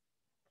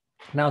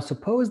 Now,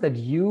 suppose that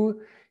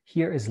U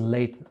here is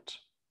latent.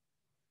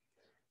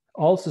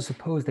 Also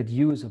suppose that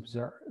U is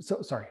observed.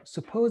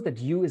 Suppose that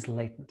U is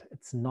latent.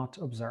 It's not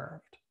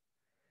observed.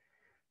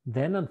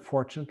 Then,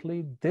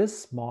 unfortunately,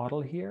 this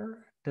model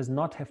here does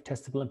not have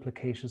testable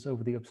implications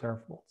over the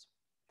observables.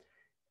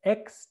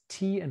 X,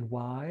 T, and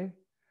Y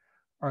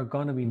are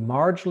going to be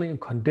marginally and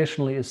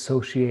conditionally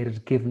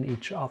associated given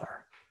each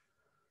other,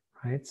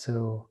 right?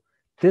 So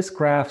this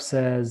graph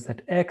says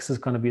that X is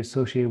going to be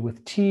associated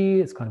with T,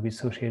 it's going to be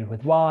associated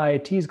with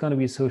Y, T is going to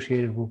be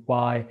associated with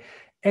Y,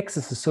 X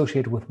is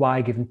associated with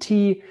Y given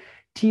T,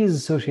 T is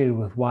associated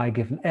with Y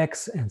given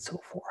X, and so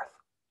forth.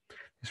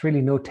 There's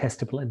really no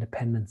testable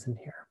independence in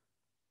here.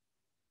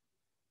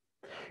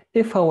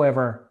 If,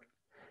 however,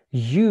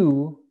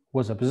 U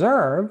was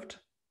observed,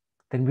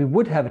 then we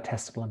would have a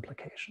testable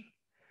implication.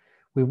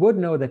 We would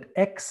know that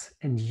X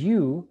and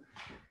U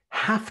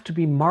have to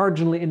be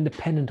marginally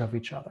independent of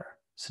each other.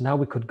 So now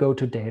we could go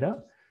to data,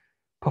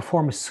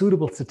 perform a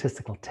suitable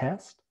statistical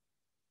test.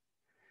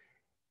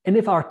 And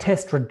if our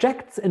test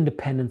rejects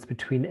independence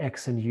between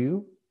X and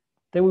U,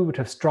 then we would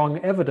have strong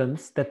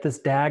evidence that this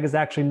DAG is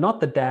actually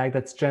not the DAG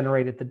that's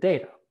generated the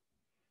data.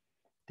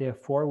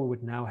 Therefore, we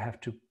would now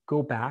have to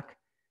go back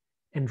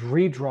and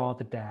redraw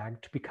the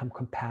DAG to become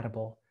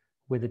compatible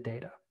with the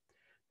data.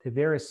 There are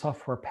various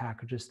software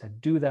packages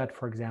that do that,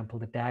 for example,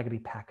 the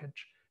DAGD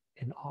package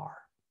in R.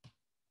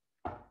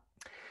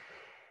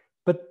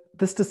 But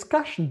this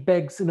discussion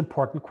begs an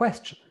important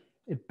question.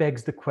 It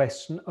begs the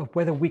question of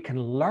whether we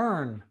can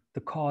learn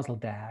the causal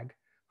DAG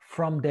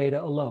from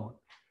data alone.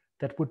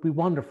 That would be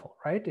wonderful,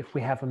 right? If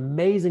we have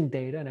amazing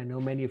data, and I know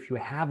many of you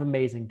have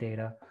amazing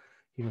data,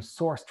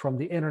 sourced from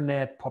the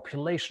internet,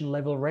 population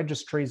level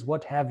registries,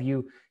 what have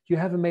you, you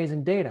have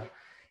amazing data.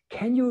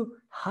 Can you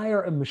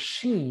hire a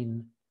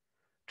machine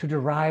to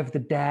derive the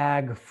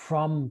DAG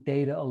from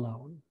data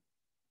alone?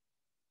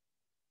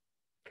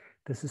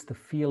 This is the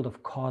field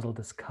of causal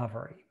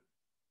discovery.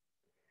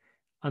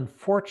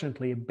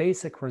 Unfortunately, a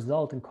basic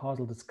result in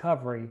causal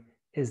discovery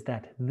is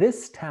that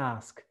this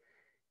task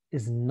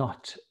is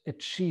not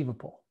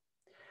achievable.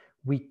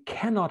 We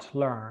cannot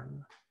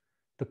learn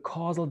the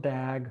causal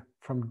DAG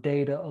from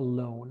data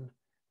alone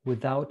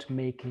without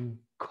making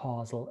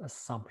causal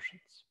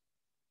assumptions.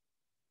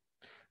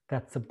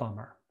 That's a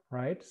bummer,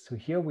 right? So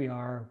here we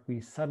are, we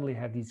suddenly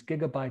have these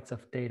gigabytes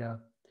of data,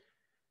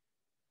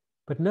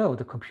 but no,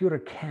 the computer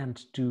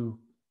can't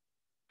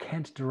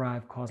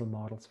derive causal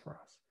models for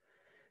us.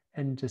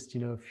 And just, if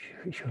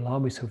you allow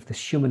me sort of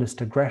this humanist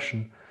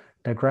digression,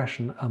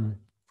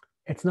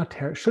 it's not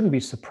shouldn't be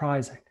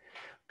surprising.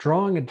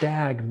 Drawing a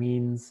DAG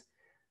means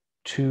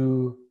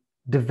to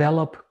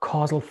develop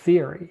causal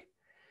theory.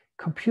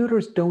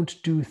 Computers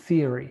don't do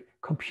theory.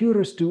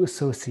 Computers do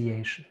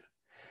association.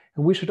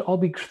 And we should all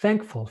be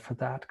thankful for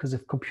that, because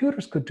if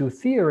computers could do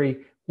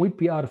theory, we'd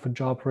be out of a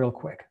job real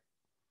quick.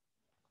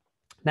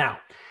 Now,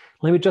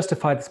 let me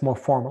justify this more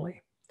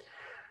formally.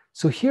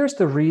 So here's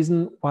the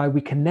reason why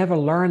we can never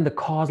learn the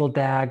causal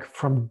DAG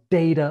from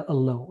data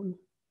alone.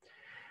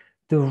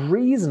 The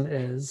reason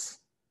is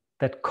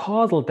that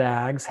causal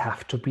DAGs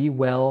have to be,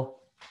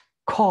 well,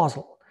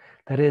 causal.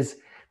 That is,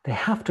 they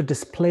have to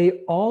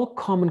display all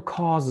common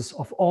causes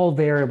of all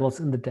variables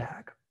in the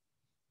DAG.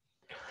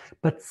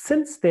 But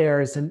since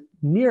there is a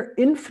near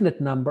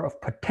infinite number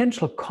of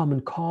potential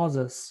common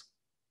causes,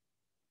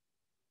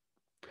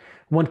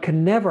 one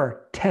can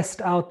never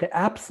test out the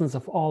absence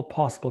of all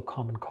possible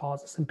common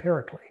causes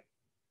empirically.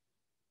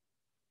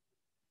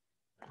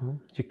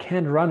 You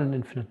can't run an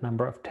infinite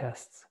number of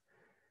tests,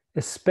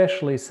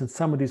 especially since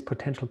some of these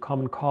potential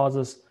common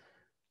causes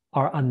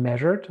are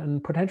unmeasured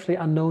and potentially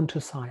unknown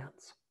to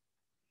science.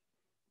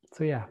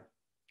 So yeah,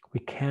 we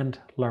can't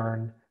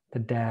learn the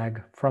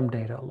DAG from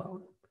data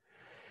alone.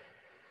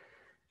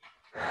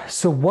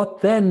 So what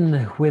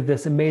then with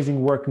this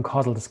amazing work in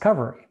causal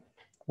discovery?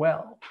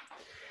 Well,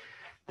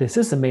 this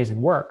is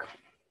amazing work,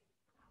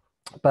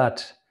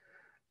 but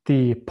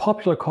the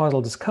popular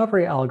causal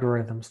discovery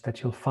algorithms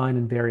that you'll find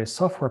in various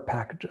software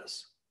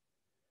packages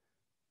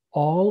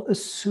all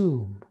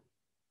assume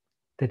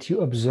that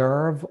you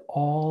observe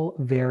all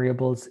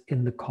variables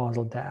in the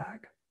causal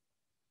DAG.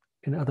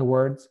 In other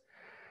words,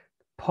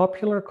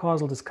 popular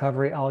causal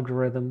discovery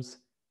algorithms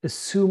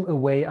assume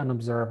away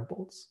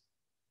unobservables.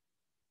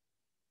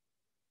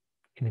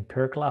 In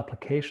empirical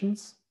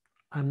applications,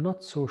 I'm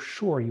not so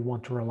sure you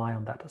want to rely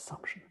on that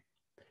assumption.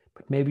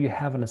 But maybe you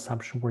have an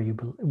assumption where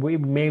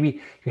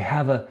maybe you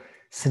have a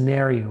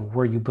scenario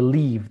where you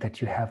believe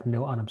that you have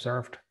no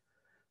unobserved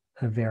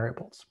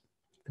variables.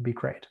 That'd be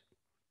great.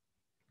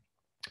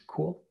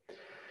 Cool.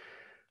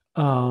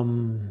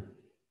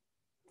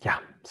 Yeah,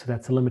 so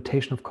that's a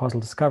limitation of causal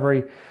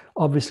discovery.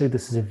 Obviously,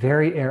 this is a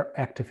very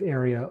active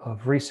area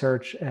of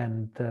research,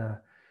 and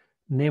the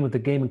name of the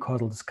game in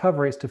causal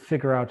discovery is to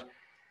figure out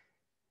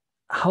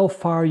how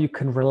far you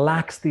can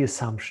relax the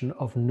assumption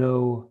of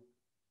no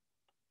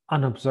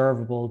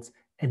unobservables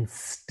and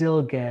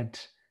still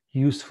get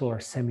useful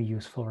or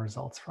semi-useful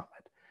results from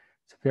it.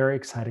 It's a very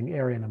exciting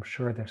area, and I'm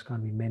sure there's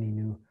going to be many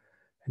new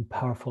and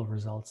powerful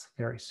results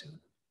very soon.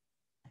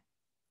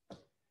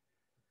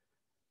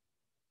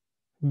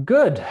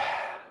 Good.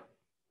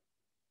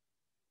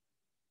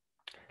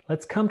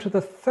 Let's come to the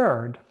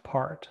third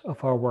part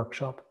of our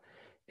workshop,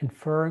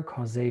 inferring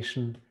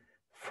causation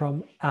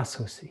from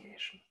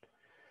association.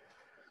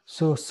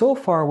 So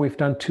far we've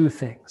done two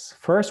things.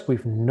 First,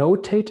 we've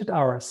notated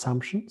our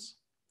assumptions.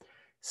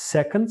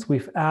 Second,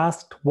 we've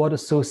asked what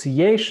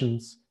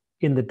associations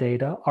in the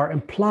data are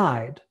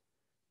implied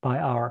by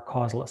our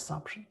causal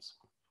assumptions.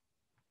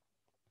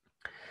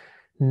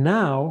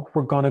 Now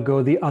we're going to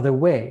go the other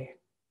way.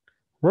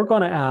 We're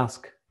going to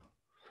ask,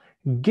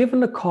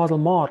 given a causal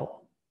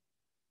model,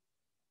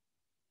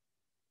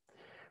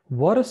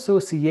 what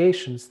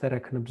associations that I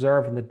can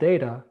observe in the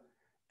data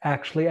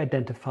actually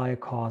identify a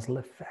causal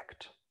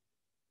effect?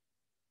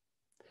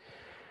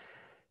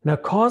 Now,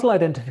 causal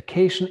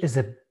identification is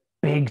a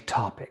big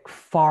topic,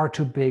 far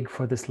too big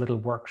for this little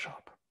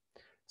workshop.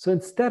 So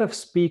instead of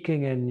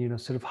speaking in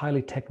sort of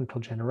highly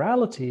technical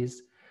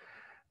generalities,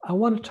 I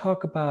want to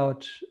talk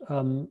about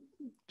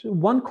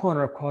one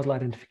corner of causal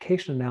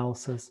identification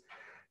analysis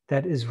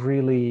that is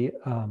really,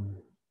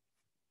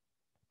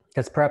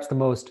 that's perhaps the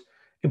most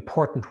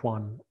important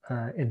one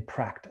in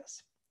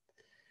practice.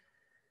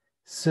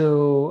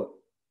 So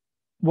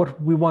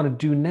what we want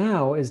to do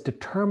now is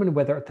determine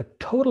whether the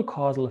total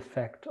causal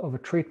effect of a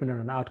treatment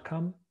and an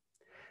outcome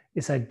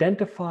is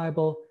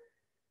identifiable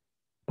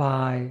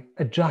by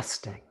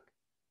adjusting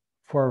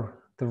for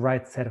the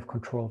right set of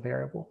control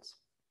variables.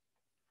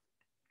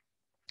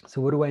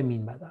 So what do I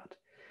mean by that?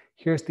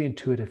 Here's the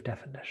intuitive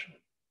definition.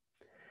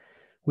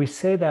 We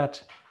say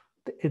that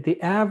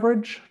the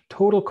average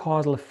total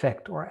causal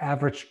effect or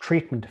average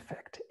treatment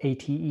effect,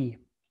 ATE,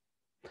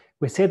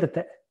 we say that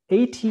the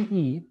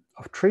ATE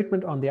of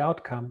treatment on the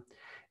outcome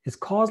is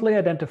causally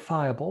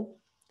identifiable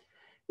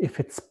if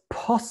it's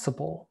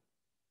possible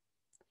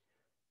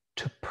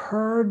to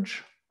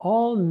purge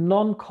all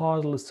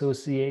non-causal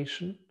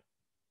association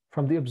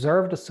from the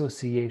observed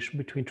association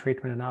between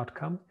treatment and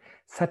outcome,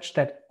 such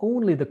that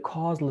only the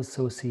causal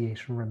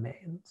association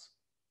remains.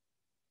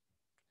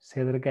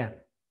 Say that again.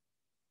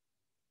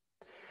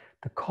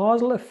 The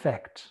causal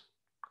effect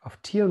of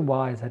T on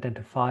Y is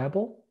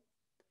identifiable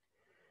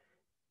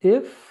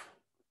if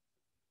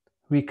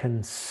we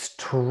can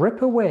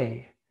strip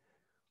away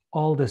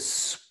all the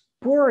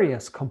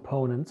spurious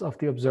components of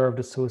the observed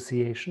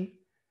association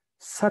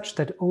such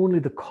that only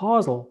the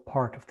causal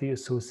part of the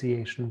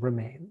association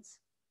remains.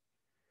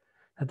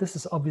 Now, this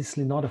is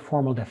obviously not a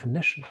formal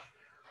definition,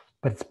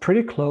 but it's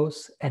pretty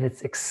close and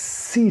it's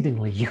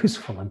exceedingly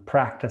useful in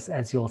practice,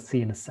 as you'll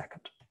see in a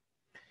second.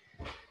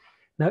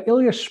 Now,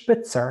 Ilya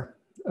Spitzer,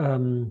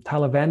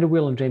 Tyler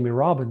Vanderweel, and Jamie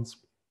Robbins,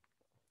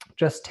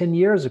 just 10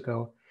 years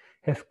ago,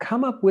 have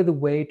come up with a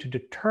way to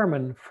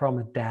determine from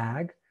a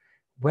DAG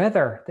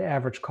whether the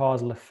average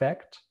causal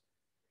effect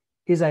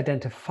is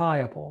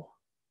identifiable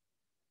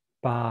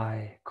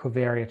by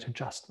covariate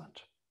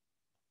adjustment.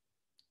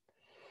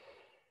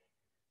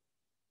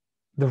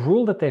 The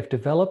rule that they've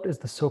developed is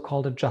the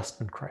so-called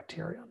adjustment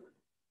criterion.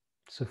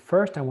 So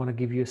first, I want to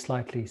give you a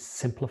slightly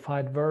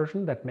simplified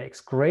version that makes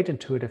great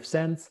intuitive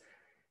sense,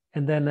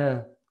 and then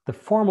the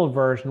formal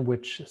version,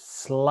 which is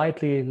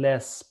slightly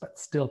less, but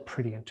still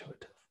pretty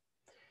intuitive.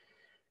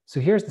 So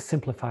here's the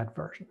simplified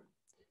version.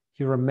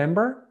 You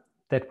remember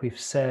that we've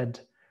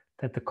said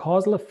that the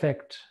causal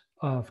effect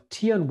of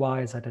T on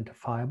Y is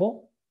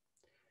identifiable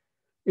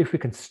if we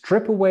can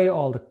strip away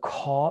all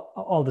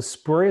the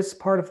spurious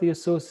part of the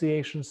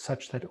association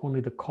such that only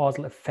the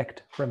causal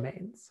effect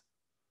remains.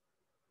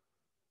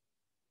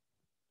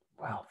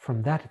 Well,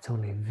 from that, it's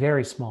only a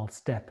very small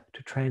step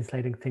to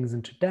translating things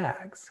into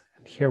DAGs.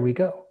 And here we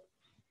go.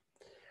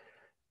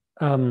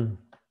 The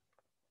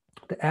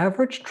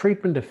average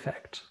treatment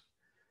effect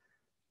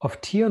of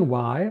T on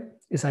Y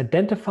is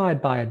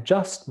identified by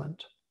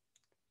adjustment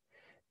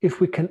if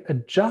we can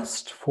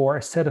adjust for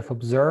a set of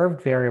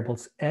observed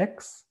variables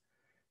X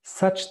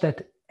such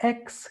that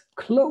X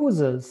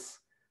closes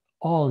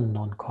all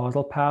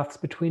non-causal paths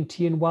between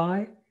T and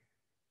Y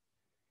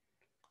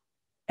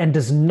and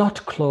does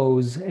not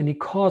close any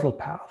causal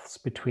paths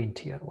between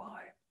T and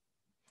Y.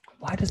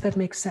 Why does that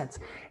make sense?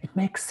 It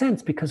makes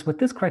sense because what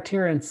this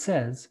criterion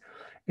says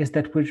is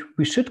that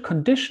we should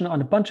condition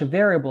on a bunch of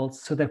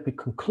variables so that we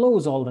can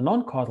close all the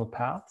non-causal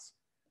paths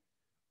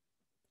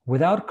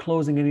without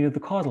closing any of the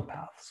causal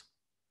paths.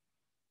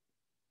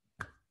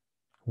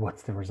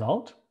 What's the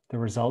result? The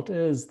result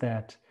is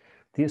that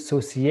the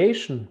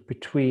association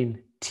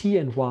between T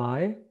and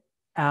Y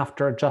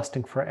after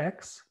adjusting for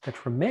X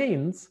that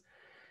remains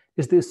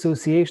is the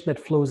association that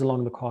flows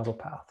along the causal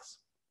paths.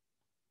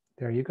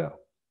 There you go.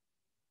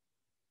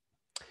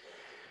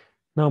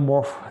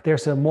 Now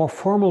there's a more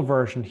formal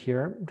version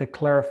here that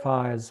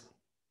clarifies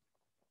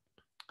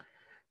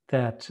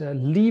that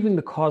leaving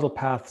the causal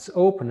paths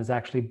open is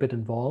actually a bit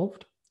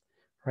involved,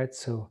 right?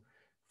 So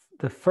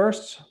the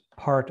first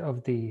part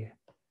of the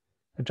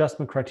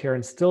adjustment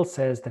criterion still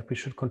says that we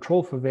should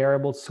control for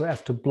variables so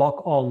as to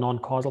block all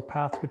non-causal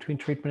paths between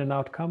treatment and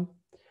outcome.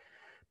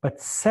 But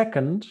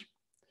second,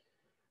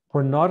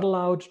 we're not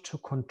allowed to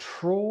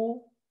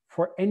control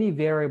for any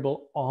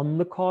variable on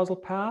the causal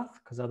path,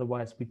 because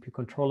otherwise we'd be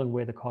controlling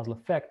away the causal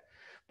effect.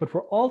 But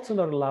we're also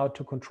not allowed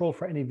to control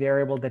for any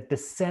variable that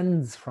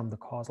descends from the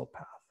causal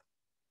path.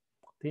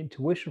 The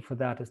intuition for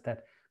that is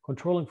that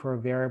controlling for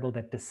a variable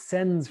that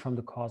descends from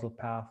the causal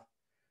path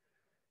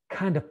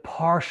kind of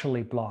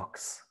partially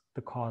blocks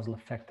the causal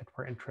effect that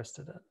we're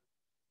interested in.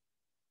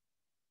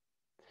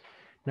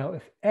 Now,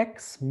 if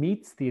X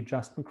meets the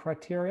adjustment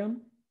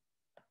criterion,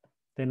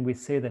 then we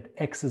say that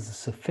X is a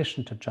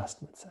sufficient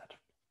adjustment set.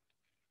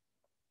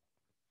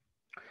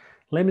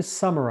 Let me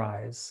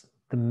summarize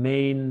the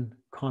main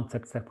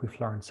concepts that we've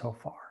learned so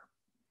far,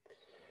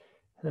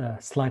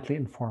 slightly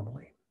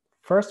informally.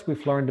 First,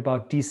 we've learned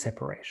about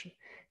deseparation.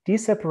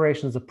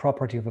 Deseparation is a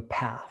property of a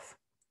path.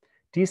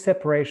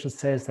 Deseparation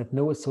says that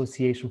no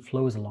association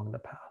flows along the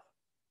path.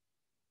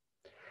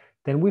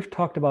 Then we've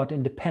talked about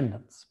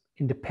independence.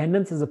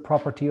 Independence is a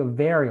property of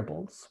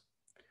variables.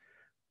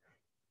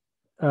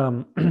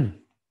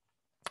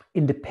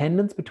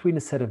 Independence between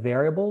a set of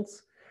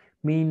variables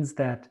means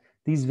that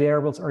these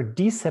variables are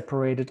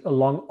deseparated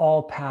along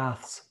all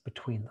paths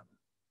between them.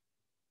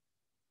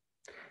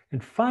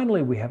 And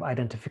finally, we have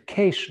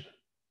identification.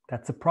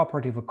 That's a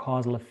property of a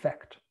causal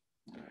effect.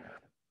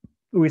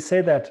 we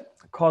say that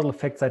causal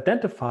effects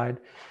identified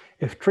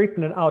if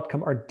treatment and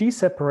outcome are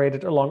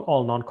deseparated along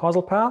all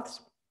non-causal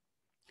paths,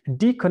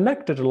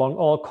 deconnected along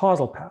all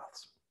causal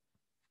paths.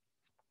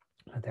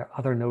 And there are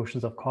other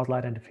notions of causal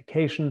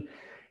identification,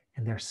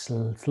 and there's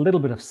a little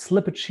bit of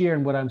slippage here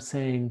in what I'm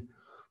saying,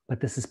 but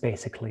this is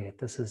basically it.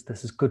 This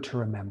is good to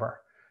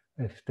remember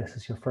if this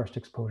is your first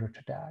exposure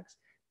to DAGs.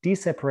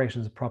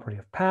 Deseparation is a property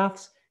of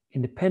paths.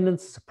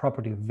 Independence is a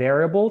property of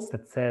variables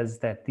that says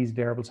that these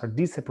variables are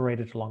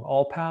deseparated along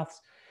all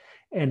paths.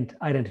 And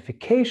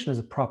identification is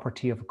a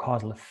property of a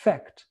causal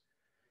effect.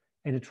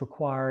 And it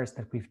requires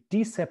that we've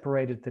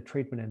deseparated the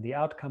treatment and the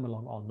outcome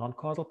along all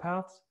non-causal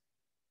paths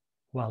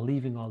while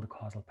leaving all the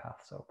causal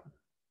paths open.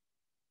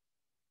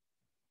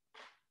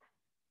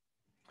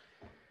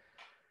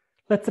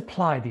 Let's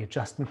apply the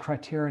adjustment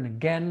criterion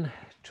again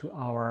to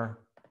our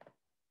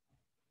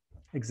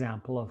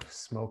example of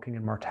smoking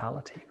and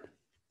mortality.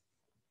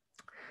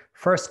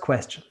 First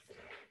question,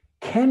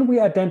 can we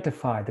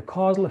identify the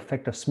causal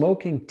effect of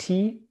smoking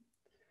T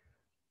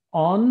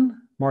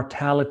on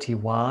mortality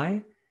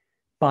Y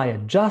by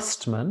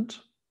adjustment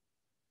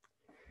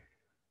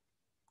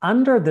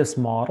under this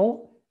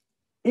model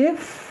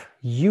if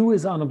U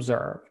is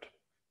unobserved?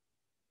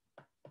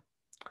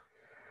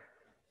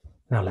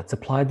 Now let's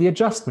apply the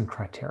adjustment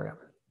criterion.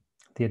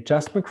 The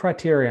adjustment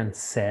criterion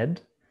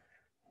said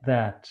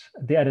that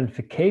the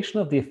identification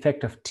of the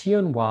effect of T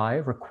on Y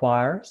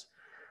requires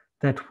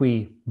that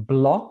we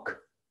block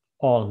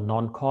all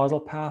non-causal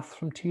paths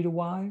from T to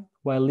Y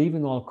while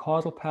leaving all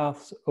causal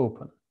paths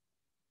open.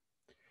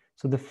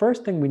 So the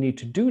first thing we need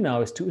to do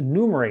now is to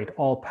enumerate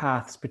all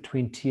paths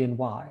between T and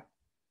Y.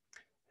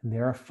 And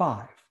there are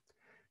 5.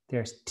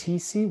 There's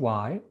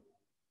TCY,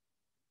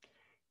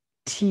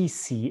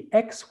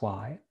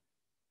 TCXY,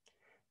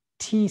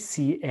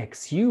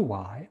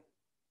 TCXUY,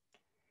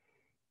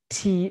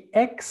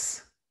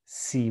 TXCY,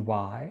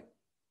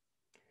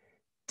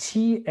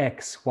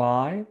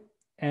 TXY,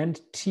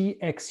 and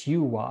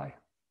TXUY.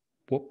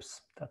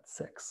 Whoops, that's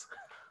 6.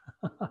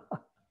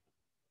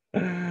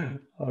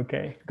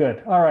 Okay,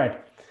 good. All right.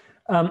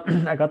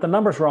 I got the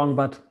numbers wrong,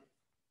 but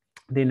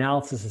the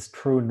analysis is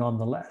true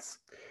nonetheless.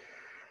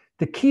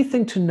 The key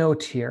thing to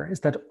note here is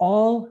that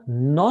all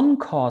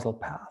non-causal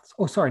paths,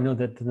 oh, sorry, no,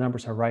 the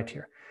numbers are right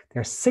here.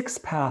 There are 6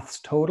 paths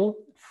total.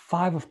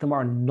 5 of them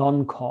are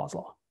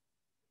non-causal.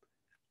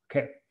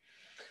 Okay,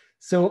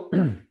 so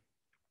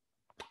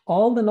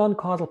all the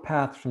non-causal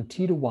paths from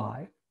T to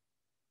Y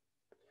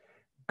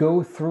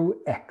go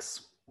through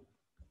X.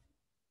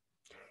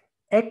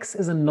 X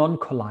is a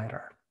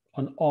non-collider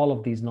on all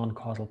of these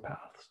non-causal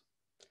paths.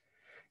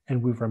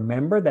 And we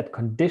remember that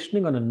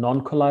conditioning on a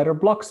non-collider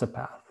blocks a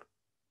path.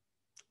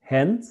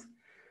 Hence,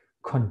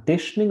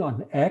 conditioning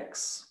on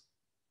X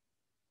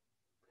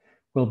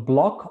will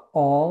block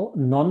all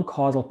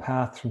non-causal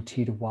paths from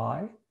T to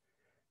Y,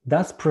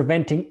 thus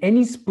preventing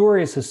any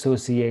spurious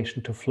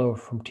association to flow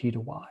from T to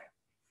Y.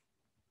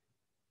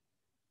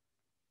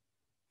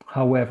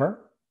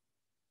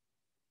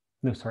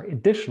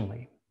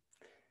 Additionally,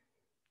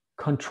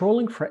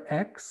 controlling for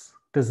X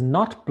does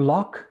not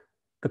block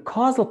the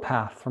causal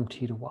path from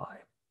T to Y.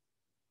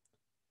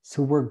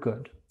 So we're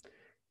good.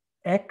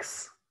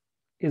 X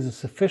is a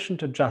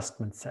sufficient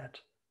adjustment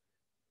set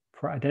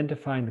for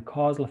identifying the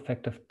causal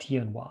effect of T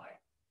on Y.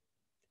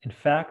 In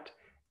fact,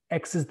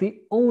 X is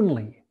the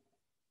only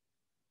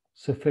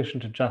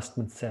sufficient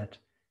adjustment set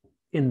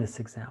in this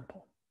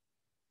example,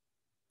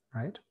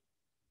 right?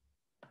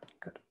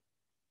 Good.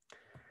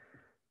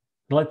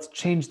 Let's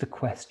change the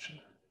question.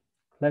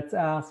 Let's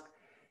ask,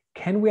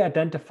 can we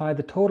identify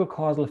the total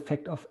causal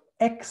effect of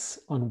X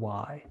on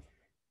Y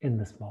in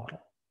this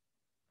model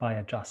by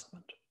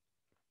adjustment?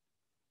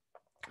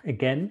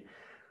 Again,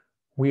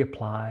 we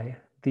apply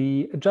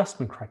the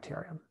adjustment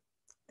criterion.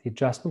 The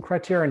adjustment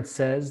criterion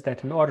says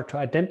that in order to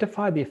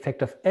identify the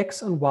effect of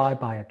X on Y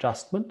by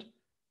adjustment,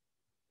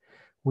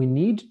 we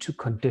need to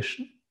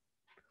condition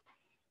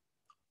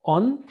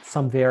on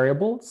some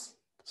variables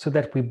so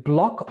that we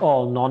block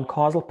all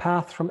non-causal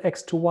paths from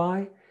X to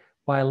Y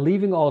while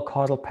leaving all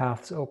causal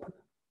paths open.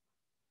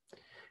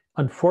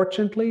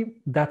 Unfortunately,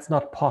 that's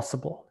not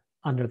possible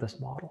under this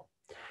model.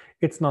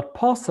 It's not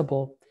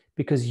possible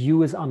because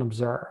U is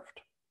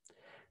unobserved.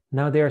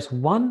 Now there's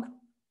one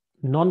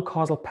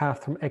non-causal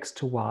path from X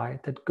to Y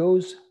that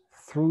goes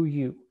through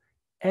U,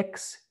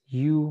 X,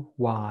 U,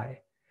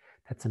 Y.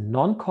 That's a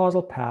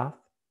non-causal path.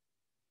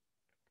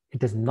 It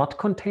does not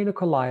contain a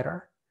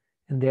collider,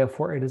 and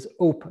therefore it is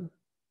open.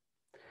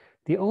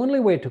 The only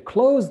way to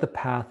close the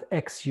path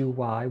X, U,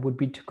 Y would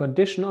be to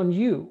condition on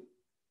U,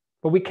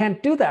 but we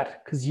can't do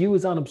that because U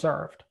is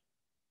unobserved.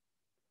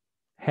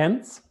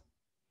 Hence,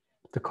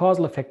 the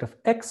causal effect of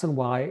X and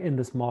Y in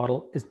this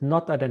model is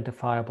not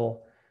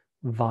identifiable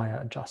via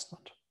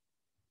adjustment.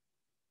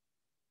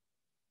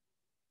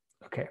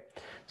 Okay,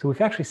 so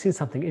we've actually seen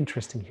something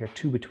interesting here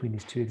too between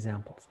these two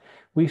examples.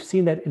 We've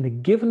seen that in a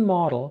given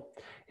model,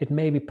 it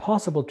may be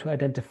possible to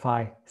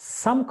identify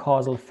some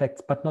causal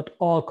effects, but not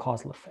all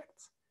causal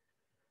effects.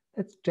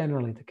 That's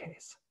generally the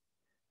case.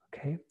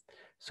 Okay,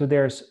 So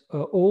there's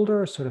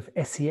older sort of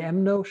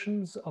SEM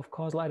notions of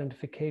causal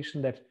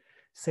identification that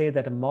say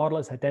that a model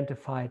is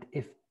identified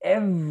if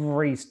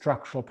every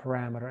structural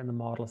parameter in the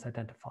model is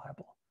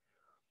identifiable.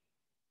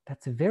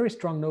 That's a very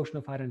strong notion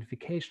of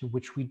identification,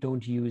 which we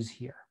don't use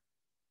here.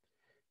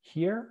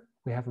 Here,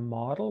 we have a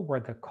model where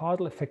the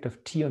causal effect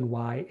of t on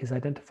y is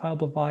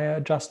identifiable via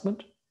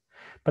adjustment,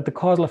 but the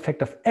causal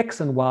effect of x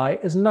and y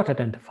is not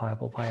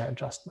identifiable via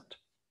adjustment.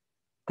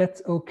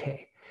 That's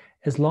okay.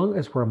 As long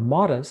as we're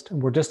modest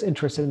and we're just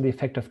interested in the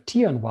effect of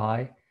t on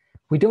y,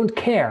 we don't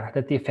care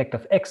that the effect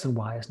of x and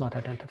y is not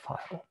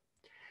identifiable.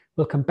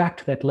 We'll come back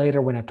to that later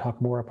when I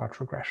talk more about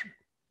regression.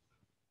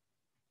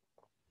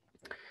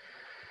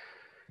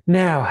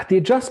 Now, the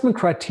adjustment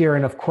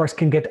criterion, of course,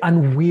 can get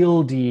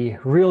unwieldy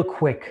real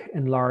quick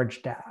in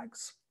large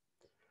DAGs.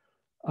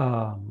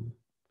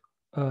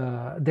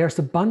 There's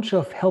a bunch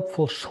of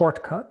helpful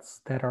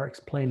shortcuts that are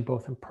explained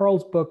both in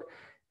Pearl's book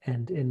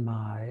and in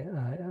my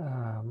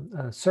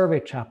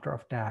survey chapter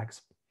of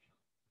DAGs,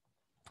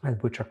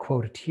 which are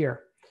quoted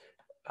here.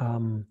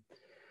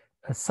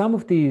 Some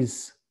of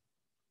these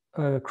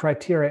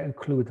criteria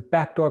include the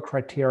backdoor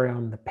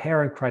criterion, the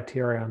parent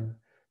criterion,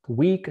 the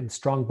weak and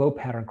strong bow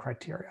pattern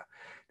criteria.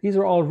 These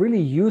are all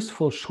really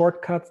useful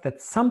shortcuts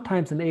that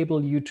sometimes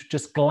enable you to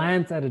just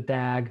glance at a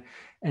DAG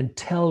and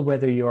tell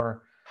whether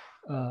your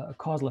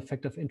causal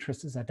effect of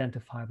interest is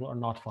identifiable or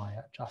not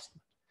via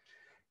adjustment.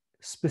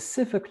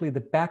 Specifically, the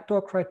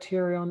backdoor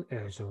criterion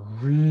is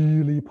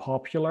really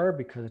popular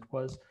because it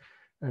was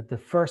the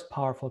first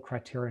powerful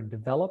criterion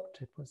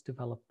developed. It was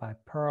developed by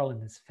Pearl in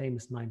his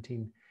famous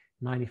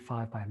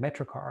 1995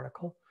 Biometrica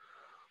article.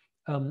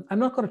 I'm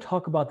not going to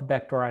talk about the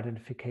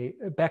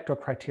backdoor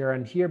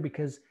criterion here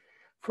because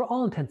for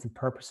all intents and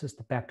purposes,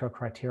 the backdoor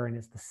criterion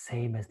is the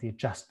same as the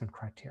adjustment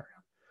criterion.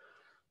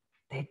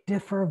 They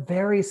differ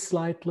very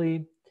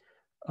slightly.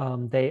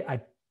 They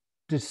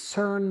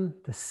discern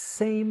the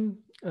same,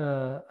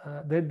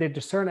 they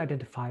discern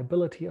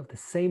identifiability of the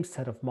same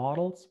set of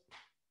models.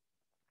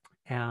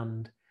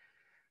 And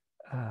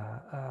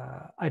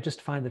I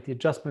just find that the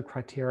adjustment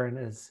criterion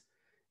is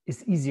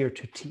easier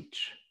to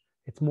teach.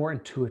 It's more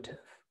intuitive.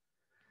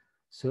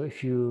 So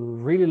if you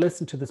really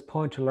listen to this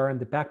point to learn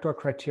the backdoor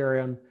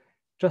criterion,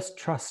 just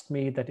trust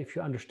me that if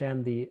you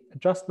understand the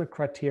adjustment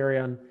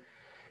criterion,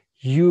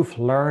 you've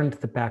learned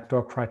the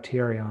backdoor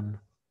criterion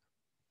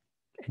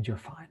and you're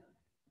fine.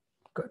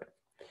 Good.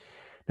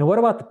 Now, what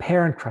about the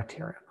parent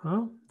criterion?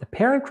 Well, the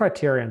parent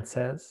criterion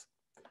says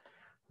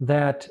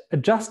that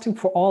adjusting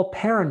for all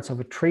parents of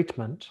a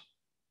treatment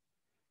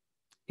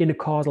in a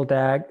causal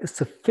DAG is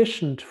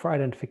sufficient for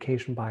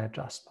identification by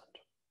adjustment.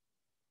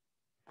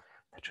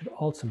 That should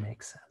also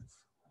make sense.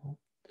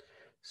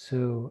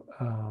 So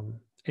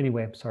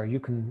anyway, I'm sorry,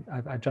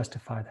 I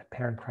justify that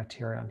parent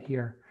criterion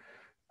here.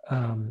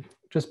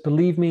 Just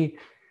believe me,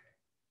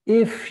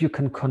 if you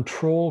can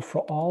control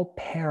for all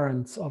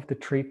parents of the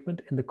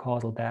treatment in the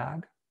causal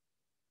DAG,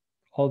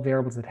 all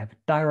variables that have a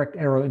direct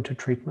arrow into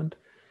treatment,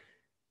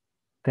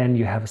 then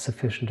you have a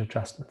sufficient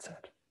adjustment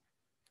set.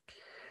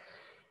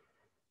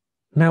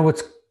 Now,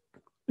 what's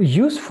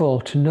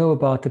useful to know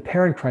about the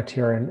parent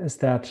criterion is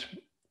that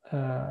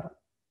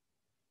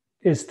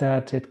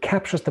it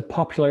captures the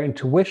popular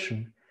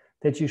intuition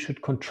that you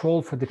should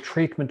control for the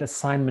treatment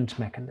assignment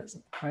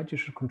mechanism, right? You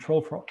should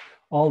control for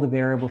all the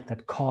variables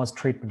that cause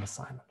treatment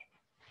assignment.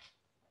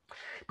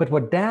 But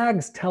what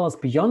DAGs tell us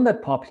beyond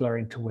that popular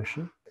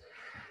intuition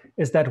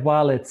is that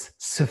while it's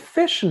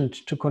sufficient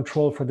to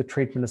control for the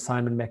treatment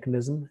assignment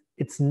mechanism,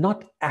 it's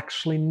not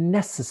actually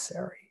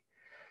necessary.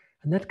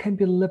 And that can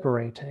be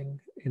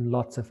liberating in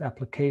lots of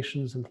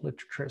applications, and the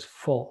literature is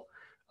full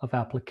of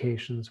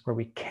applications where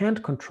we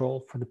can't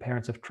control for the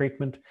parents of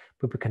treatment,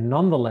 but we can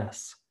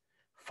nonetheless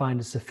find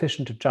a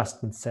sufficient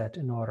adjustment set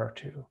in order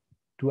to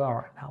do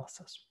our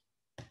analysis.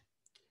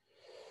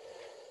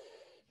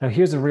 Now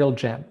here's a real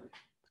gem.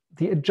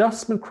 The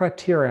adjustment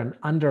criterion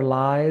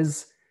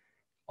underlies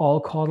all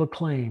causal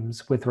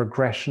claims with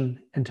regression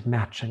and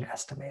matching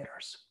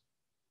estimators.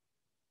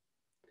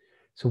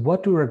 So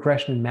what do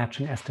regression and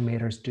matching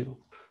estimators do?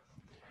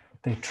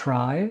 They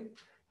try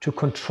to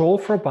control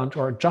for a bunch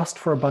or adjust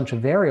for a bunch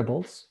of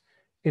variables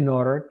in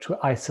order to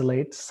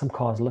isolate some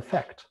causal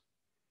effect.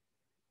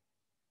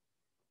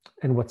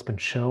 And what's been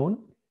shown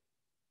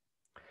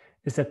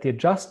is that the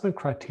adjustment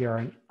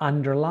criterion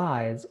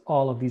underlies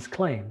all of these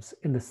claims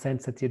in the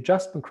sense that the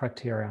adjustment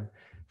criterion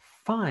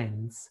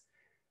finds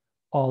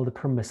all the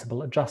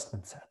permissible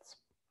adjustment sets.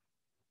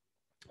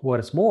 What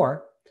is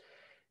more,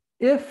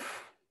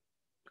 if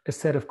a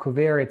set of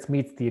covariates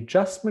meets the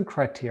adjustment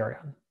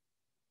criterion,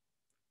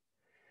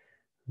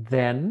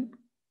 then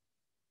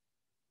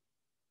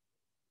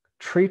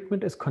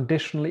treatment is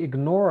conditionally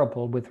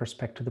ignorable with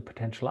respect to the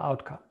potential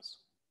outcomes.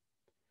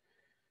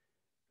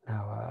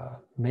 Now,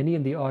 many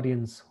in the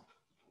audience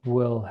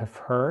will have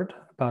heard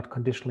about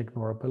conditional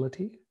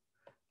ignorability.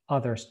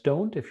 Others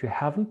don't. If you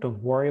haven't,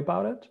 don't worry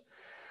about it.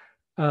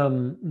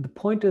 The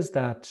point is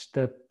that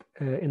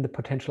in the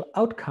potential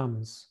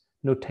outcomes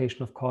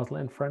notation of causal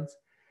inference,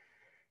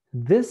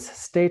 This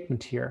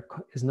statement here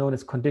is known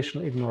as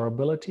conditional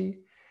ignorability,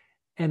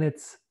 and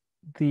it's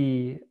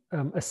the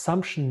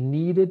assumption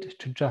needed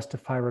to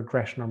justify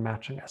regression or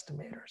matching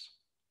estimators.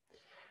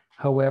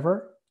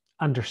 However,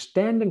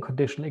 understanding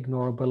conditional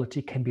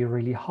ignorability can be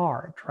really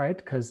hard, right?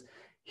 Because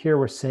here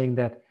we're saying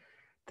that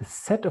the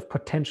set of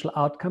potential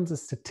outcomes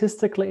is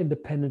statistically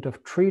independent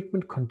of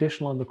treatment,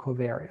 conditional on the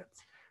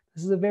covariance.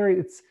 This is a very,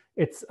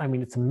 it's a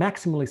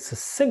maximally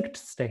succinct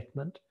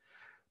statement,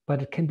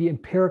 but it can be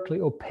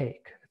empirically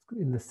opaque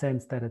in the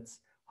sense that it's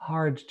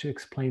hard to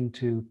explain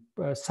to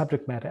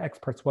subject matter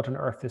experts what on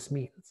earth this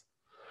means.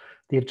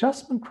 The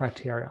adjustment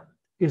criterion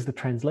is the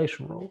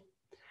translation rule.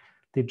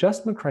 The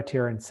adjustment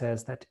criterion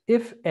says that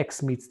if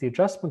X meets the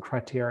adjustment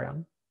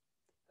criterion,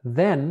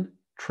 then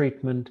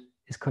treatment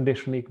is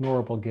conditionally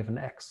ignorable given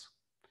X.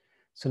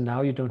 So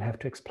now you don't have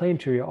to explain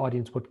to your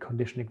audience what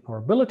conditional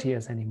ignorability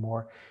is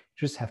anymore.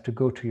 You just have to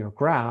go to your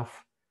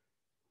graph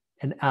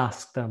and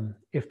ask them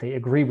if they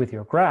agree with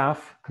your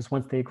graph, because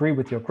once they agree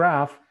with your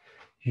graph,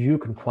 you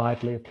can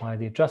quietly apply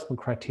the adjustment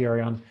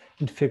criterion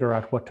and figure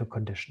out what to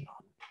condition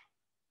on.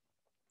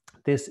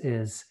 This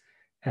is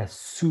a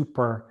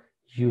super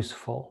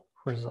useful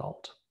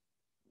result.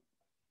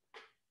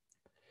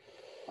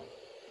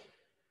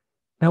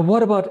 Now,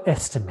 what about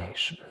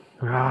estimation?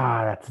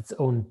 That's its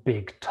own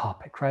big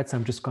topic, right? So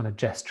I'm just going to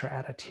gesture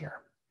at it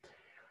here.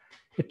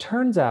 It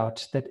turns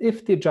out that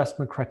if the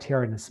adjustment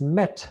criterion is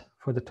met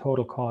for the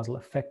total causal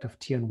effect of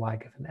T on Y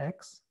given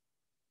X,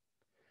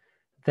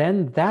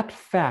 then that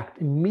fact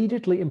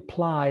immediately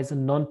implies a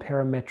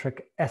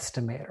non-parametric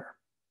estimator.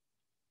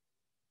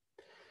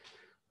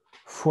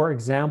 For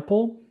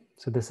example,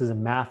 so this is a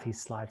mathy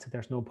slide, so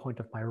there's no point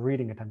of my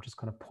reading it. I'm just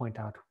going to point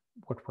out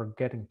what we're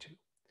getting to.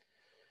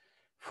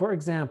 For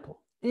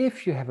example,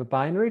 if you have a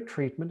binary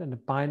treatment and a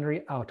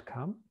binary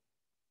outcome,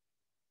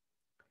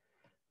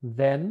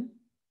 then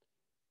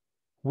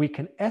we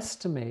can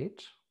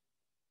estimate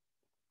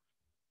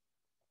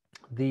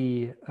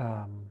the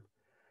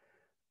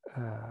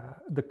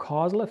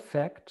causal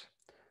effect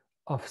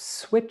of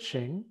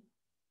switching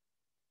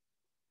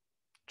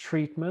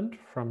treatment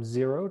from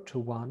 0 to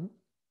 1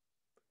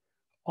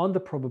 on the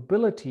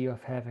probability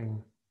of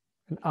having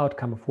an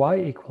outcome of Y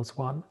equals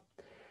 1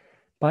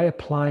 by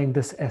applying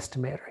this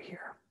estimator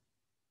here.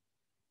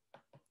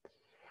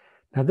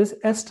 Now, this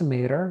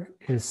estimator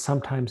is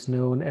sometimes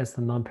known as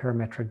the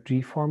non-parametric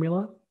G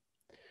formula,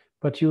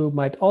 but you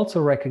might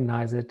also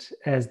recognize it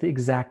as the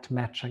exact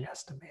matching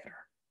estimator.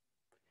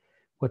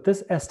 What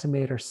this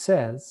estimator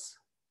says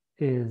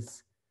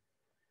is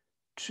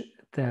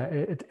that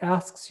it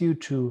asks you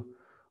to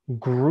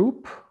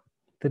group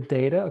the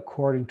data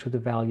according to the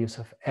values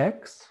of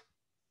X,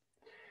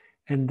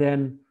 and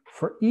then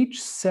for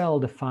each cell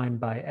defined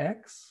by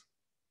X,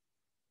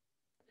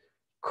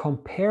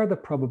 compare the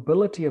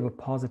probability of a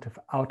positive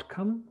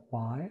outcome,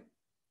 Y,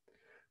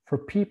 for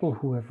people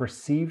who have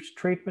received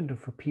treatment and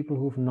for people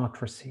who have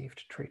not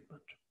received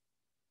treatment.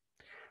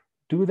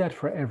 Do that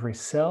for every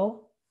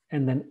cell,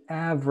 and then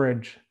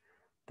average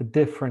the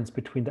difference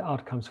between the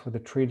outcomes for the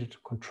treated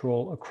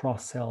control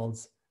across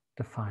cells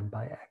defined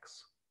by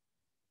X.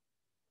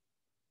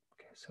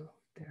 Okay, so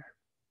there.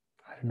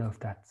 I don't know if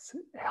that's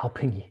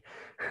helping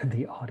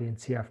the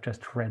audience here. I've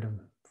just read a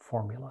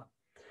formula.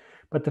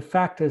 But the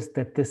fact is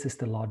that this is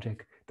the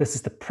logic. This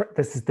is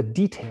the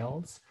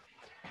details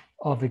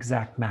of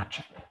exact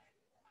matching.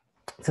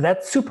 So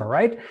that's super,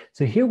 right?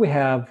 So here we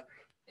have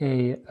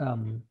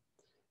an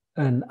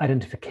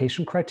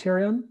identification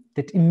criterion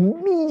that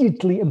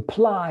immediately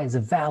implies a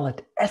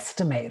valid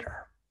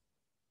estimator.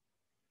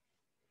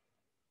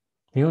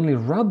 The only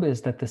rub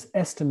is that this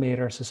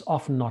estimator is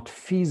often not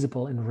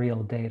feasible in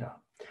real data.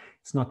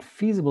 It's not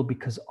feasible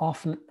because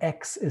often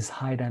X is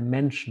high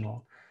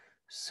dimensional.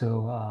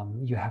 So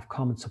you have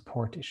common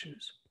support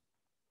issues.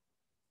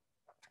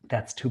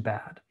 That's too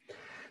bad.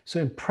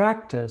 So in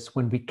practice,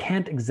 when we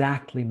can't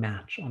exactly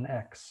match on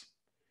X,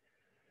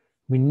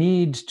 we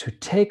need to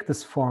take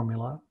this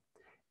formula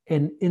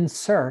and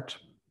insert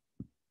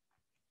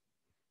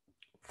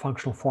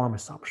functional form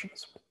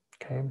assumptions.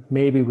 Okay,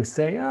 maybe we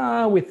say,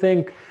 we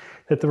think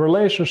that the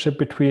relationship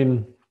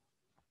between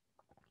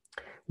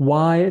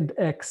Y and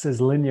X is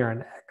linear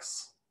in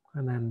X,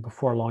 and then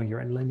before long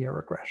you're in linear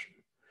regression.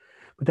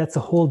 But that's a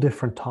whole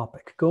different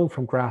topic. Going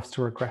from graphs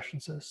to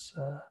regressions is,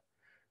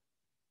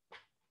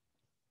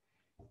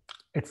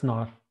 it's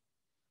not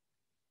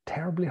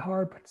terribly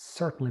hard, but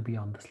certainly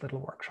beyond this little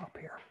workshop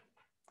here.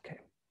 Okay,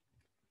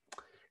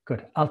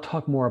 good. I'll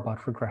talk more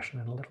about regression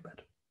in a little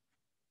bit.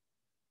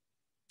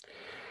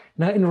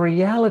 Now, in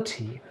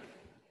reality,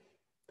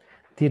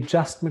 the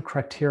adjustment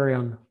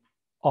criterion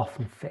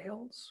often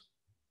fails.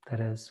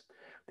 That is,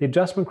 the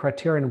adjustment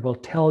criterion will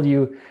tell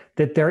you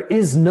that there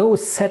is no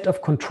set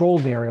of control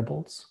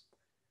variables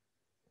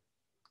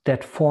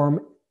that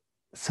form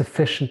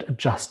sufficient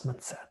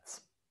adjustment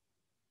sets.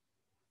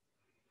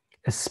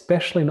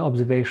 Especially in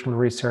observational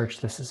research,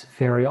 this is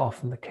very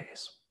often the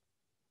case,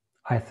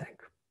 I think.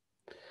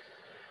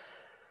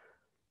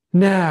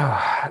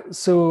 Now,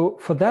 so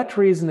for that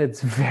reason,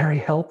 it's very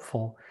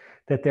helpful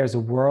that there's a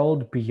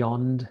world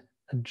beyond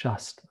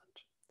adjustment.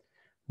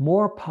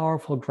 More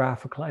powerful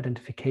graphical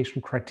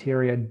identification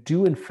criteria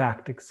do in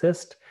fact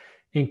exist,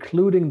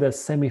 including the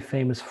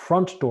semi-famous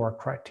front door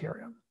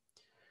criterion.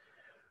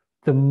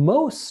 The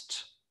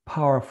most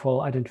powerful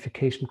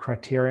identification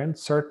criterion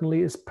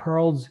certainly is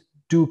Pearl's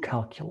do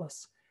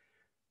calculus,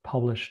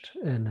 published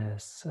in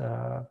his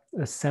a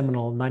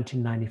seminal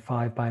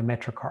 1995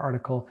 biometric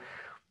article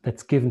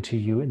that's given to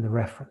you in the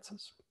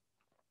references.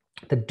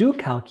 The do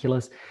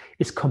calculus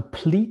is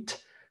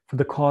complete for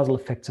the causal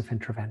effects of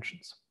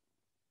interventions.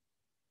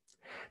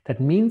 That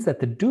means that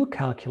the do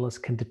calculus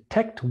can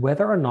detect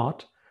whether or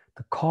not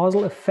the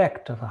causal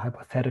effect of a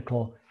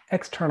hypothetical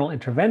external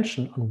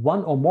intervention on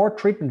one or more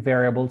treatment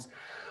variables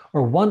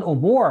or one or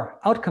more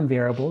outcome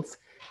variables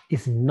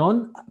is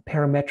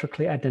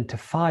non-parametrically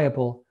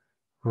identifiable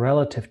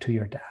relative to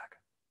your DAG.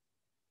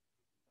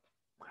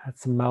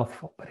 That's a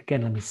mouthful, but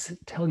again, let me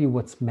tell you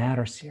what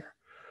matters here.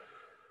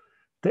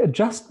 The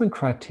adjustment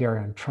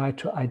criterion tried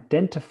to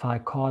identify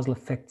causal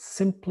effects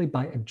simply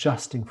by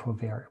adjusting for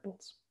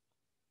variables.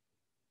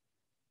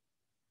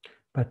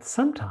 But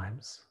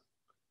sometimes,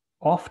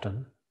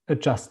 often,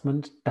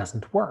 adjustment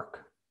doesn't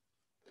work.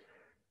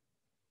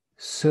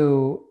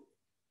 So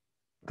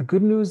the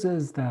good news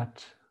is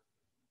that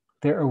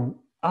there are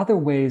other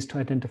ways to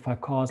identify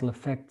causal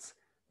effects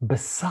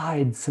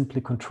besides simply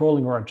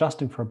controlling or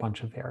adjusting for a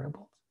bunch of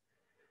variables.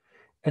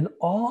 And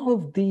all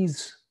of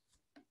these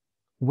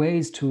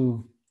ways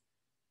to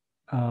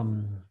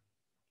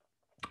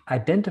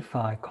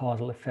identify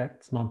causal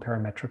effects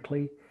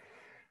non-parametrically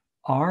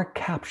are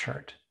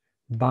captured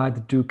by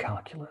the do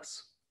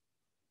calculus.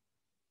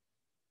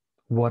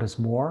 What is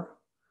more,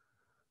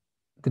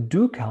 the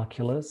do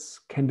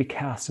calculus can be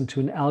cast into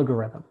an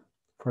algorithm.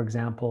 For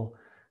example,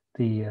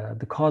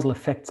 the causal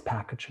effects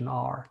package in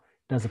R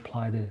does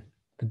apply the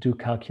do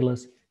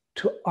calculus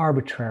to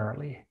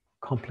arbitrarily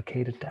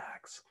complicated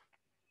DAGs.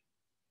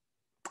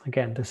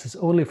 Again, this is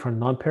only for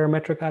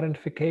non-parametric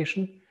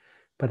identification,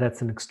 but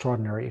that's an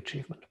extraordinary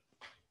achievement.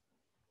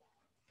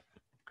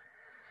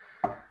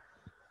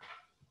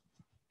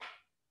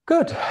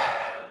 Good.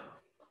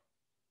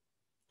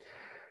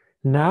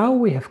 Now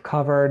we have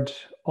covered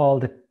all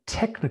the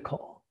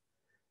technical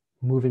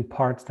moving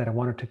parts that I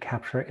wanted to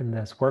capture in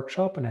this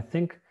workshop, and I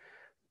think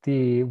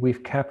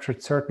we've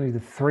captured certainly the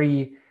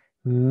three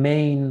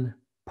main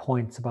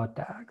points about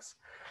DAGs.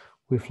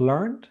 We've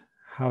learned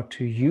how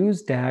to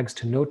use DAGs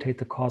to notate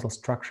the causal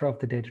structure of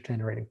the data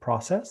generating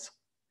process.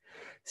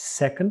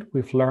 Second,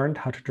 we've learned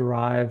how to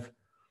derive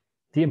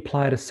the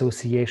implied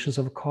associations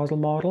of a causal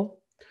model.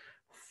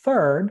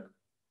 Third,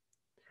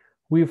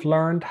 we've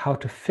learned how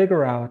to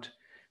figure out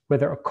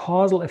whether a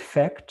causal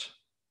effect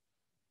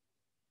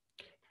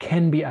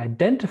can be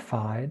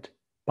identified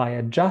by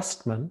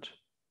adjustment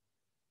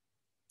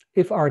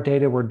if our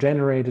data were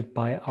generated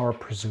by our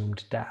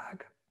presumed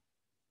DAG.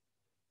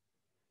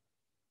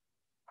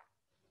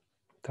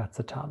 That's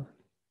a ton.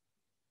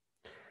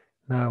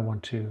 Now I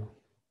want to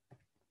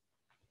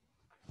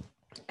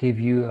give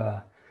you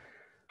an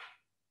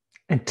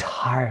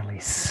entirely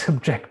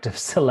subjective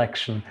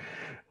selection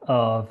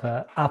of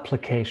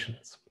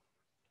applications.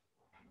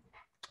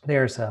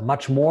 There's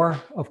much more,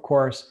 of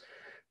course,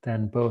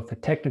 than both the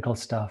technical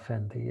stuff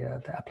and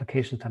the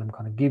applications that I'm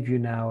going to give you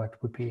now. It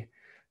would be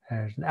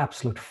an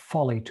absolute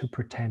folly to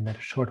pretend that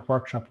a short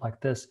workshop like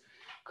this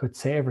could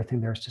say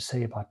everything there is to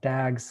say about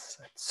DAGs.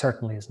 It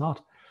certainly is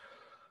not.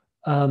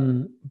 I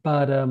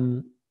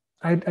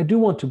do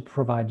want to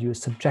provide you a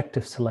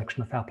subjective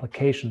selection of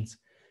applications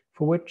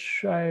for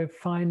which I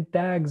find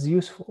DAGs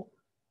useful.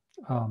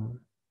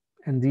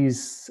 And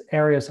these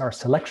areas are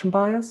selection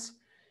bias,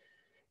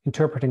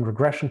 interpreting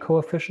regression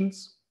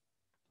coefficients,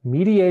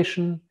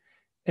 mediation,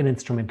 and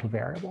instrumental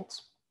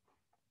variables.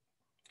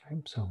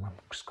 Okay, so I'm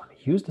just going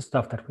to use the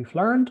stuff that we've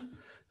learned.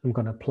 I'm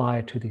going to apply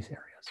it to these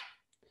areas.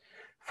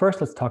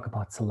 First, let's talk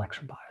about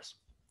selection bias.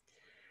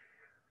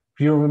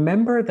 You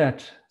remember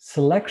that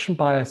selection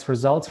bias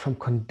results from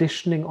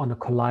conditioning on a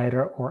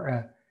collider or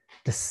a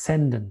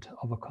descendant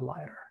of a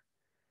collider.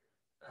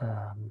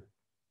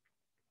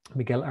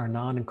 Miguel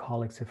Hernan and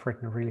colleagues have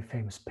written a really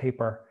famous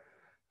paper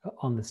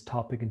on this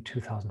topic in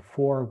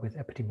 2004 with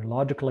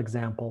epidemiological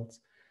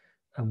examples.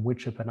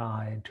 Wichip and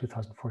I in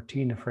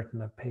 2014 have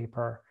written a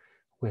paper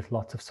with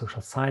lots of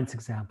social science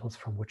examples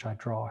from which I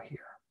draw here.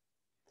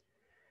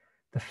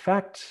 The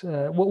fact,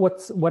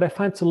 what I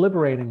find so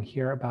liberating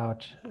here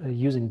about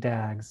using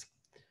DAGs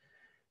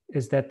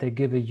is that they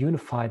give a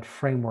unified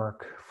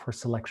framework for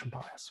selection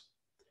bias.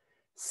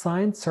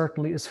 Science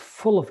certainly is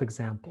full of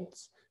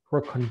examples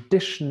where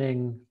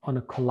conditioning on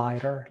a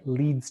collider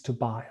leads to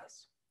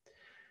bias.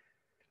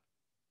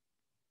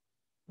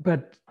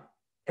 But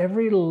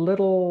every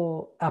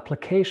little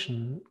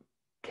application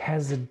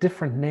has a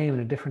different name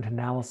and a different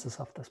analysis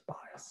of this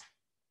bias.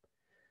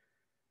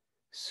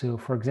 So,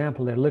 for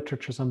example, there are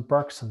literatures on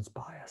Bergson's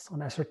bias,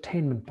 on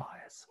ascertainment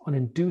bias, on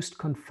induced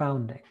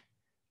confounding,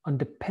 on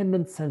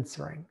dependent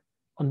censoring,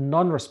 on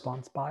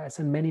non-response bias,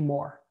 and many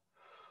more.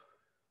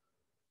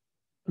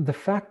 The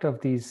fact of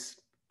these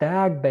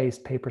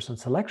DAG-based papers on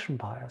selection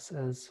bias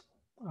is,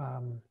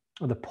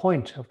 or the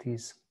point of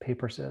these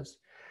papers is,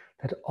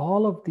 that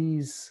all of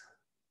these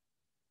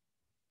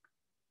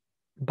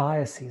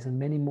biases and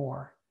many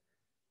more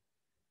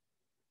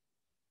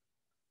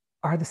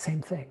are the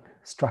same thing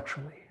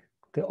structurally.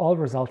 They all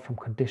result from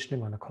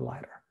conditioning on a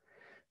collider.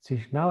 So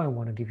now I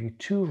want to give you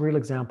two real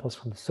examples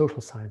from the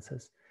social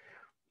sciences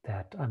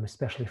that I'm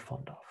especially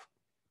fond of.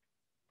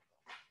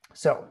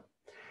 So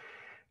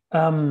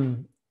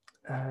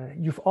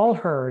you've all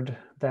heard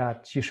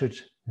that you should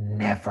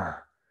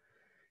never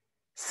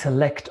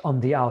select on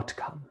the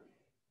outcome.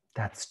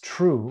 That's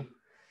true.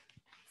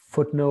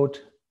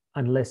 Footnote,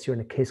 unless you're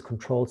in a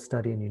case-controlled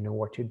study and you know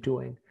what you're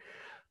doing.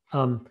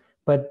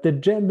 But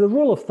the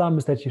rule of thumb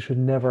is that you should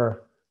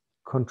never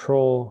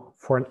control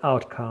for an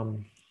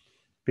outcome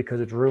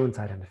because it ruins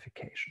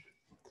identification.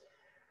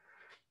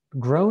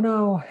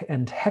 Gronow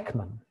and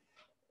Heckman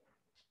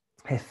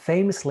have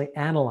famously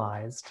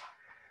analyzed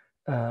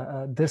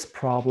this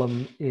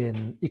problem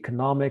in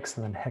economics,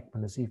 and then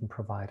Heckman has even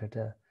provided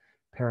a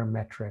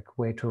parametric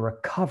way to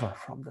recover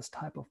from this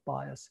type of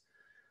bias,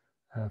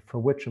 for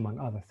which, among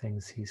other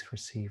things, he's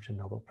received a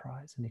Nobel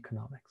Prize in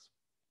economics.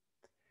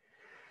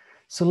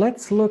 So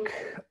let's look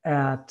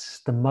at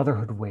the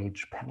motherhood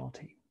wage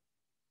penalty.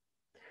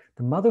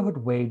 The motherhood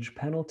wage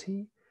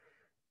penalty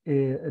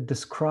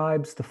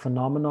describes the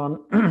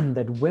phenomenon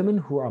that women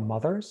who are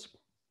mothers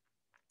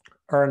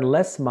earn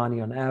less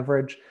money on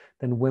average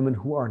than women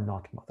who are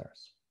not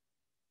mothers.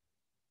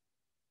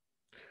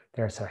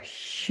 There's a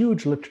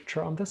huge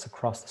literature on this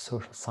across the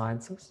social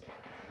sciences,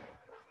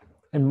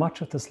 and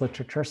much of this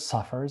literature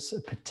suffers a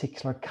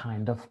particular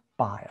kind of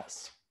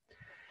bias.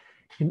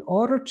 In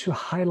order to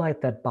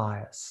highlight that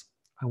bias,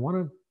 I want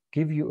to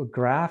give you a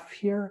graph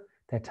here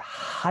that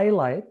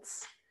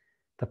highlights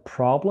the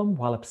problem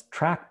while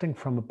abstracting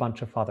from a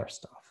bunch of other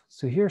stuff.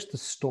 So here's the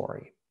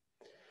story.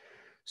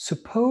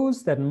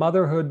 Suppose that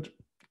motherhood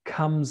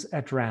comes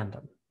at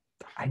random.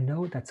 I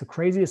know that's a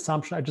crazy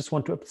assumption. I just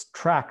want to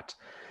abstract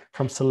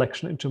from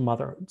selection into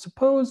motherhood.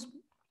 Suppose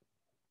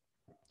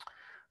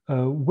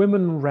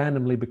women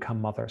randomly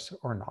become mothers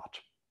or not.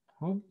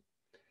 Well,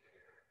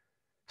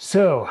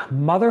 so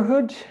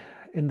motherhood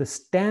in the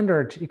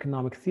standard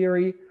economic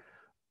theory,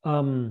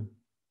 excuse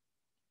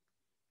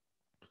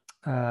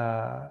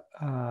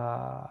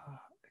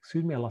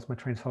me, I lost my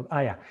train of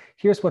thought.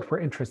 Here's what we're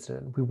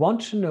interested in. We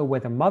want to know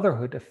whether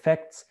motherhood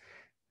affects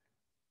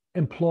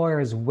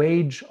employers'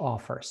 wage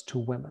offers to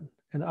women.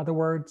 In other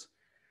words,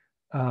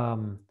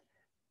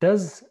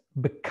 does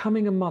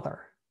becoming a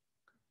mother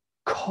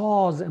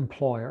cause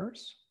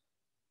employers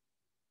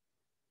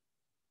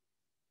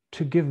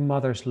to give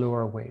mothers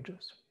lower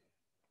wages?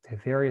 There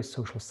are various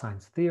social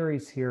science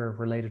theories here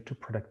related to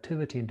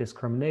productivity and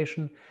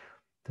discrimination.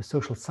 The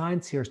social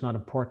science here is not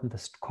important.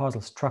 The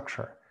causal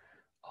structure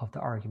of the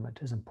argument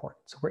is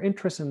important. So we're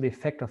interested in the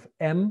effect of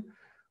M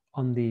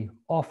on the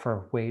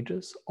offer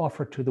wages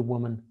offered to the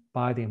woman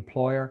by the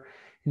employer.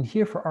 And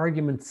here, for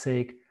argument's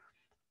sake,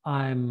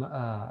 I'm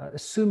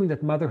assuming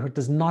that motherhood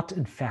does not,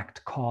 in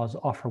fact, cause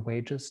offer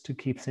wages, to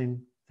keep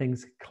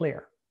things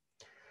clear.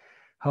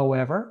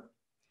 However,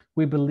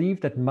 we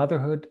believe that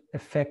motherhood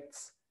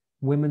affects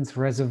women's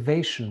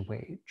reservation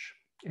wage.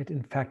 It,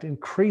 in fact,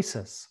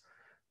 increases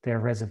their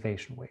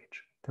reservation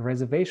wage. The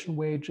reservation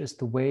wage is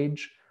the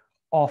wage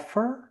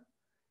offer,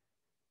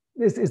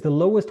 is the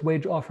lowest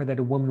wage offer that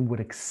a woman would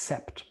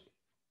accept.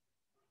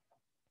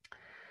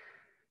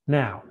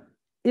 Now,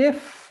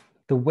 if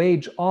the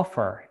wage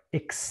offer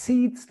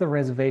exceeds the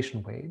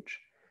reservation wage,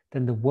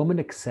 then the woman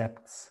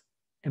accepts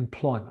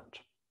employment.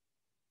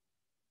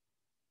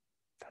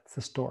 That's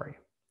the story.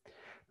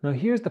 Now,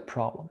 here's the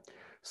problem.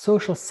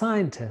 Social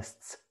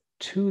scientists,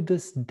 to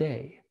this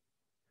day,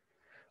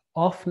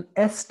 often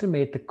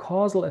estimate the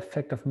causal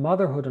effect of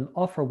motherhood on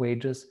offer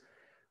wages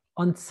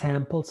on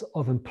samples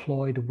of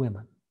employed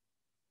women.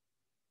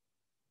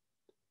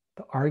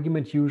 The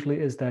argument usually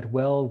is that,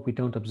 well, we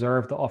don't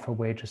observe the offer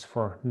wages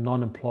for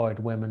non-employed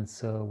women,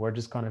 so we're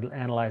just going to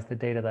analyze the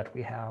data that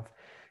we have.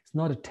 It's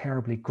not a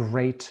terribly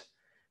great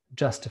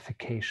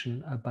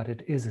justification, but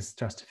it is a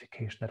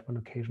justification that one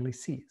occasionally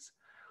sees.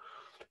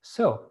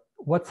 So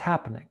what's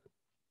happening?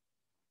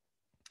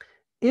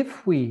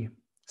 If we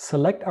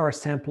select our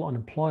sample on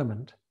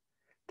employment,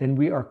 then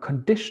we are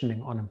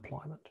conditioning on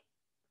employment.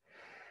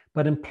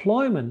 But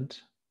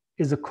employment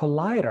is a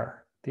collider,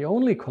 the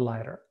only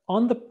collider,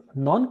 on the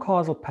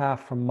non-causal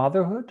path from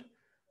motherhood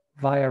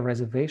via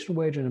reservation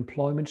wage and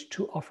employment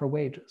to offer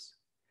wages.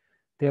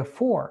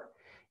 Therefore,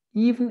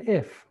 even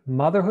if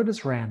motherhood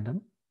is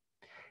random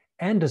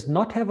and does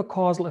not have a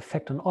causal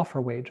effect on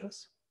offer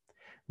wages,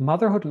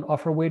 motherhood and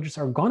offer wages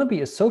are going to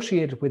be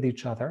associated with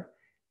each other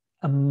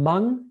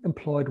among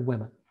employed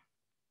women.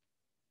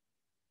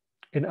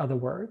 In other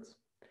words,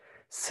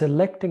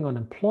 selecting on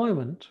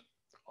employment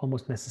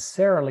almost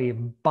necessarily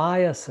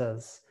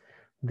biases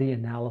the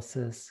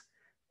analysis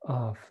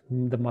of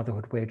the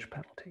motherhood wage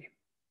penalty.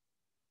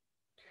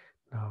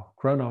 Now,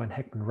 Gronow and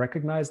Heckman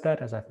recognize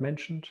that, as I've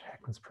mentioned.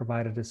 Heckman's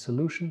provided a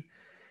solution.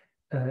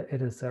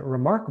 it is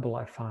remarkable,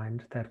 I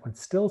find, that one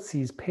still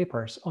sees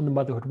papers on the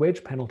motherhood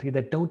wage penalty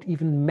that don't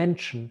even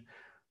mention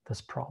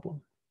this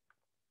problem.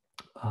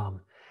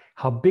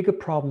 How big a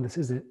problem this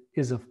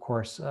is of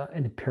course,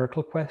 an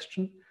empirical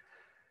question,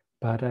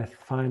 but I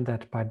find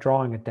that by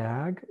drawing a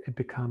DAG, it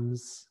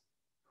becomes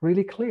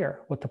really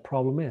clear what the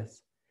problem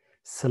is.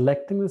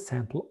 Selecting the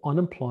sample on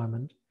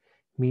employment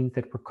means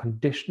that we're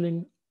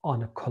conditioning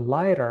on a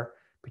collider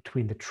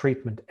between the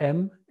treatment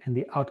M and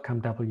the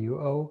outcome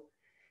WO,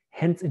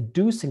 hence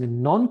inducing a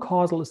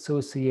non-causal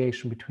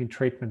association between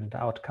treatment and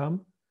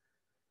outcome,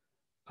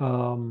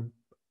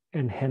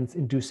 and hence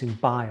inducing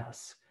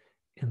bias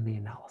in the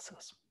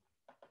analysis.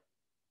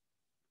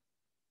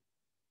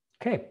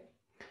 Okay,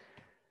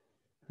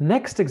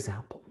 next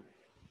example.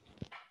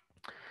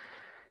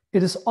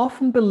 It is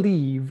often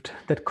believed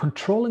that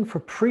controlling for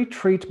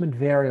pre-treatment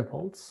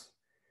variables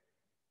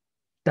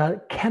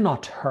that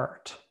cannot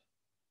hurt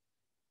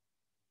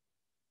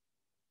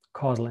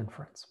causal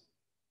inference.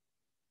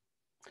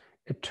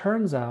 It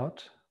turns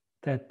out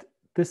that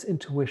this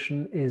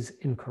intuition is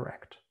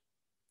incorrect.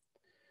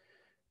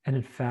 And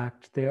in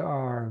fact, there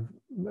are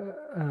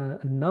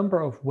a number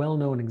of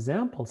well-known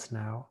examples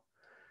now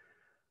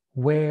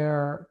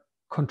where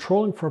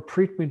controlling for a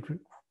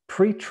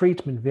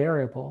pre-treatment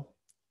variable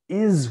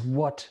is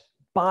what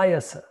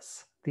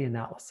biases the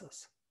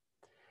analysis.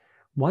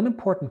 One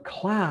important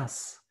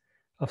class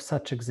of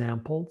such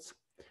examples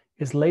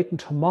is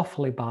latent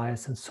homophily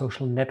bias in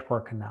social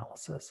network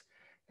analysis,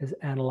 as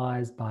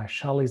analyzed by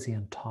Shalizi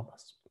and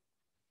Thomas.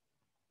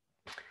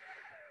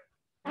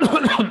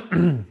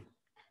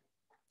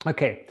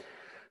 Okay,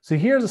 so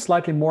here's a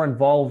slightly more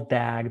involved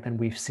DAG than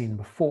we've seen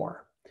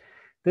before.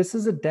 This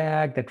is a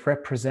DAG that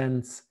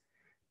represents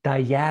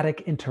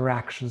dyadic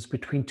interactions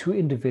between two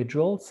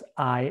individuals,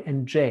 I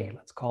and J.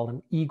 Let's call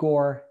them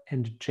Igor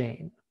and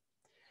Jane.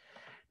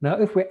 Now,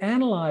 if we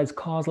analyze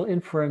causal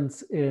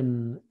inference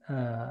in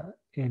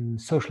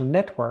social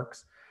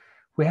networks,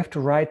 we have to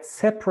write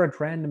separate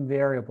random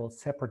variables,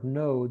 separate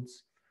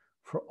nodes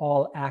for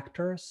all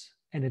actors.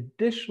 And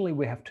additionally,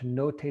 we have to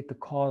notate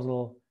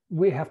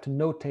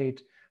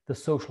the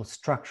social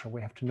structure.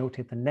 We have to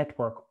notate the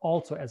network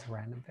also as a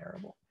random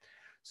variable.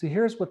 So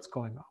here's what's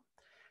going on.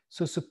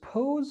 So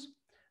suppose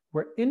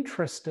we're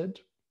interested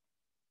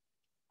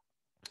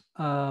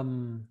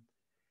in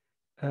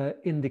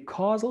the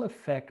causal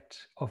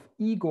effect of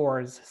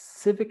Igor's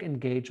civic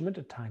engagement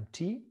at time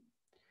t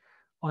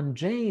on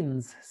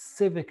Jane's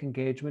civic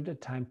engagement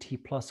at time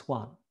t+1.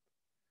 Right?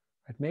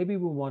 Maybe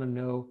we want to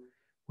know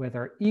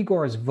whether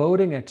Igor's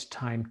voting at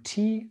time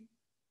t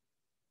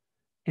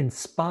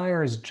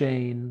inspires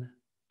Jane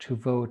to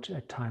vote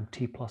at time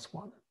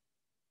t+1.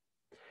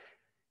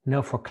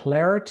 Now for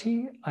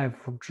clarity, I've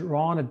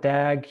drawn a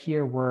DAG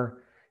here where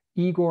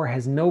Igor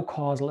has no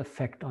causal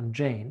effect on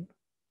Jane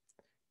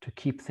to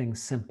keep things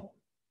simple.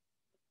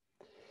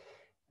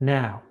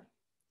 Now,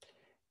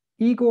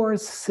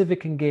 Igor's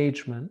civic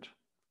engagement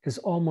is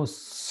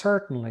almost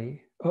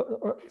certainly,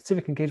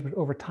 civic engagement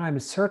over time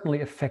is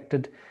certainly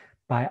affected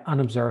by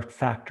unobserved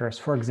factors.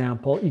 For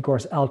example,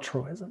 Igor's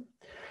altruism.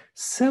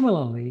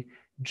 Similarly,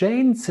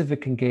 Jane's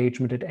civic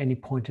engagement at any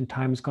point in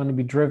time is going to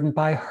be driven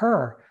by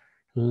her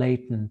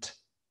latent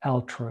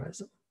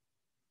altruism.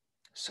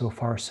 So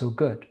far, so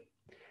good.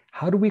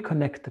 How do we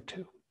connect the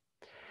two?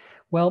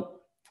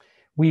 Well,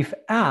 we've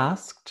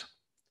asked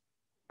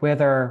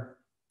whether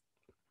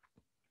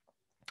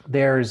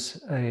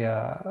there's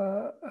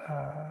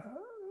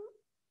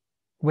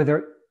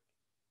whether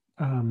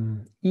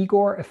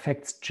Igor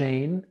affects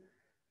Jane,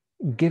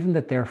 given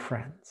that they're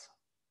friends.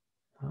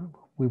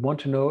 We want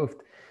to know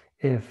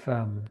if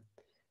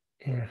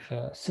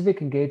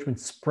civic engagement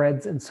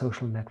spreads in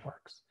social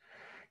networks.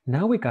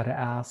 Now we got to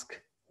ask,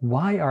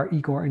 why are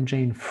Igor and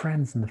Jane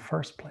friends in the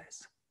first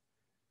place?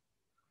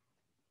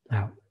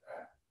 Now,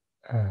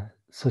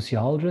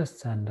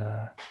 sociologists and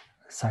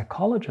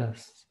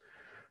psychologists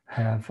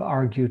have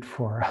argued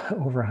for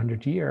over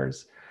 100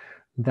 years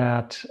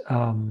that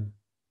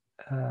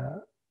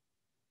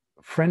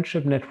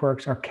friendship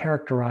networks are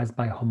characterized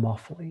by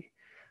homophily.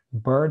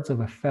 Birds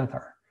of a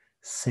feather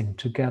sing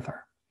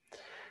together.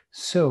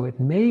 So it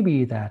may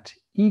be that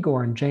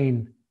Igor and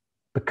Jane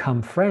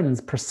become friends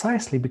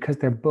precisely because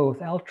they're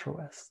both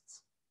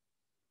altruists.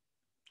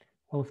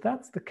 Well, if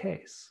that's the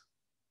case,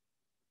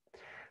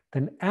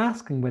 then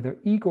asking whether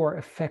Igor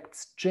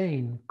affects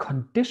Jane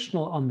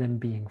conditional on them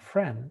being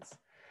friends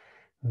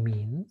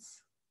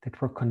means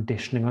that we're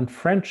conditioning on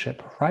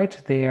friendship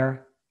right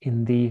there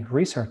in the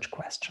research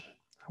question.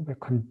 We're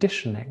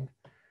conditioning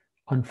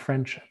on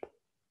friendship.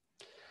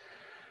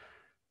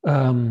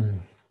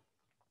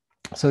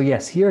 So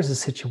yes, here's a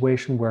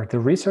situation where the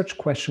research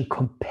question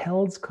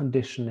compels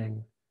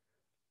conditioning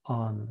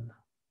on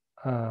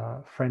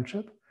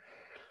friendship.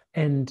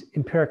 And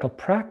empirical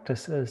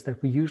practice is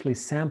that we usually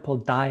sample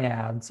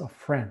dyads of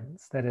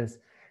friends. That is,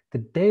 the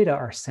data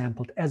are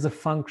sampled as a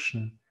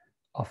function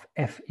of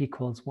f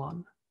equals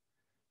 1.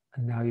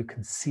 And now you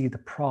can see the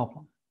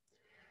problem.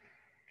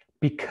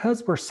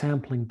 Because we're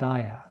sampling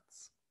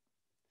dyads,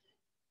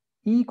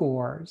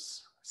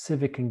 Igor's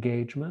civic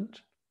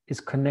engagement is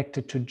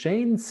connected to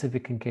Jane's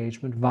civic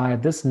engagement via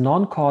this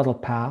non-causal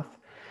path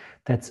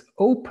that's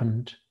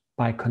opened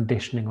by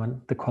conditioning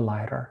on the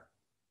collider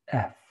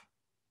F.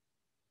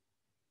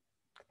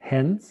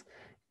 Hence,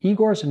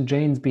 Igor's and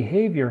Jane's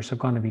behaviors are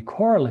going to be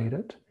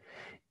correlated,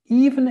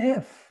 even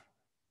if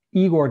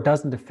Igor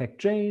doesn't affect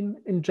Jane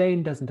and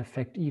Jane doesn't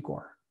affect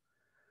Igor.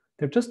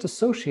 They're just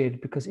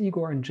associated because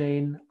Igor and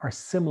Jane are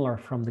similar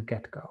from the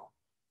get-go.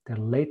 They're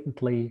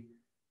latently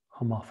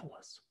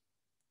homophilous.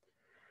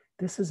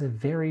 This is a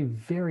very,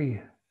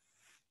 very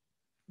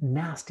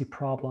nasty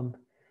problem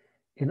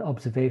in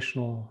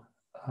observational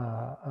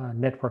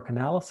network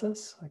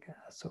analysis.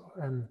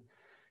 And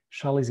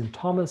Challis and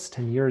Thomas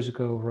 10 years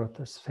ago wrote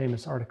this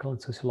famous article in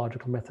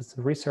Sociological Methods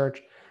of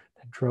Research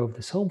that drove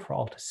this home for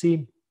all to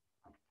see.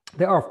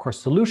 There are, of course,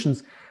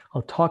 solutions.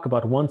 I'll talk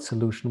about one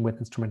solution with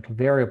instrumental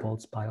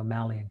variables by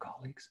O'Malley and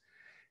colleagues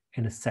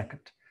in a second.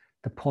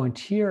 The point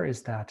here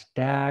is that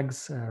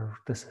DAGs,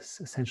 this is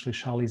essentially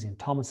Challis and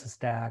Thomas's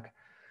DAG,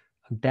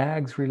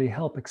 DAGs really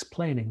help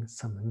explaining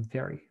some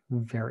very,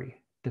 very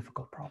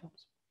difficult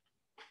problems.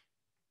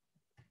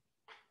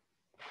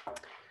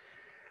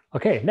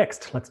 Okay,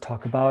 next, let's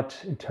talk about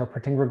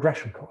interpreting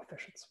regression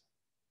coefficients.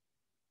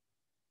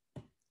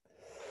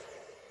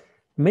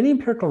 Many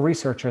empirical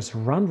researchers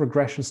run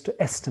regressions to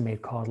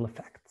estimate causal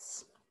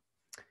effects.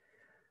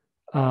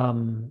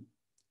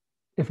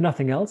 If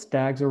nothing else,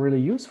 DAGs are really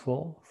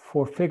useful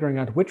for figuring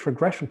out which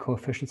regression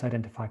coefficients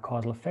identify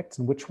causal effects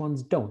and which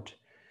ones don't.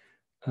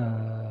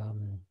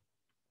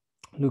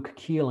 Luke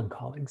Keel and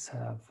colleagues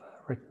have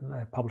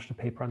published a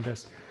paper on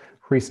this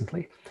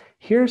recently.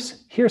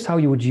 Here's how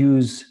you would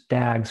use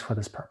DAGs for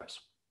this purpose.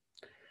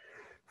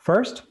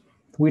 First,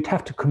 we'd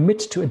have to commit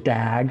to a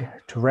DAG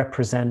to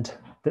represent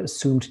the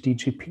assumed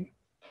DGP.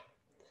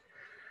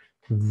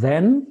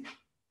 Then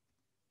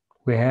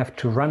we have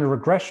to run a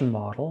regression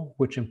model,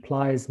 which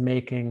implies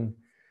making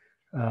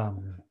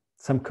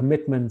some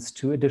commitments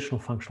to additional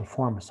functional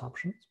form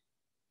assumptions.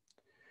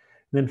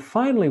 And then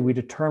finally, we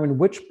determine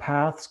which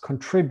paths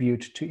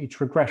contribute to each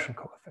regression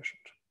coefficient.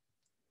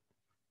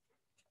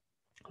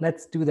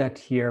 Let's do that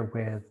here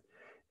with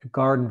a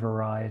garden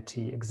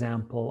variety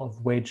example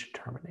of wage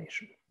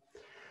determination.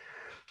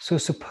 So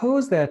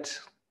suppose that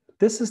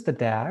this is the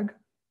DAG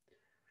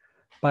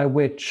by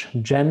which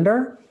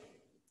gender,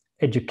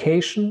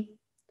 education,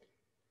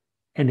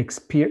 and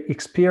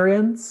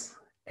experience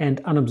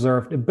and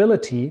unobserved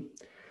ability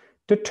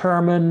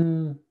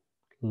determine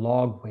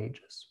log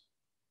wages.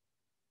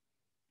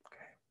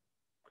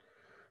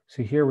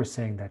 So here we're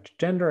saying that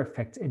gender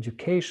affects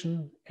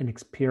education and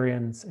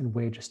experience and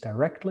wages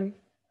directly.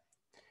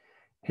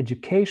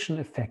 Education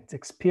affects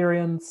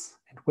experience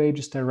and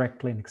wages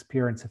directly, and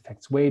experience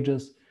affects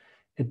wages.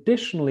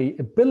 Additionally,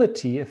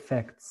 ability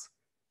affects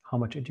how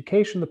much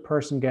education the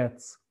person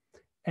gets.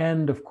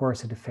 And of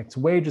course, it affects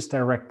wages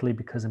directly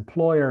because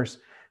employers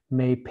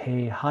may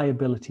pay high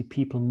ability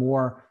people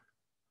more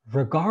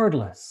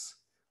regardless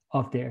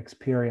of their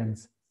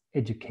experience,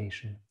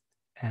 education,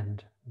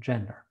 and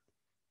gender.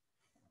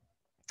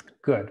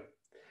 Good.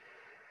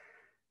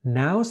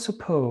 Now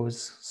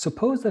suppose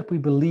that we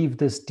believe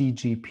this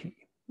DGP.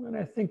 And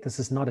I think this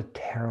is not a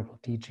terrible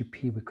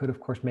DGP. We could, of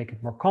course, make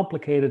it more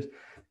complicated,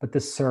 but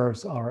this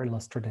serves our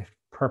illustrative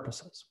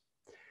purposes.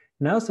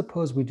 Now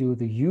suppose we do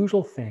the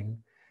usual thing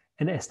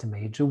and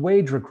estimate a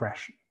wage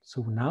regression.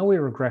 So now we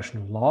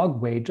regression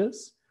log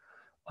wages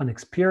on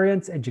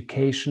experience,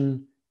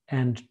 education,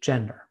 and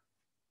gender.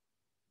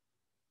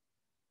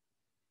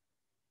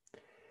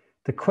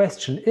 The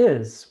question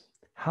is,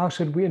 how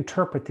should we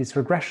interpret these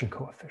regression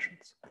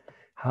coefficients?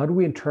 How do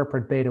we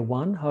interpret beta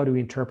 1? How do we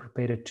interpret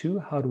beta 2?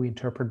 How do we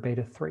interpret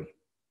beta 3?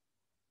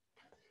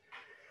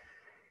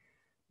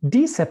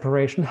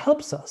 D-separation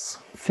helps us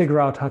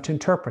figure out how to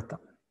interpret them.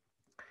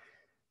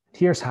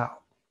 Here's how.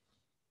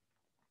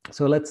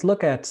 So let's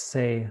look at,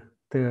 say,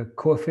 the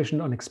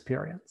coefficient on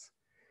experience.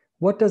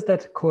 What does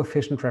that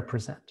coefficient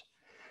represent?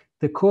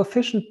 The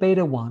coefficient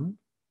beta 1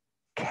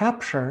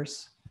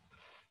 captures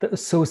the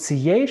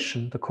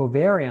association, the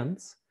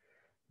covariance,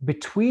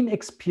 between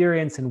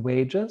experience and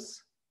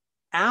wages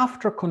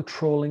after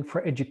controlling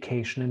for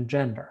education and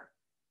gender.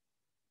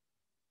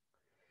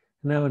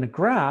 Now in a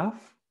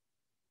graph,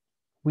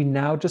 we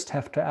now just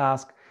have to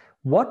ask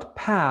what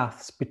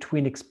paths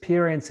between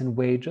experience and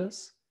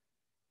wages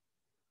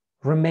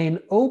remain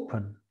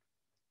open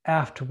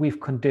after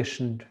we've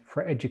conditioned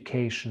for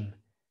education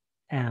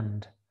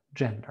and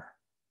gender.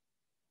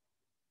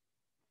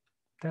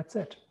 That's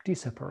it,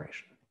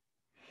 D-separation.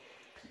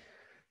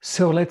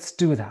 So let's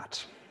do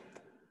that.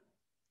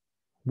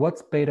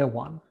 What's beta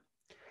 1?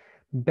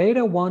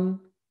 Beta 1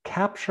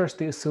 captures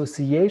the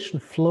association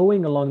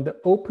flowing along the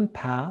open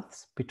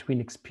paths between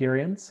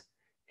experience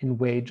and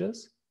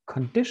wages,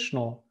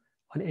 conditional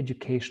on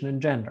education and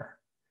gender.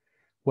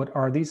 What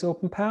are these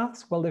open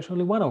paths? Well, there's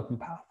only one open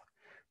path.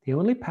 The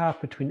only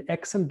path between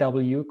X and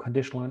W,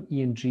 conditional on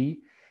E and G,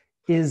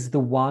 is the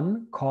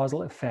one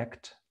causal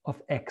effect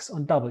of X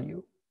on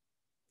W,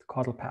 the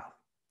causal path.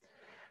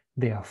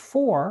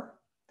 Therefore,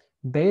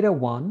 beta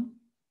 1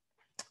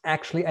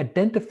 actually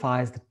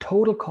identifies the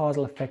total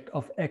causal effect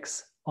of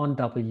X on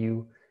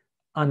W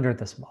under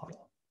this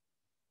model.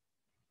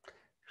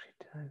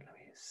 Let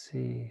me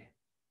see.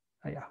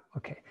 Oh, yeah,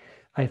 okay.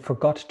 I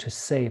forgot to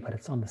say, but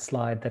it's on the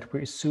slide, that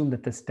we assume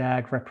that this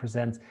DAG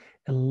represents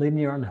a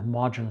linear and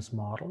homogeneous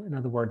model. In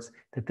other words,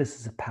 that this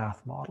is a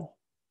path model.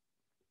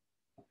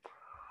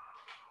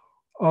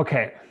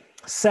 Okay,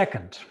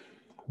 second,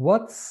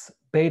 what's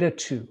beta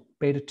 2?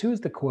 Beta 2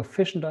 is the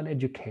coefficient on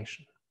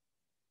education.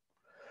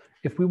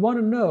 If we want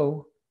to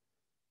know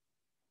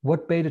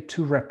what beta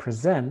 2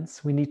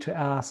 represents, we need to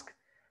ask,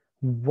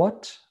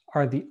 what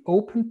are the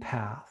open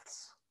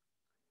paths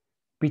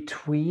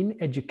between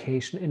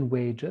education and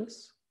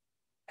wages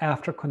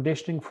after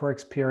conditioning for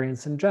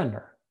experience and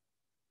gender?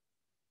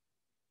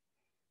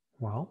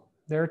 Well,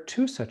 there are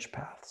two such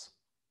paths.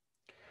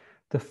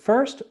 The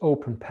first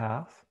open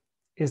path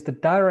is the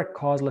direct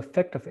causal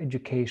effect of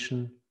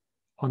education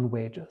on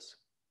wages.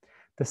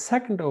 The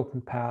second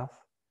open path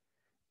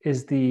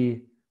is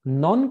the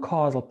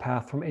non-causal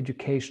path from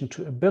education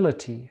to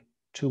ability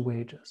to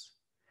wages.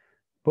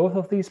 Both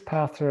of these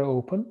paths are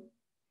open.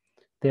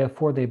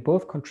 Therefore, they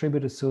both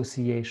contribute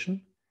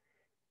association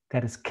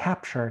that is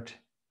captured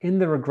in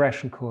the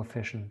regression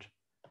coefficient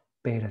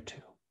beta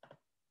 2.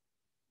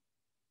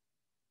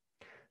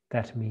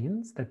 That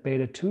means that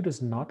beta 2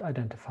 does not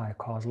identify a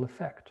causal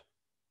effect.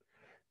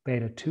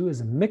 Beta 2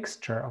 is a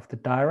mixture of the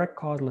direct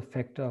causal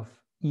effect of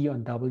E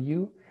on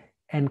W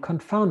and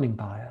confounding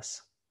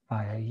bias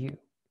via U.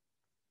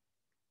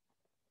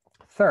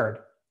 Third,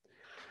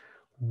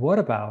 what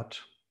about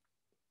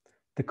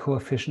the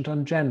coefficient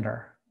on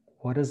gender?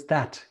 What does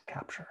that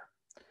capture?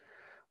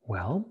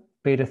 Well,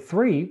 beta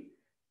 3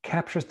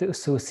 captures the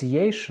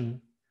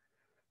association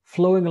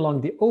flowing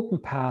along the open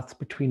paths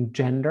between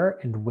gender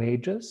and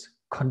wages,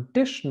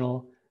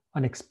 conditional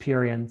on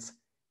experience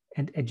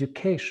and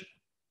education.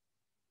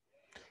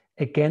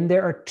 Again,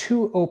 there are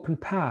two open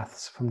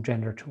paths from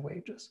gender to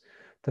wages.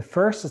 The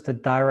first is the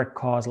direct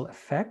causal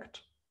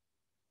effect,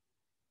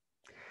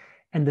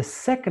 and the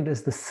second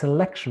is the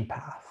selection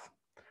path,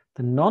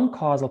 the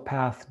non-causal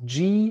path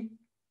G,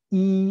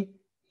 E,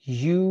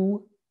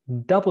 U,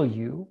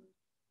 W,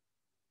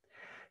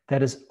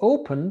 that is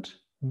opened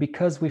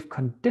because we've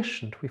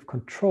conditioned, we've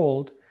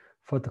controlled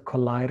for the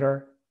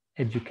collider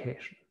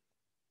education.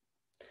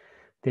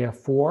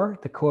 Therefore,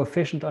 the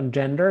coefficient on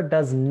gender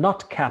does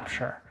not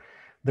capture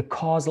the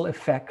causal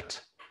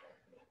effect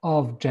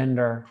of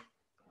gender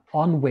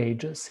on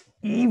wages,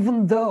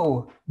 even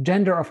though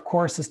gender, of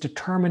course, is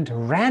determined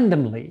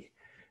randomly,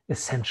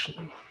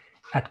 essentially,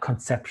 at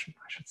conception.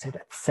 I should say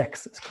that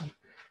sex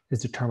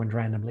is determined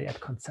randomly at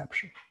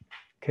conception.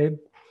 Okay?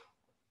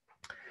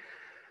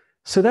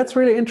 So that's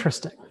really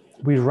interesting.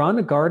 We run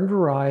a garden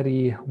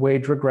variety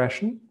wage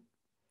regression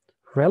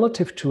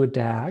relative to a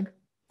DAG.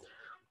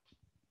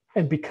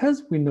 And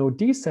because we know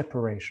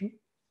D-separation,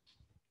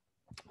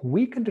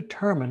 we can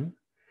determine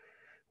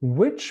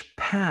which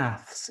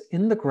paths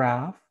in the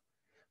graph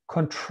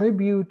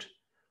contribute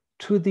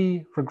to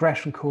the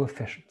regression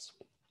coefficients.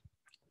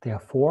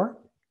 Therefore,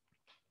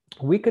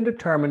 we can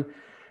determine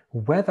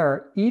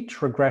whether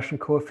each regression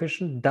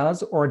coefficient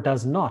does or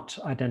does not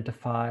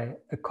identify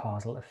a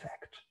causal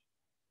effect.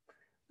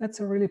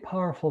 That's a really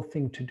powerful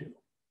thing to do.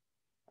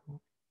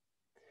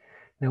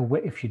 Now,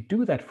 if you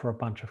do that for a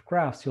bunch of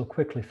graphs, you'll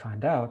quickly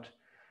find out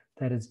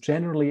that it's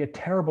generally a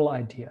terrible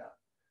idea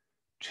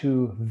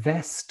to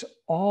vest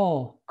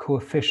all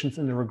coefficients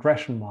in the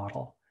regression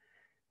model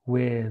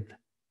with a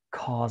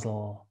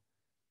causal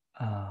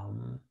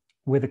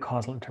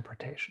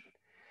interpretation.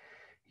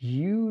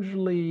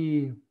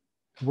 Usually,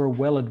 we're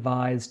well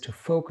advised to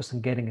focus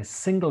on getting a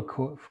single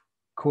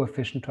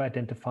coefficient to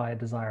identify a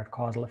desired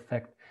causal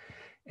effect,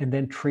 and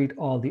then treat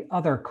all the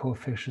other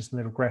coefficients in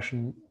the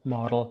regression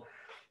model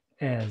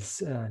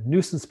as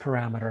nuisance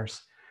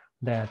parameters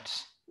that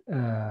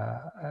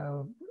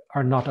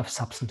are not of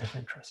substantive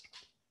interest.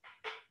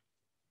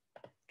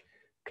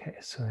 Okay,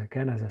 so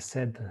again, as I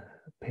said, the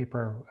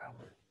paper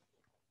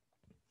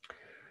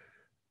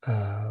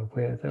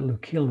with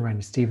Luke Keel and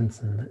Randy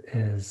Stevenson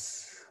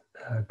is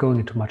going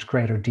into much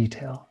greater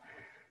detail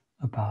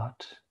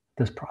about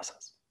this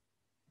process.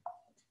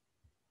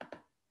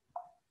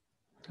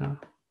 Why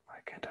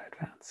can't I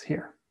advance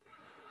here?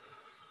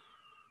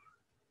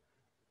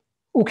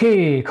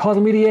 Okay,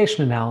 causal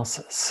mediation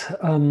analysis.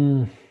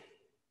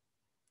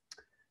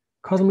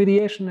 Causal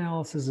mediation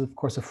analysis is, of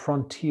course, a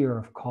frontier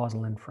of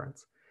causal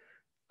inference.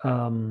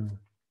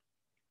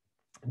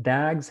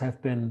 DAGs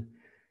have been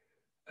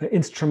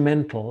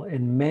instrumental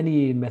in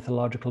many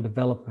methodological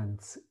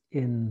developments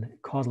in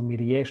causal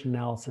mediation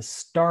analysis,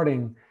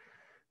 starting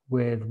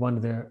with one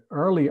of the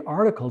early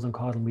articles on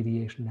causal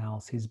mediation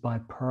analyses by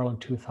Pearl in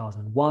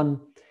 2001,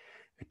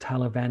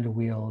 Tyler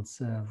Vanderweel's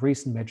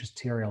recent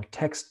magisterial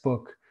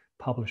textbook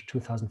published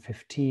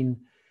 2015,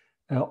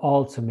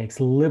 also makes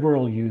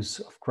liberal use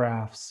of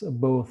graphs,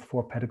 both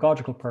for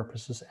pedagogical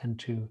purposes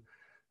and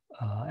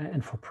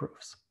for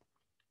proofs.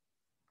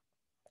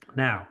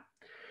 Now,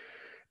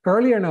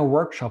 Earlier in our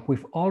workshop,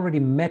 we've already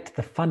met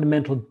the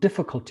fundamental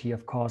difficulty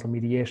of causal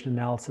mediation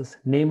analysis,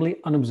 namely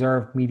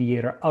unobserved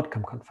mediator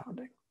outcome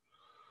confounding.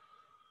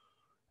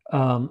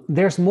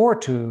 There's more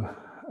to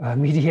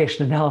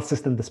mediation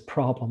analysis than this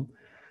problem.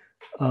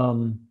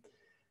 And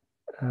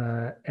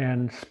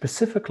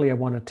specifically, I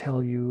want to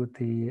tell you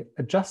the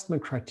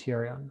adjustment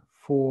criterion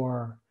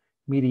for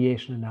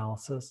mediation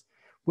analysis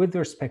with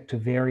respect to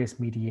various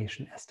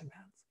mediation estimates.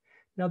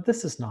 Now,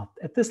 this is not,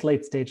 at this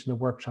late stage in the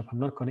workshop, I'm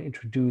not going to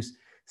introduce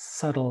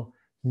subtle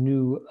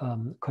new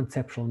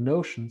conceptual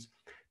notions.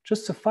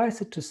 Just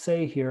suffice it to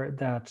say here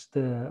that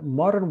the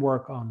modern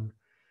work on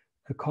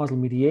the causal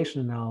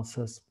mediation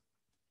analysis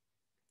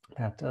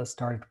that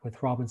started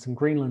with Robinson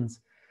Greenland's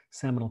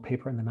seminal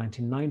paper in the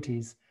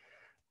 1990s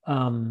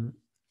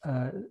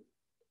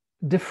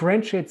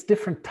differentiates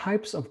different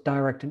types of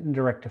direct and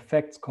indirect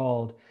effects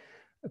called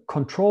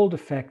controlled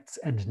effects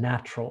and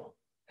natural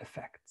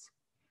effects,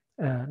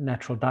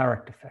 natural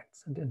direct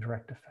effects and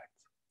indirect effects.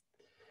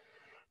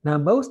 Now,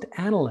 most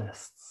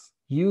analysts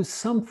use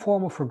some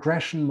form of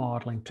regression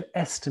modeling to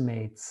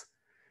estimate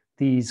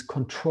these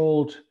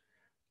controlled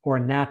or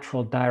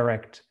natural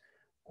direct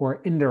or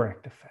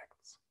indirect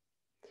effects.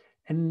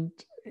 And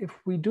if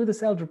we do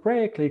this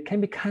algebraically, it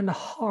can be kind of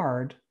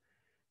hard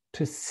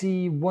to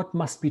see what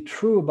must be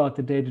true about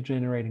the data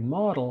generating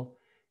model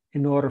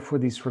in order for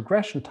these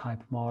regression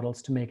type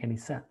models to make any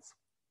sense.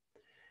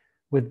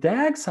 With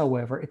DAGs,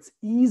 however, it's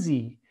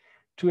easy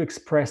to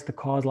express the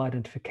causal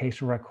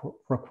identification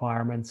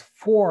requirements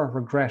for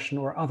regression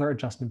or other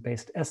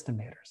adjustment-based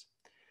estimators.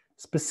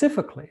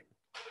 Specifically,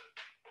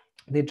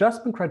 the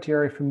adjustment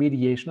criteria for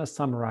mediation are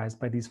summarized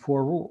by these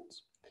 4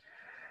 rules.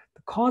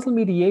 The causal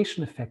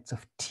mediation effects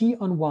of T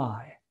on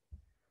Y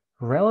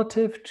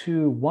relative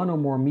to one or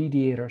more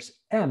mediators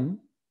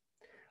M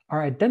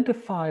are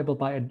identifiable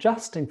by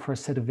adjusting for a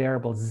set of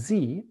variables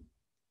Z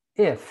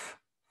if,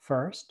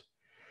 first,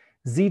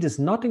 Z does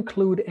not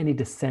include any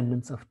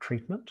descendants of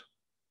treatment.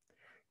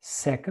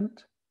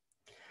 Second,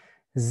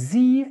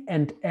 Z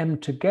and M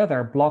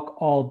together block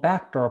all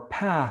backdoor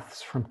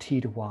paths from T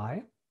to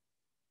Y.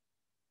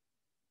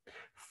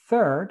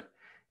 Third,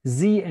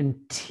 Z and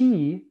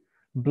T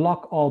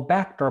block all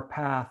backdoor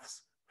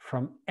paths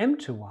from M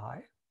to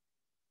Y.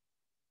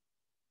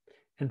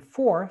 And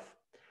fourth,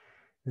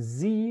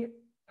 Z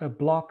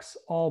blocks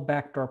all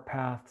backdoor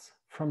paths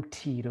from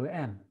T to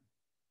M.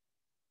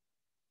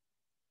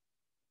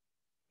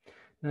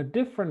 Now,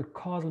 different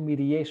causal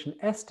mediation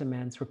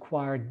estimates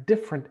require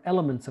different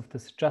elements of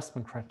this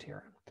adjustment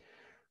criterion.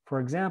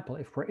 For example,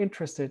 if we're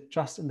interested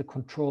just in the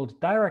controlled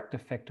direct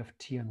effect of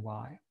T and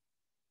Y,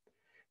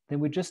 then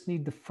we just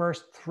need the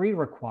first 3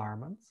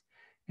 requirements,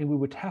 and we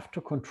would have to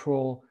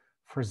control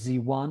for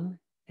Z1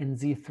 and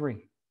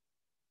Z3.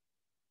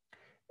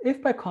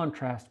 If, by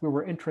contrast, we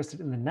were interested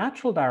in the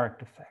natural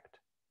direct effect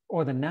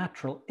or the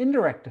natural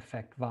indirect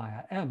effect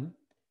via M,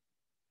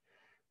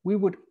 we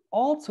would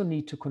also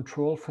need to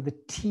control for the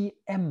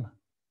TM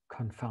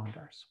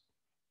confounders.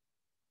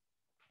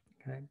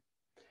 Okay.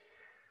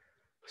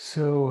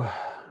 So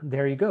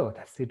there you go.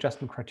 That's the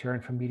adjustment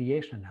criterion for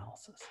mediation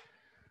analysis.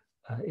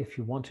 If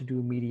you want to do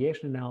a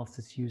mediation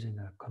analysis using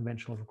a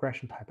conventional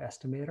regression type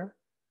estimator,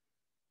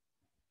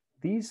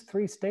 these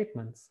 3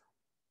 statements,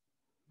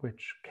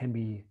 which can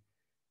be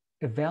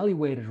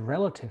evaluated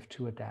relative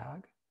to a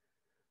DAG,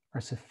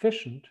 are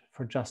sufficient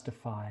for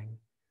justifying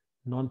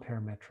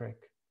non-parametric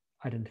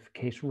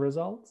identification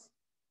results.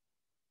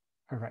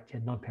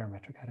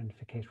 Non-parametric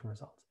identification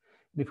results.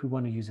 And if we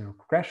want to use a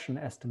regression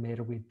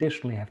estimator, we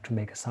additionally have to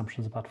make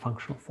assumptions about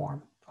functional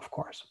form, of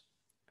course.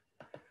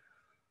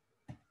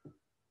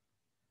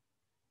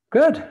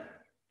 Good.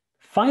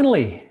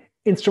 Finally,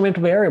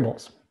 instrumental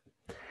variables.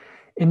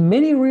 In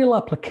many real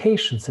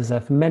applications, as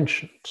I've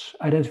mentioned,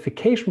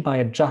 identification by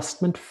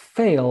adjustment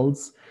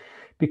fails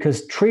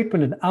because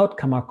treatment and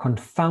outcome are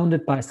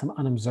confounded by some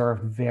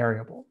unobserved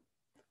variable,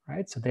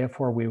 right? So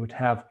therefore, we would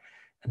have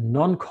a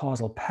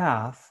non-causal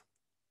path,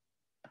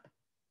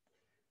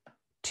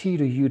 T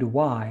to U to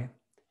Y,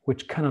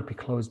 which cannot be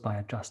closed by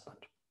adjustment.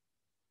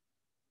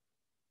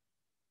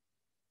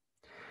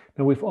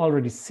 Now, we've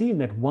already seen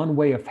that one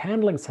way of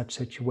handling such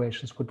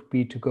situations would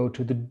be to go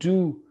to the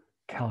do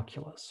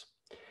calculus.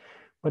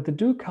 But the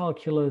do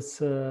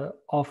calculus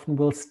often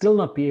will still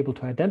not be able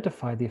to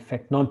identify the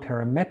effect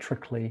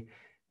non-parametrically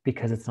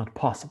because it's not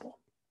possible.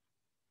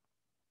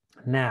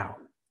 Now,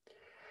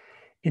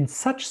 in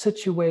such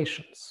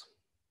situations,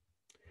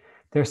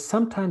 there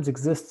sometimes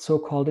exist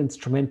so-called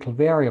instrumental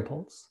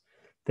variables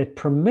that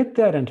permit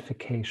the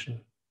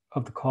identification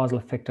of the causal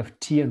effect of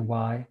T and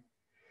Y,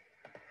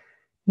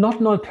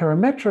 not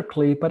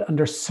non-parametrically, but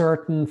under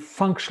certain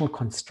functional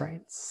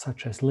constraints,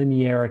 such as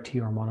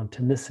linearity or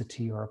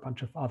monotonicity or a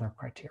bunch of other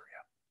criteria.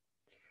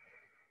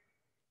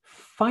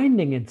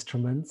 Finding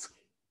instruments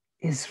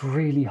is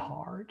really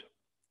hard.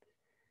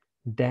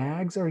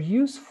 DAGs are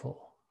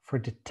useful for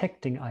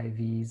detecting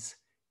IVs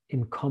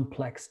in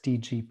complex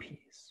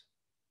DGPs.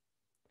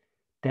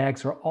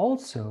 DAGs are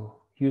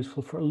also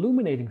useful for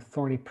illuminating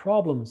thorny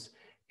problems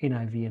in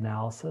IV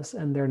analysis,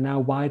 and they're now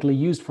widely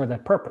used for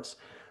that purpose,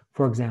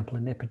 for example,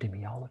 in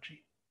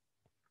epidemiology.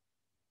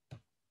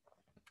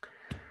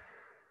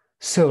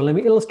 So let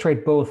me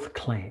illustrate both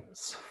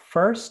claims.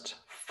 First,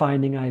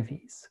 finding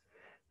IVs.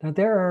 Now,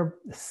 there are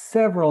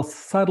several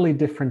subtly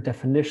different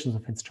definitions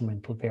of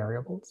instrumental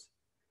variables.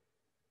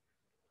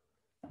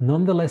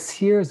 Nonetheless,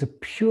 here is a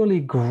purely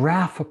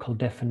graphical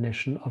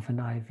definition of an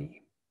IV.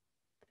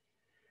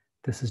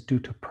 This is due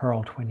to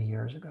Pearl 20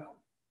 years ago.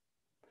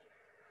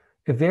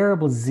 A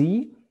variable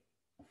Z,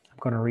 I'm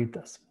going to read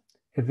this.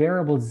 A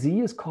variable Z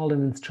is called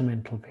an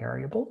instrumental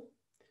variable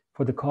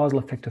for the causal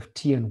effect of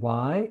T and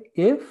Y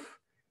if,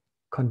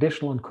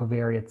 conditional on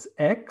covariance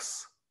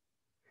X,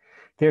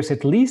 there's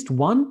at least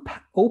one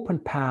open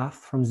path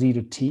from Z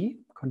to T,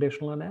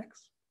 conditional on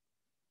X.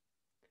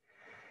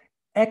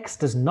 X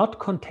does not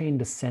contain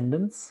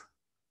descendants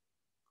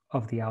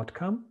of the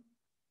outcome,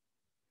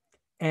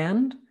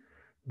 and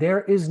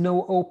there is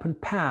no open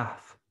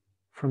path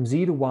from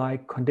Z to Y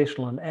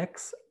conditional on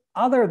X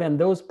other than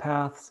those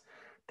paths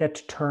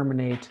that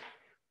terminate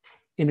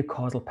in a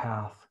causal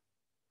path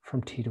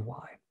from T to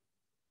Y.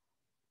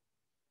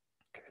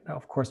 Okay, now,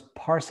 of course,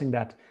 parsing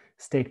that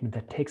statement,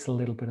 that takes a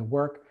little bit of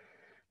work.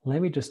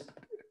 Let me just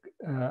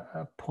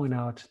point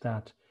out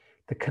that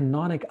the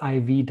canonic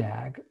IV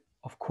DAG,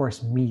 of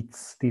course,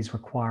 meets these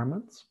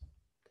requirements.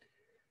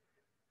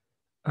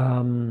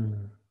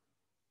 And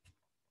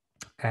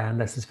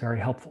this is very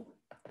helpful.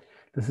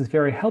 This is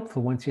very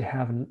helpful once you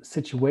have a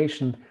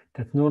situation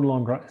that's no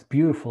longer as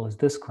beautiful as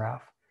this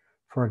graph,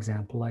 for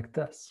example, like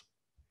this.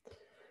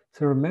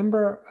 So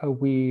remember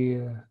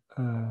we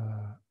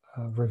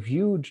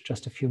reviewed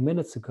just a few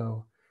minutes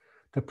ago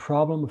the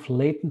problem of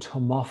latent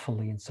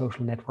homophily in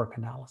social network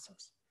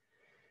analysis.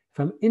 If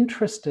I'm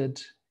interested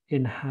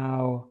in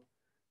how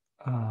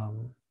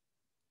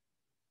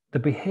the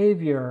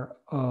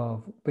behavioral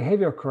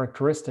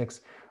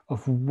characteristics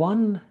of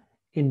one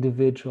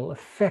individual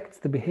affects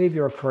the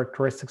behavioral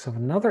characteristics of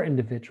another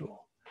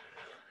individual,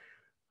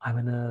 I'm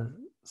in a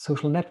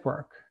social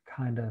network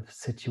kind of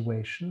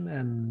situation,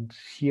 and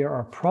here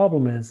our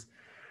problem is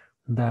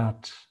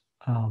that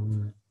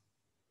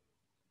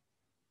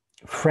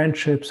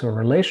friendships or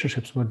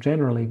relationships more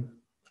generally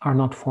are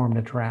not formed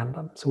at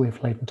random, so we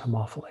have latent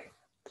homophily.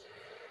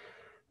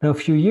 Now, a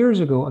few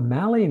years ago,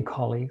 O'Malley and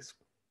colleagues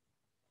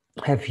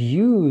have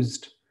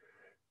used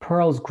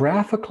Pearl's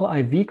graphical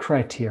IV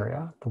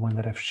criteria, the one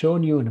that I've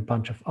shown you and a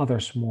bunch of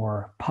others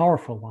more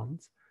powerful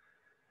ones,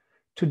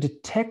 to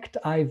detect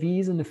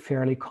IVs in a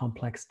fairly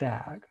complex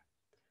DAG.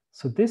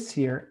 So this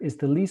here is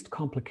the least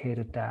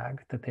complicated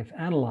DAG that they've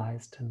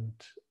analyzed, and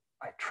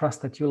I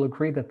trust that you'll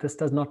agree that this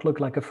does not look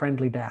like a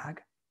friendly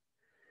DAG.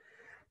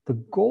 The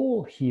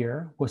goal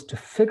here was to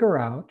figure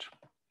out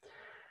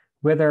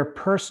whether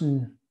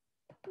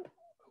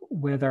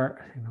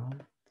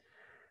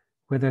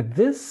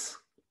this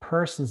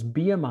person's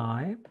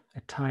BMI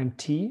at time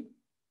t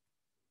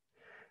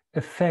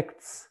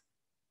affects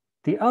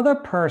the other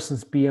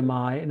person's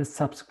BMI in a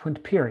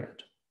subsequent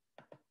period.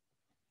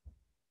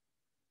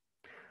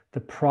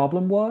 The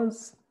problem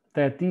was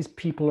that these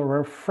people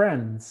were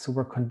friends who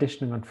were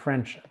conditioning on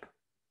friendship.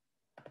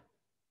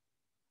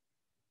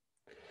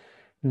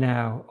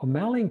 Now,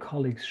 O'Malley and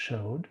colleagues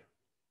showed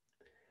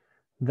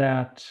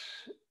that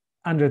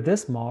under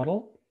this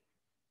model,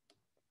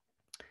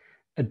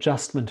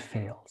 adjustment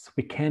fails.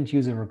 We can't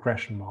use a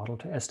regression model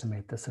to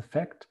estimate this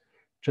effect,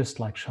 just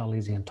like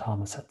Charlesi and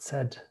Thomas had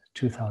said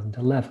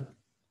 2011.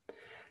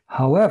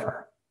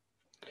 However,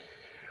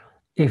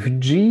 if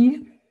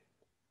G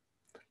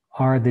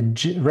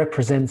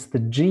represents the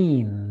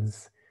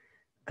genes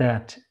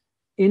that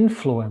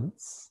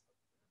influence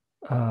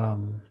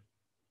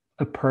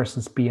a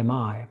person's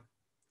BMI,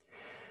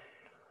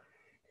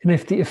 and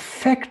if the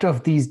effect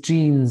of these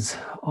genes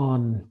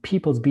on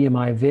people's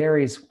BMI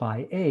varies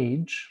by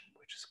age,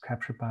 which is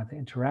captured by the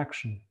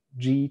interaction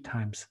G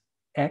times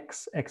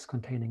X, X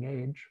containing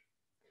age,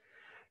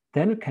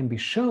 then it can be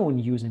shown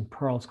using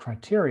Pearl's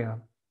criteria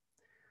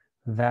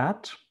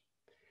that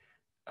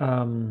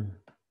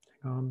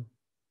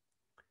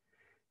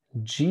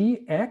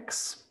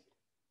GX,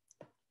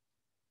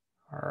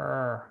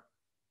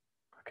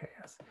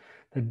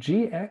 the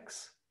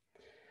GX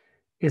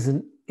is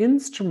an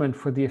instrument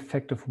for the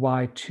effect of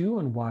Y2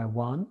 and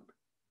Y1,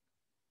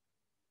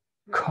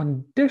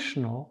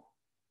 conditional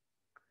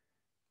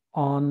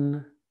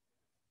on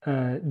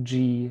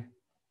G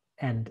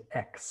and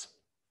X.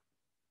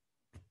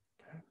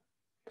 Okay.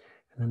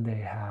 And then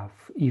they have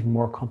even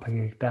more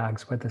complicated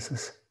DAGs where this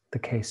is the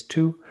case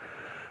too.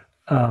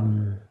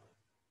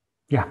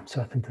 Yeah,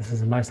 so I think this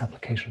is a nice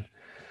application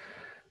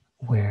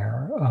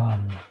where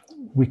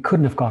we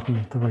couldn't have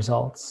gotten the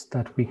results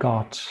that we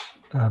got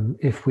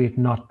if we had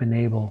not been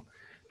able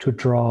to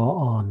draw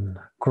on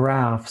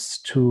graphs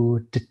to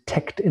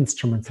detect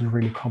instruments in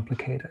really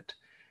complicated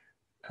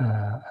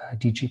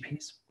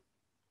DGPs.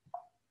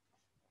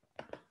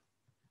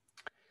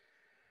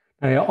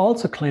 Now, I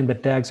also claim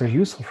that DAGs are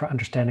useful for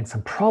understanding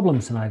some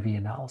problems in IV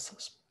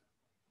analysis.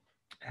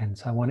 And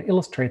so I want to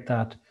illustrate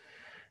that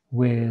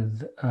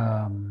with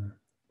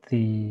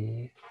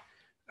a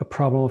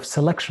problem of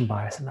selection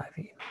bias in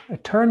IV.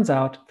 It turns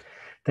out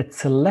that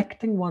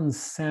selecting one's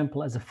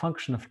sample as a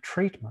function of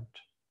treatment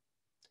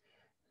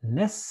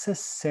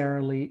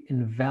necessarily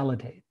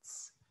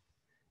invalidates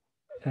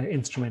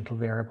instrumental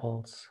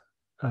variables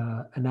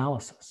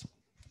analysis.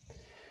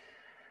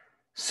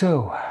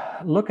 So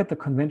look at the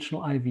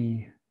conventional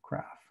IV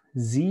graph.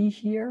 Z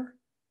here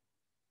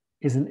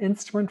is an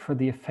instrument for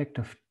the effect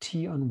of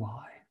T on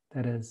Y.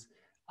 That is,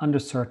 under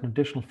certain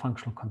additional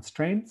functional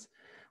constraints,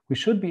 we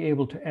should be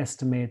able to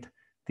estimate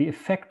the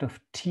effect of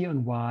T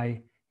on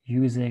Y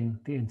using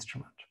the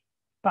instrument.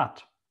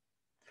 But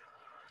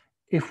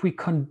if we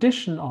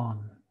condition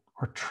on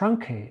or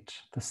truncate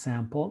the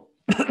sample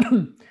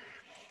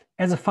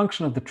as a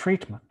function of the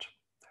treatment,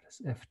 that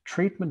is, if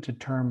treatment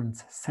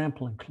determines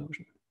sample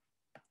inclusion,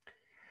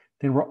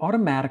 then we're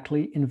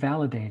automatically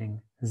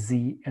invalidating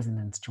Z as an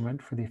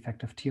instrument for the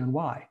effect of T on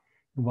Y.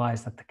 And why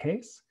is that the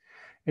case?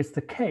 It's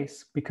the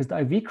case because the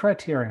IV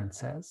criterion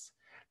says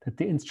that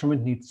the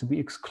instrument needs to be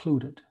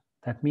excluded.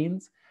 That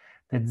means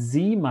that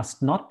Z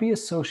must not be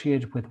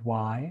associated with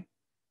Y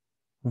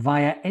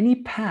via any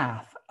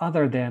path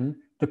other than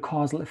the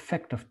causal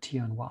effect of T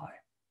on Y.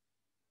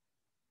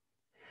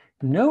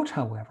 Note,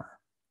 however,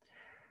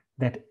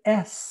 that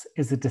S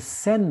is a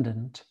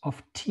descendant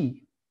of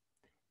T,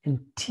 and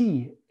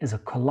T is a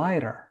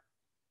collider.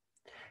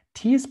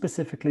 T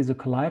specifically is a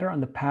collider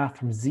on the path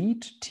from Z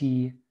to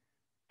T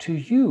to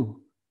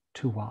U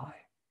to Y.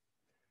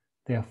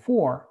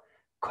 Therefore,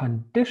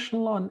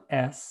 conditional on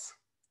S,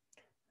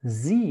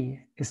 Z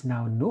is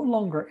now no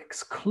longer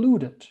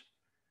excluded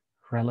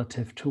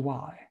relative to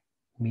Y,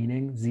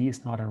 meaning Z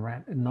is not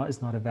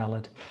a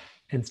valid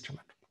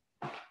instrument.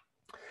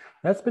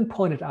 That's been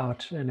pointed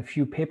out in a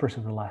few papers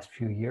over the last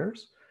few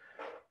years.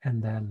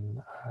 And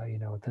then,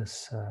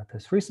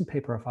 this recent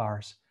paper of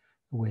ours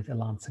with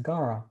Ilan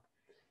Segara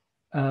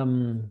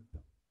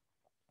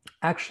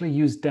actually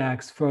used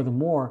DAGs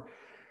furthermore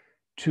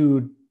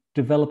to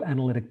develop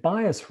analytic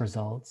bias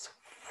results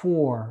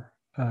for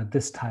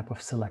this type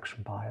of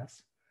selection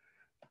bias,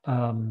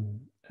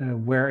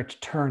 where it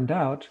turned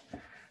out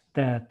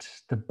that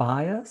the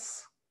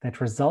bias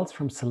that results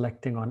from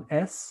selecting on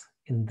S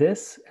in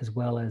this, as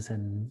well as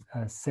in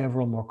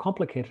several more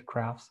complicated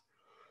graphs,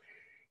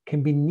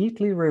 can be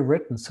neatly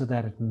rewritten so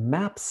that it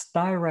maps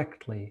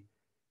directly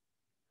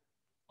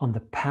on the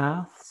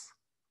paths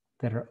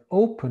that are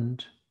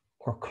opened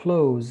or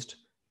closed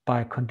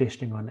by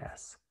conditioning on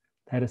S.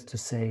 That is to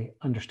say,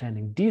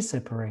 understanding D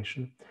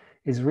separation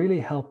is really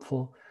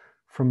helpful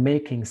for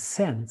making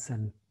sense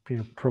and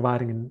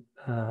providing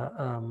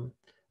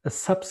a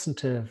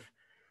substantive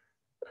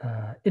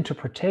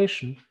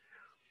interpretation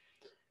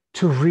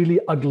to really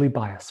ugly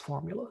bias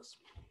formulas.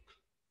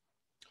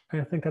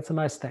 And I think that's a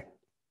nice thing.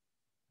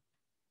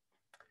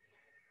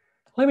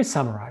 Let me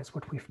summarize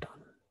what we've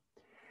done.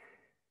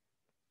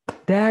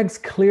 DAGs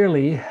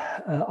clearly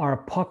are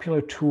a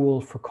popular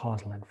tool for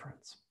causal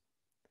inference.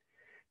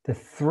 The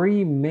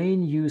three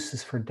main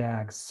uses for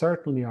DAGs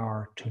certainly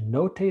are to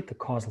notate the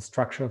causal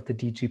structure of the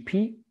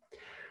DGP,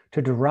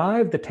 to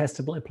derive the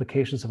testable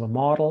implications of a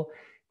model,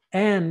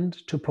 and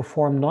to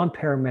perform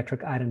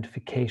non-parametric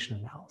identification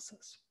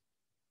analysis.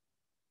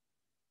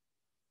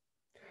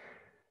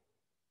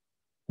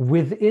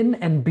 Within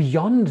and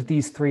beyond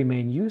these three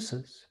main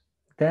uses,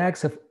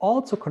 DAGs have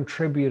also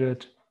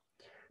contributed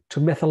to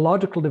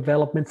methodological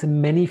developments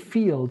in many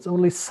fields,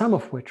 only some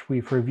of which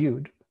we've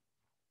reviewed.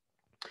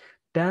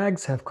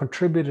 DAGs have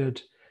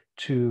contributed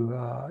to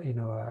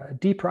a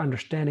deeper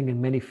understanding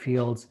in many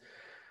fields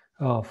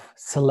of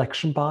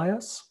selection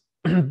bias,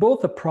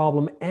 both the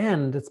problem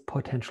and its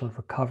potential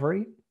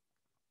recovery.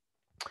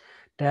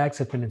 DAGs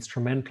have been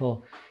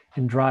instrumental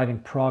in driving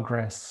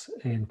progress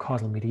in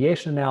causal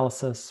mediation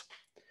analysis.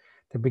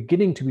 They're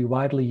beginning to be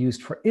widely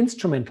used for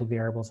instrumental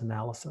variables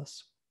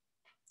analysis.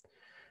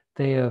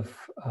 They have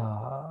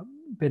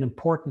been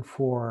important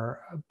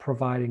for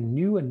providing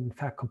new and, in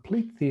fact,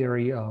 complete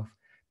theory of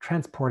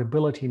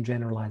transportability and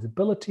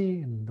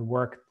generalizability, and the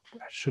work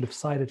I should have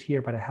cited here,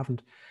 but I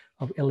haven't,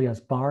 of Elias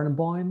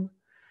Barneboim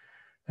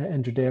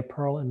and Judea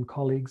Pearl and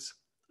colleagues.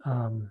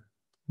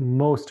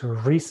 Most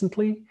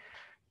recently,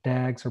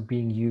 DAGs are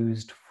being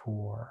used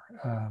for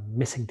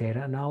missing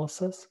data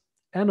analysis.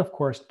 And of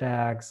course,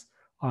 DAGs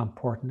are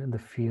important in the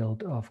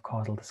field of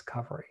causal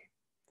discovery.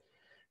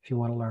 If you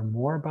want to learn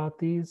more about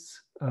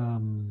these,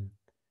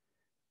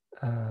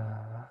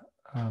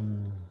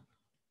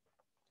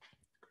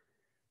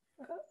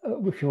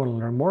 if you want to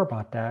learn more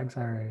about DAGs,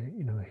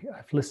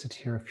 I've listed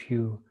here a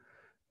few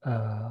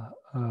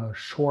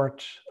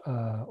short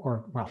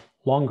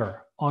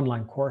longer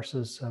online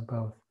courses,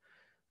 both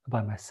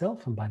by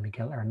myself and by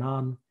Miguel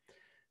Hernan,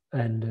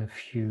 and a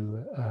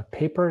few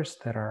papers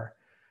that are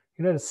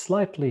at a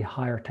slightly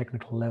higher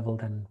technical level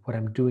than what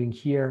I'm doing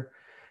here.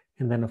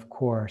 And then, of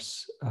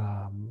course,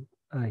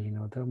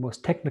 the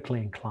most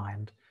technically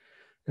inclined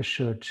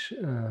should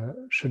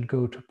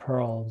go to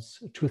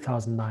Pearl's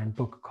 2009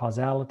 book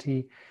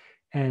Causality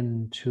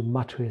and to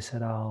Matthews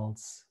et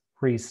al.'s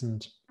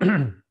recent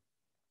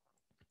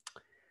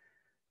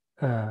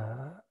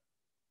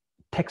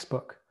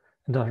textbook,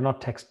 no,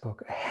 not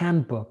textbook, a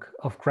handbook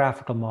of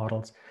graphical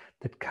models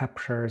that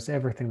captures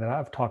everything that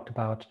I've talked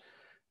about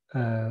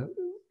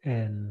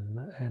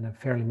in a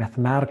fairly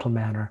mathematical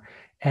manner,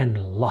 and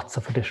lots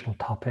of additional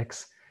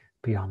topics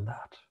beyond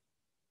that.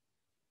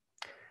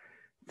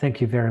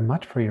 Thank you very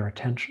much for your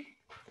attention,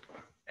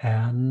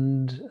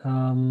 and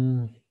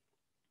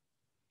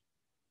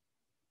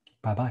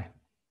bye-bye.